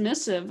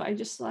dismissive, I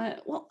just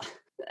thought, well,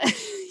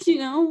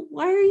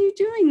 Why are you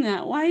doing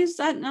that? Why is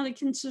that not a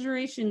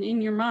consideration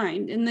in your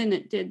mind? And then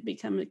it did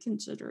become a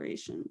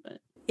consideration.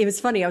 But it was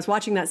funny. I was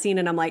watching that scene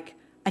and I'm like,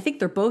 I think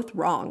they're both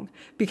wrong,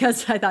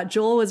 because I thought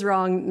Joel was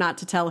wrong not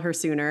to tell her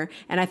sooner.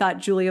 And I thought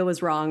Julia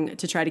was wrong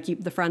to try to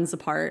keep the friends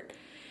apart.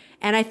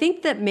 And I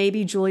think that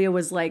maybe Julia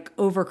was like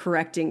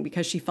overcorrecting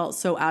because she felt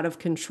so out of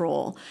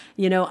control.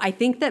 I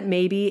think that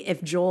maybe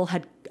if Joel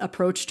had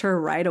approached her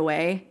right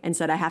away and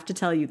said, I have to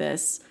tell you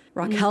this,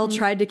 Raquel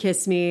tried to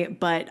kiss me,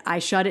 but I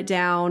shut it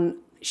down.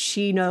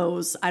 She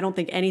knows. I don't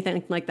think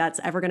anything like that's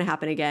ever going to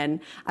happen again.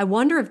 I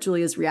wonder if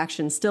Julia's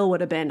reaction still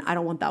would have been, I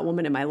don't want that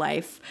woman in my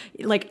life.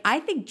 Like,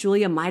 I think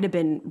Julia might have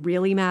been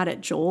really mad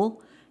at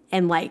Joel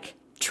and like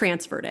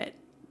transferred it.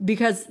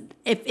 Because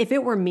if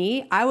it were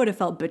me, I would have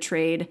felt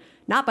betrayed,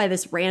 not by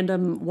this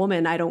random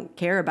woman I don't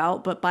care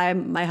about, but by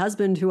my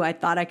husband who I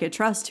thought I could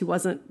trust, who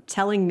wasn't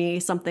telling me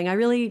something I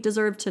really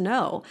deserved to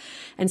know.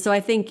 And so I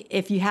think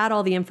if you had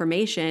all the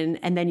information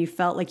and then you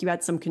felt like you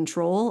had some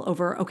control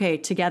over, okay,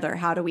 together,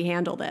 how do we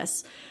handle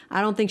this?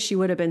 I don't think she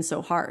would have been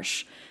so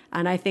harsh.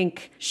 And I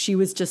think she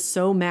was just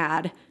so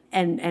mad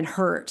and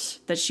hurt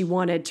that she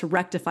wanted to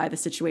rectify the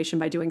situation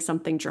by doing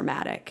something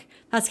dramatic.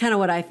 That's kind of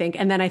what I think.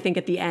 And then I think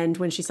at the end,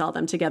 when she saw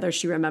them together,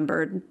 she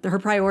remembered her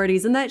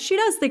priorities and that she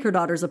does think her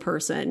daughter's a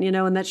person,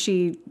 and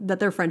that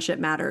their friendship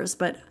matters.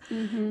 But,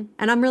 and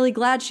I'm really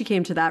glad she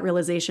came to that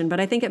realization. But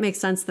I think it makes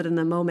sense that in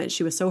the moment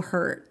she was so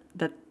hurt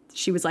that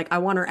she was like, I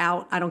want her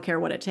out. I don't care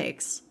what it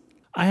takes.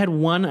 I had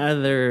one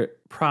other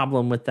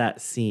problem with that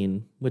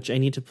scene, which I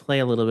need to play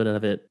a little bit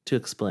of it to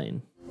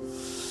explain.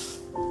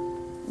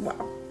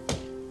 Wow.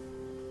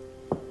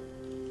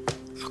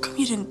 How come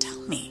you didn't tell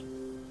me?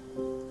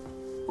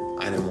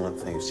 I didn't want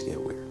things to get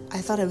weird. I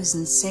thought I was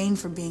insane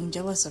for being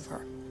jealous of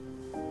her.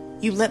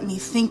 You let me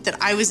think that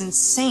I was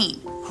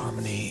insane.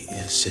 Harmony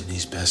is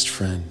Sydney's best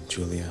friend,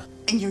 Julia.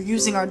 And you're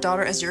using our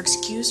daughter as your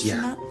excuse for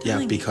not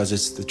telling me? Because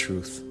it's the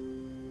truth.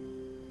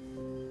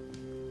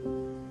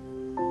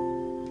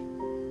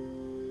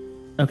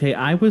 Okay,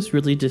 I was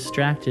really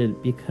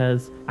distracted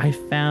because I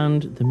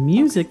found the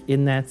music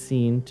in that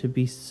scene to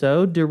be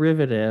so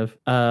derivative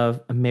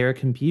of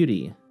American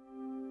Beauty.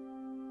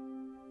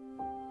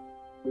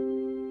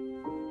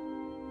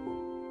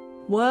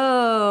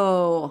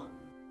 Whoa.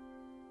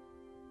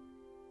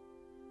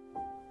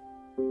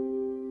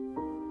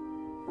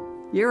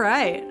 You're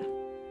right.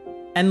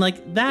 And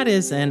that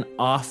is an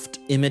oft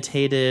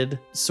imitated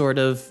sort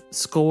of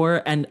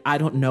score. And I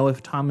don't know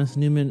if Thomas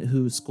Newman,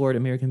 who scored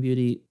American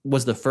Beauty,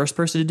 was the first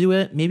person to do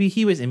it. Maybe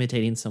he was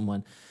imitating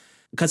someone.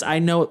 Because I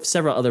know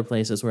several other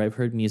places where I've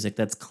heard music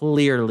that's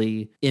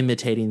clearly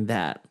imitating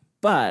that.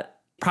 But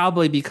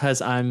probably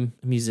because I'm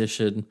a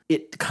musician,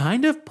 it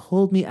kind of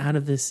pulled me out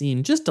of the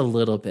scene just a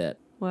little bit.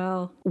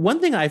 Wow. One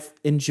thing I've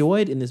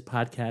enjoyed in this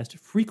podcast,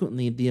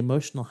 frequently the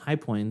emotional high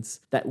points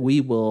that we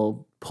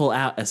will pull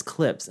out as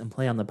clips and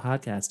play on the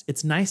podcast.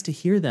 It's nice to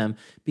hear them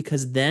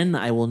because then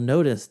I will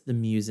notice the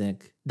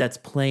music that's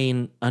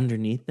playing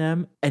underneath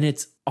them. And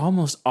it's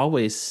almost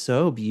always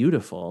so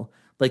beautiful.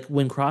 Like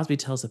when Crosby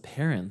tells the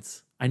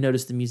parents, I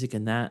noticed the music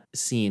in that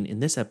scene in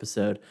this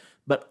episode,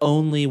 but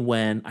only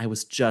when I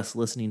was just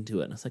listening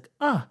to it. And it's like,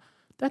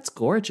 that's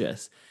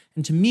gorgeous.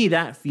 And to me,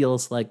 that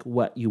feels like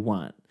what you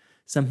want.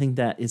 Something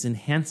that is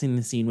enhancing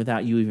the scene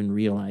without you even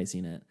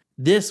realizing it.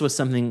 This was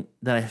something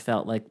that I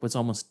felt like was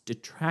almost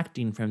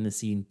detracting from the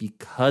scene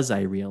because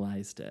I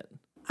realized it.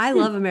 I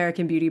love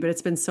American Beauty, but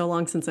it's been so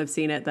long since I've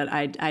seen it that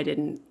I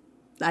didn't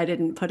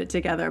put it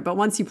together. But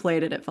once you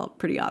played it, it felt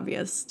pretty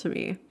obvious to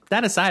me.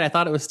 That aside, I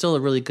thought it was still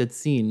a really good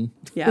scene.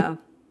 Yeah.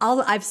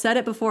 I've said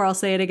it before, I'll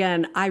say it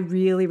again. I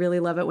really, really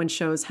love it when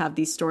shows have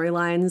these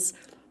storylines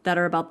that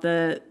are about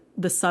the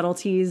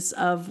subtleties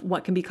of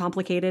what can be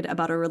complicated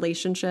about a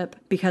relationship,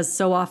 because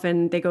so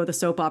often they go the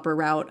soap opera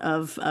route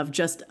of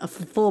just a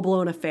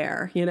full-blown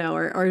affair,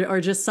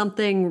 or just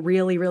something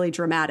really, really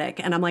dramatic.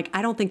 And I'm like,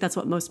 I don't think that's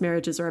what most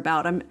marriages are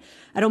about.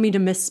 I don't mean to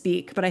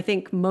misspeak, but I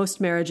think most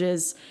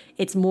marriages,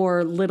 it's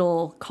more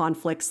little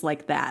conflicts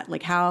like that.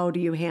 Like, how do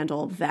you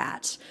handle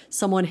that?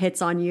 Someone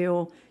hits on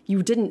you.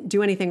 You didn't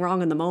do anything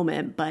wrong in the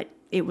moment, but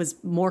it was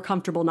more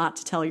comfortable not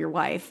to tell your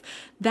wife.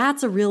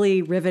 That's a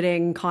really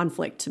riveting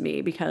conflict to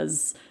me,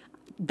 because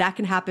that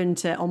can happen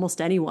to almost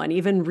anyone,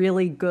 even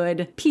really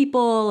good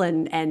people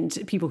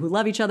and people who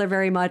love each other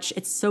very much.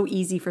 It's so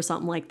easy for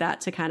something like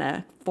that to kind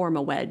of form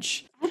a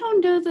wedge. I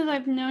don't know that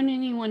I've known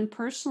anyone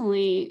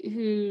personally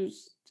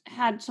who's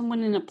had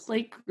someone in a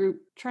play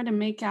group try to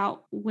make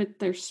out with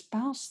their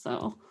spouse,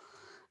 though.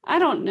 I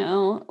don't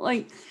know.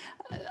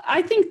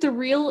 I think the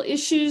real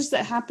issues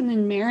that happen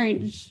in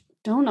marriage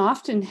don't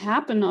often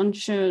happen on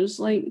shows.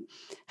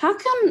 How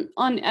come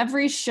on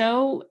every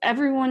show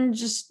everyone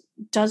just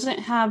doesn't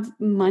have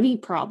money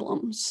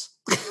problems?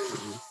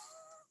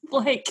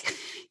 Like,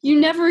 you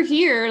never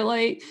hear,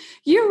 like,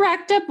 you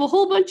racked up a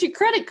whole bunch of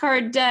credit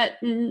card debt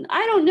and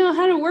I don't know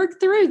how to work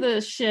through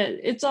this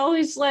shit. It's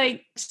always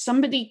like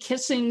somebody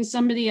kissing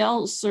somebody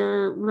else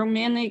or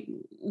romantic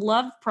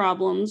love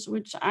problems,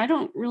 which I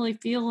don't really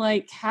feel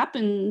like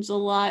happens a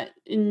lot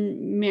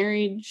in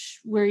marriage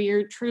where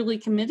you're truly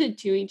committed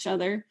to each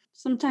other.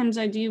 Sometimes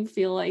I do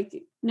feel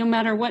like no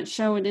matter what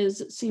show it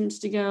is, it seems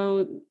to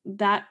go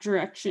that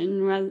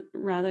direction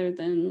rather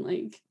than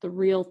like the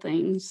real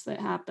things that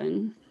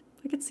happen.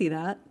 I could see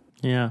that.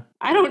 Yeah.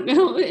 I don't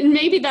know. And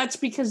maybe that's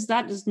because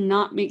that does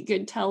not make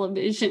good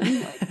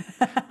television.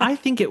 I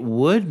think it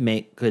would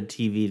make good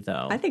TV,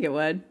 though. I think it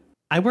would.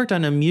 I worked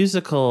on a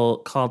musical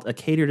called A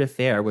Catered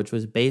Affair, which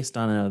was based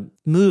on a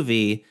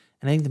movie.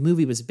 And I think the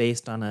movie was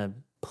based on a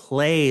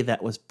play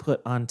that was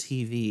put on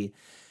TV.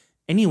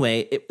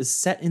 Anyway, it was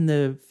set in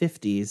the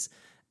 50s,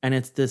 and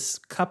it's this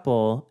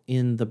couple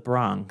in the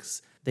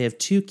Bronx. They have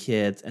 2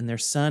 kids, and their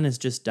son has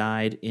just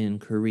died in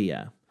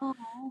Korea.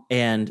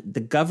 And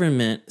the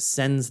government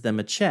sends them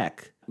a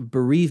check,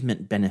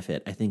 bereavement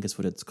benefit, I think is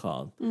what it's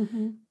called.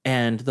 Mm-hmm.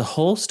 And the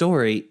whole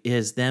story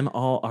is them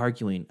all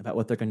arguing about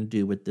what they're going to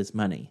do with this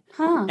money.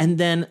 Huh. And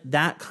then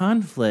that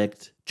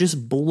conflict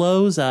just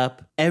blows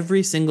up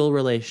every single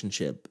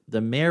relationship. The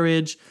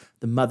marriage,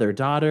 the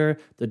mother-daughter,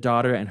 the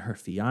daughter and her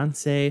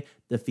fiancé,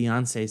 the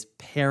fiancé's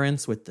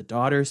parents with the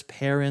daughter's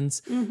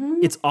parents. Mm-hmm.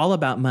 It's all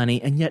about money,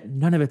 and yet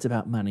none of it's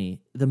about money.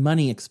 The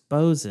money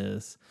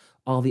exposes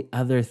all the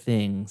other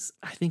things.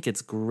 I think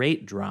it's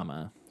great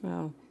drama.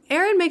 Wow.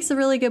 Aaron makes a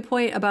really good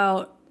point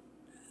about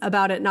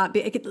it not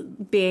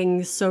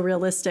being so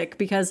realistic,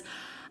 because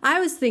I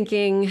was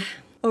thinking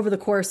over the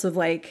course of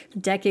like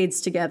decades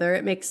together,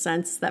 it makes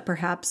sense that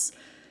perhaps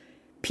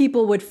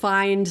people would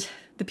find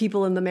the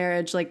people in the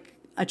marriage like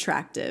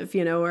attractive,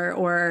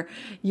 or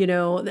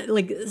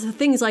like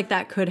things like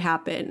that could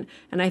happen.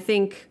 And I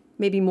think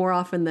maybe more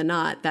often than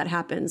not, that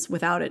happens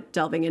without it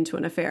delving into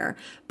an affair.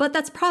 But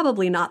that's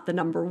probably not the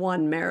number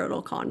one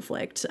marital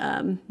conflict.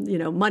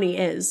 Money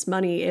is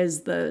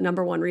the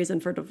number one reason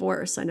for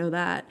divorce. I know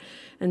that.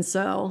 And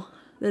so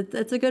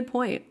that's a good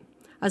point.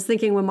 I was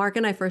thinking when Mark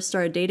and I first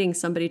started dating,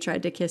 somebody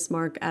tried to kiss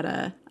Mark at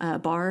a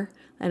bar,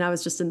 and I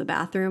was just in the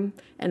bathroom,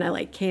 and I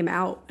like came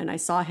out and I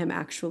saw him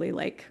actually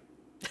like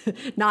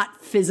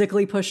not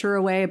physically push her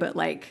away, but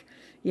like,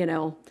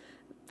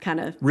 kind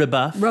of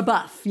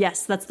rebuff.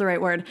 Yes, that's the right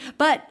word.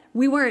 But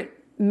we weren't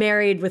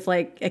married with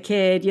like a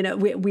kid,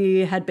 we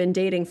had been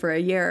dating for a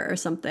year or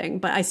something,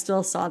 but I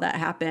still saw that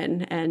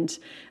happen. And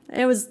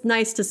it was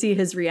nice to see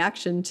his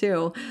reaction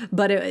too.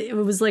 But it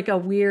was like a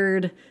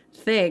weird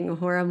thing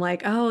where I'm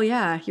like, oh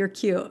yeah, you're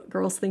cute.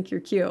 Girls think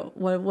you're cute.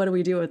 What do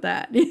we do with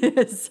that?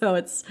 So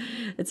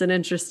it's an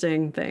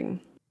interesting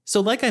thing. So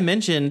like I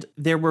mentioned,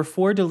 there were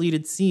 4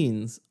 deleted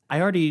scenes.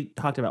 I already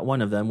talked about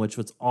one of them, which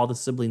was all the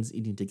siblings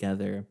eating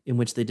together, in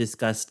which they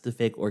discussed the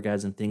fake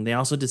orgasm thing. They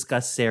also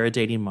discussed Sarah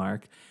dating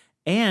Mark,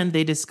 and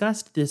they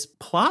discussed this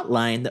plot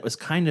line that was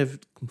kind of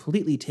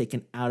completely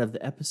taken out of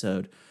the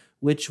episode,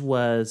 which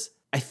was,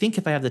 I think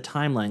if I have the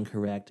timeline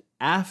correct,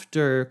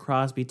 after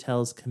Crosby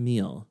tells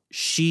Camille,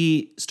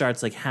 she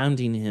starts like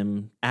hounding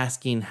him,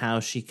 asking how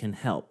she can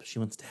help. She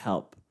wants to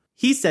help.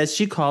 He says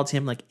she called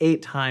him like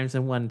 8 times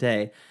in one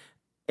day.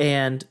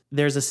 And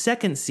there's a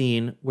second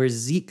scene where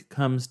Zeke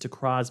comes to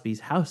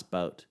Crosby's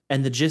houseboat.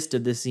 And the gist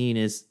of the scene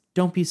is,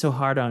 don't be so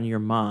hard on your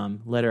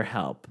mom. Let her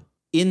help.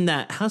 In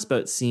that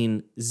houseboat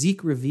scene,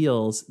 Zeke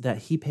reveals that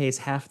he pays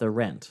half the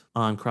rent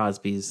on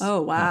Crosby's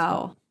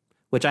houseboat,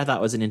 which I thought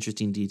was an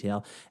interesting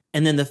detail.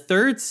 And then the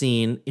third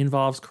scene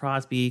involves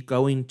Crosby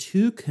going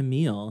to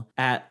Camille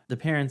at the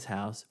parents'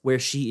 house where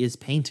she is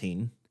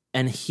painting.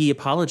 And he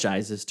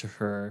apologizes to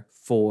her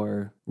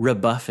for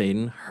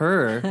rebuffing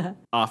her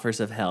offers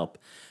of help.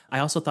 I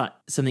also thought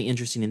something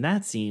interesting in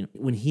that scene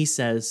when he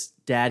says,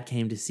 Dad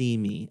came to see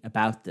me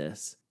about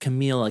this.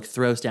 Camille like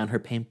throws down her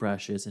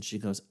paintbrushes and she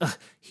goes, ugh,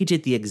 he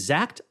did the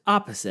exact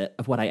opposite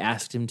of what I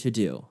asked him to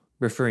do,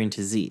 referring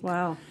to Zeke.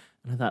 Wow.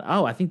 And I thought,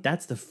 I think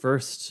that's the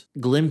first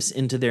glimpse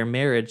into their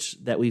marriage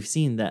that we've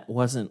seen that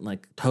wasn't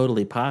like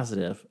totally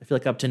positive. I feel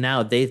like up to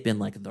now, they've been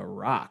like the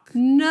rock.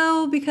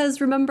 No,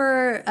 because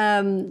remember,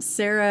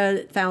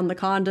 Sarah found the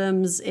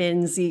condoms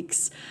in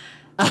Zeke's,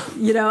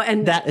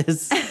 and that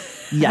is,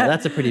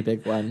 that's a pretty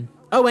big one.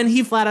 Oh, and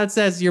he flat out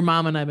says, your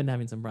mom and I have been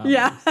having some problems.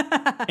 Yeah.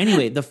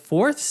 Anyway, the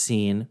fourth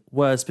scene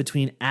was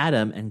between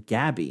Adam and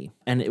Gabby.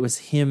 And it was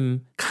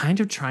him kind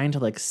of trying to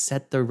like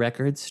set the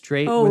record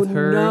straight with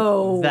her.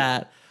 No.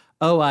 That,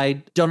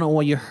 I don't know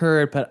what you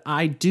heard, but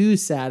I do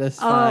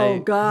satisfy. Oh,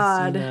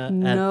 God.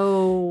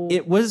 No.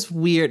 It was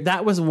weird.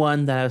 That was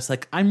one that I was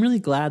like, I'm really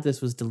glad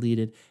this was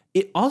deleted.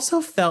 It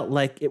also felt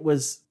like it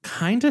was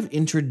kind of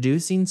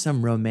introducing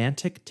some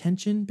romantic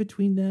tension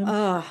between them.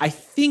 I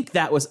think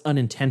that was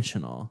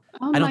unintentional.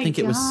 I don't think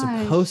it was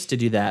supposed to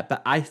do that,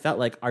 but I felt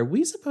like, are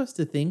we supposed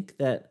to think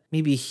that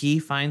maybe he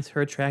finds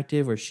her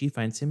attractive or she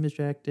finds him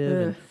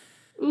attractive?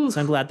 So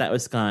I'm glad that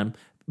was gone.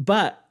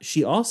 But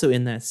she also,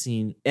 in that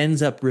scene,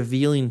 ends up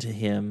revealing to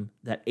him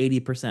that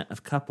 80%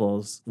 of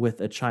couples with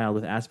a child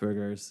with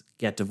Asperger's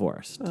get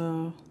divorced.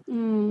 Oh.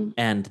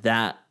 And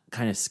that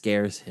kind of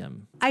scares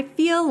him. I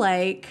feel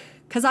like,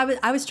 because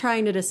I was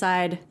trying to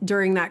decide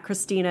during that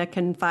Christina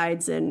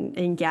confides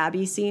in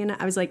Gabby scene,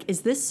 I was like,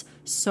 is this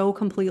so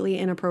completely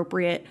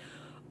inappropriate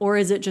or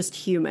is it just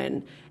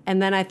human? And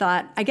then I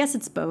thought, I guess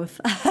it's both.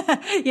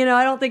 I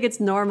don't think it's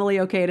normally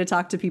okay to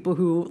talk to people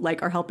who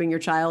like are helping your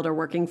child or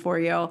working for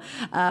you,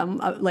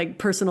 like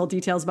personal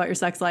details about your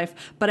sex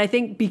life. But I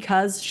think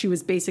because she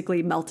was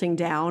basically melting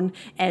down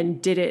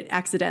and did it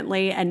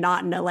accidentally and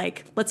not in a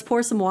like, let's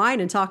pour some wine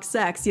and talk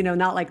sex,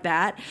 not like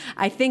that.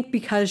 I think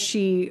because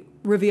she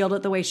revealed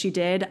it the way she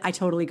did, I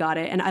totally got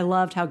it. And I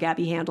loved how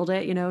Gabby handled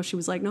it. She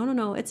was like,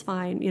 no, it's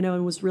fine,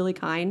 and was really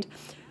kind.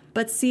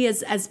 But see,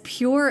 as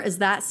pure as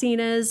that scene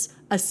is,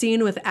 a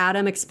scene with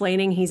Adam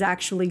explaining he's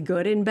actually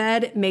good in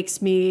bed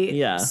makes me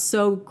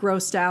so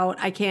grossed out.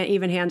 I can't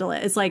even handle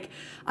it. It's like,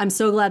 I'm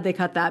so glad they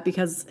cut that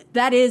because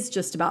that is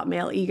just about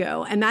male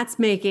ego. And that's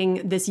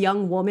making this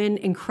young woman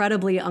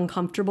incredibly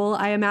uncomfortable,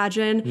 I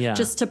imagine,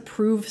 just to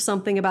prove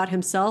something about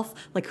himself.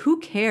 Like, who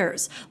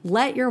cares?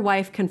 Let your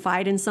wife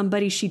confide in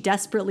somebody. She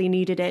desperately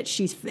needed it.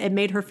 It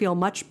made her feel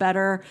much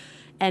better.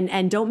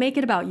 And don't make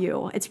it about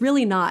you. It's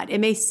really not. It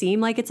may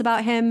seem like it's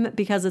about him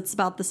because it's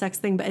about the sex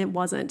thing, but it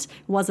wasn't. It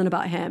wasn't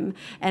about him.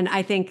 And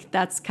I think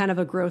that's kind of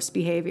a gross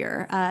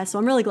behavior. So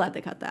I'm really glad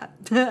they cut that.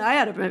 I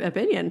had an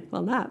opinion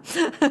on that.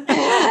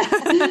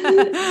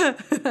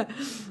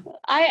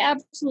 I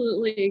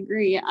absolutely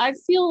agree. I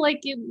feel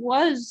like it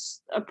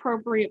was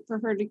appropriate for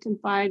her to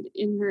confide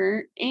in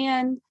her,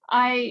 and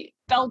I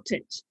felt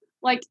it.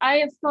 Like, I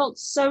have felt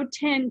so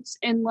tense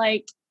and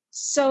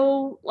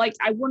so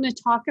I want to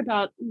talk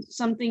about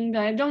something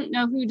that I don't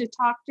know who to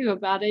talk to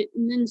about it.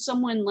 And then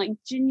someone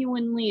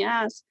genuinely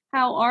asks,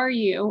 how are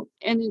you?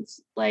 And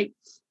it's like,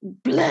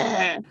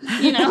 blah,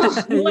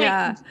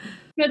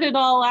 Put it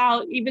all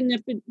out, even if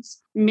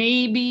it's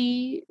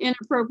maybe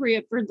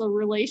inappropriate for the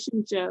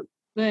relationship.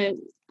 But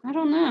I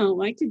don't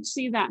know. I could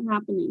see that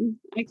happening.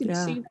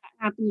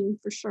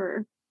 For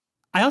sure.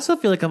 I also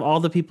feel like of all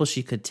the people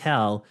she could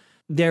tell,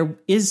 there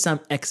is some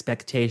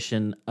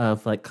expectation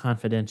of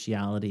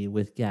confidentiality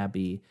with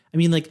Gabby. I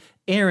mean,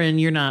 Erin,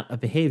 you're not a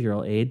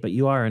behavioral aide, but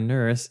you are a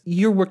nurse.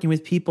 You're working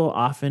with people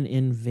often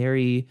in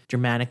very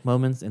dramatic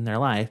moments in their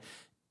life.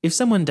 If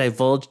someone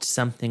divulged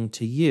something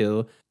to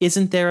you,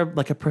 isn't there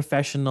a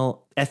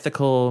professional,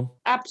 ethical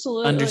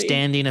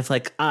understanding of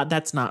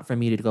that's not for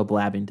me to go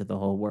blabbing to the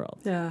whole world?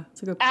 Yeah,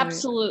 it's a good point.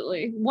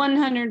 Absolutely.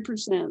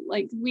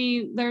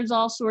 100%. There's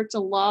all sorts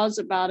of laws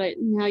about it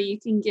and how you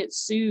can get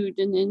sued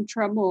and in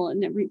trouble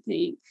and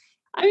everything.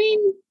 I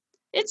mean,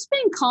 it's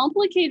been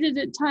complicated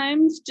at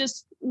times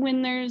just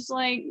when there's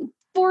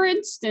for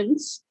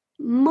instance,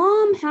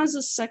 Mom has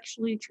a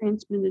sexually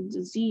transmitted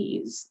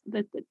disease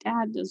that the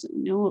dad doesn't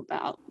know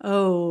about.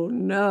 Oh,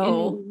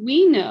 no. And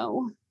we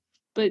know,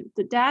 but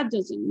the dad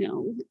doesn't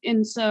know.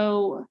 And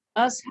so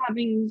us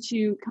having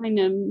to kind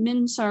of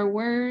mince our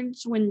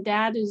words when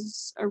dad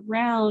is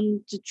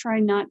around to try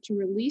not to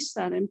release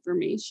that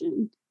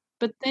information.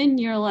 But then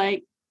you're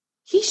like,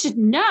 he should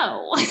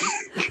know.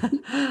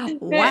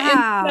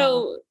 Wow. And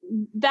so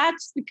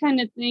that's the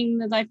kind of thing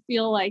that I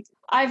feel like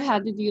I've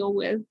had to deal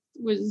with,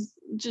 was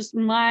just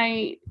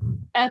my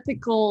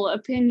ethical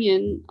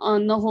opinion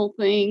on the whole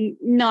thing,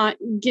 not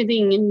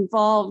getting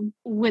involved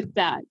with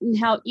that, and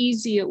how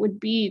easy it would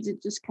be to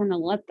just kind of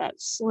let that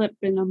slip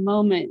in a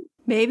moment.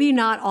 Maybe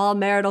not all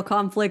marital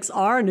conflicts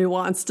are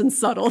nuanced and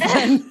subtle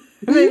then.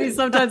 Maybe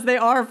sometimes they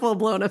are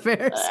full-blown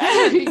affairs.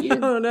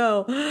 Oh,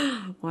 no.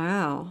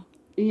 Wow.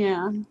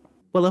 Yeah.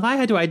 Well, if I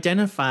had to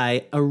identify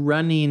a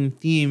running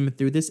theme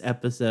through this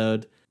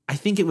episode, I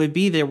think it would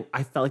be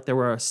I felt like there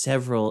were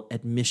several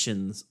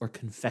admissions or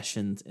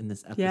confessions in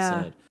this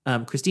episode.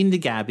 Christina to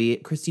Gabby,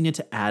 Christina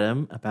to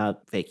Adam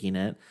about faking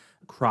it,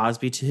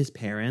 Crosby to his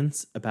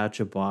parents about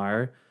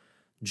Jabbar,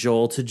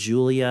 Joel to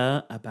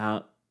Julia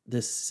about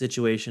this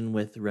situation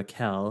with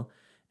Raquel,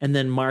 and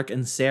then Mark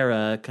and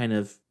Sarah kind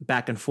of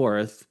back and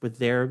forth with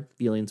their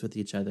feelings with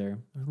each other.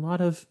 A lot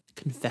of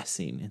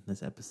confessing in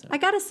this episode. I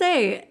gotta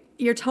say,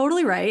 you're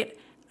totally right.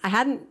 I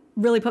hadn't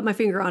really put my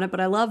finger on it, but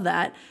I love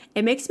that.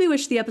 It makes me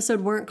wish the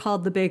episode weren't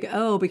called The Big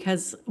O,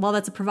 because while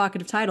that's a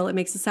provocative title, it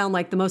makes it sound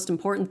like the most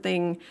important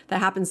thing that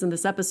happens in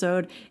this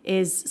episode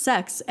is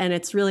sex, and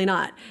it's really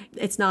not.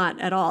 It's not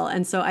at all.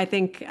 And so I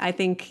think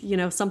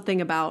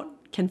something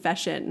about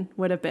confession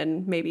would have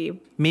been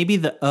maybe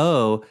the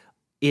O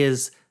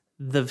is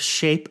the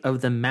shape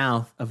of the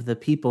mouth of the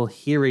people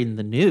hearing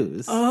the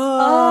news. Oh.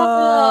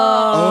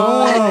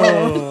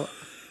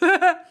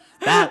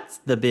 That's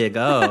the big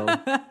O.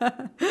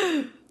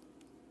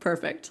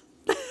 Perfect.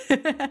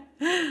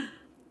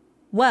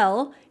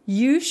 Well,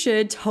 you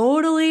should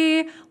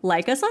totally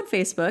like us on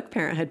Facebook,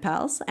 Parenthood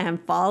Pals, and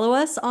follow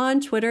us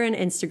on Twitter and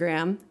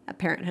Instagram at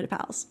Parenthood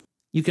Pals.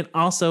 You can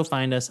also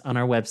find us on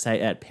our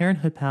website at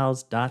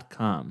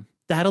parenthoodpals.com.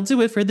 that'll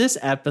do it for this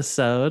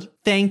episode.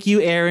 Thank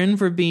you, Erin,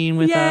 for being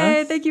with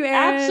Yay, us. thank you,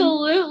 Erin.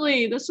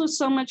 Absolutely. This was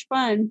so much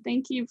fun.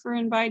 Thank you for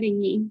inviting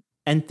me.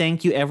 And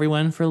thank you,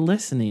 everyone, for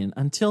listening.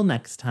 Until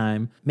next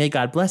time, may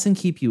God bless and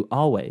keep you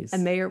always.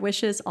 And may your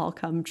wishes all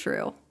come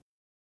true.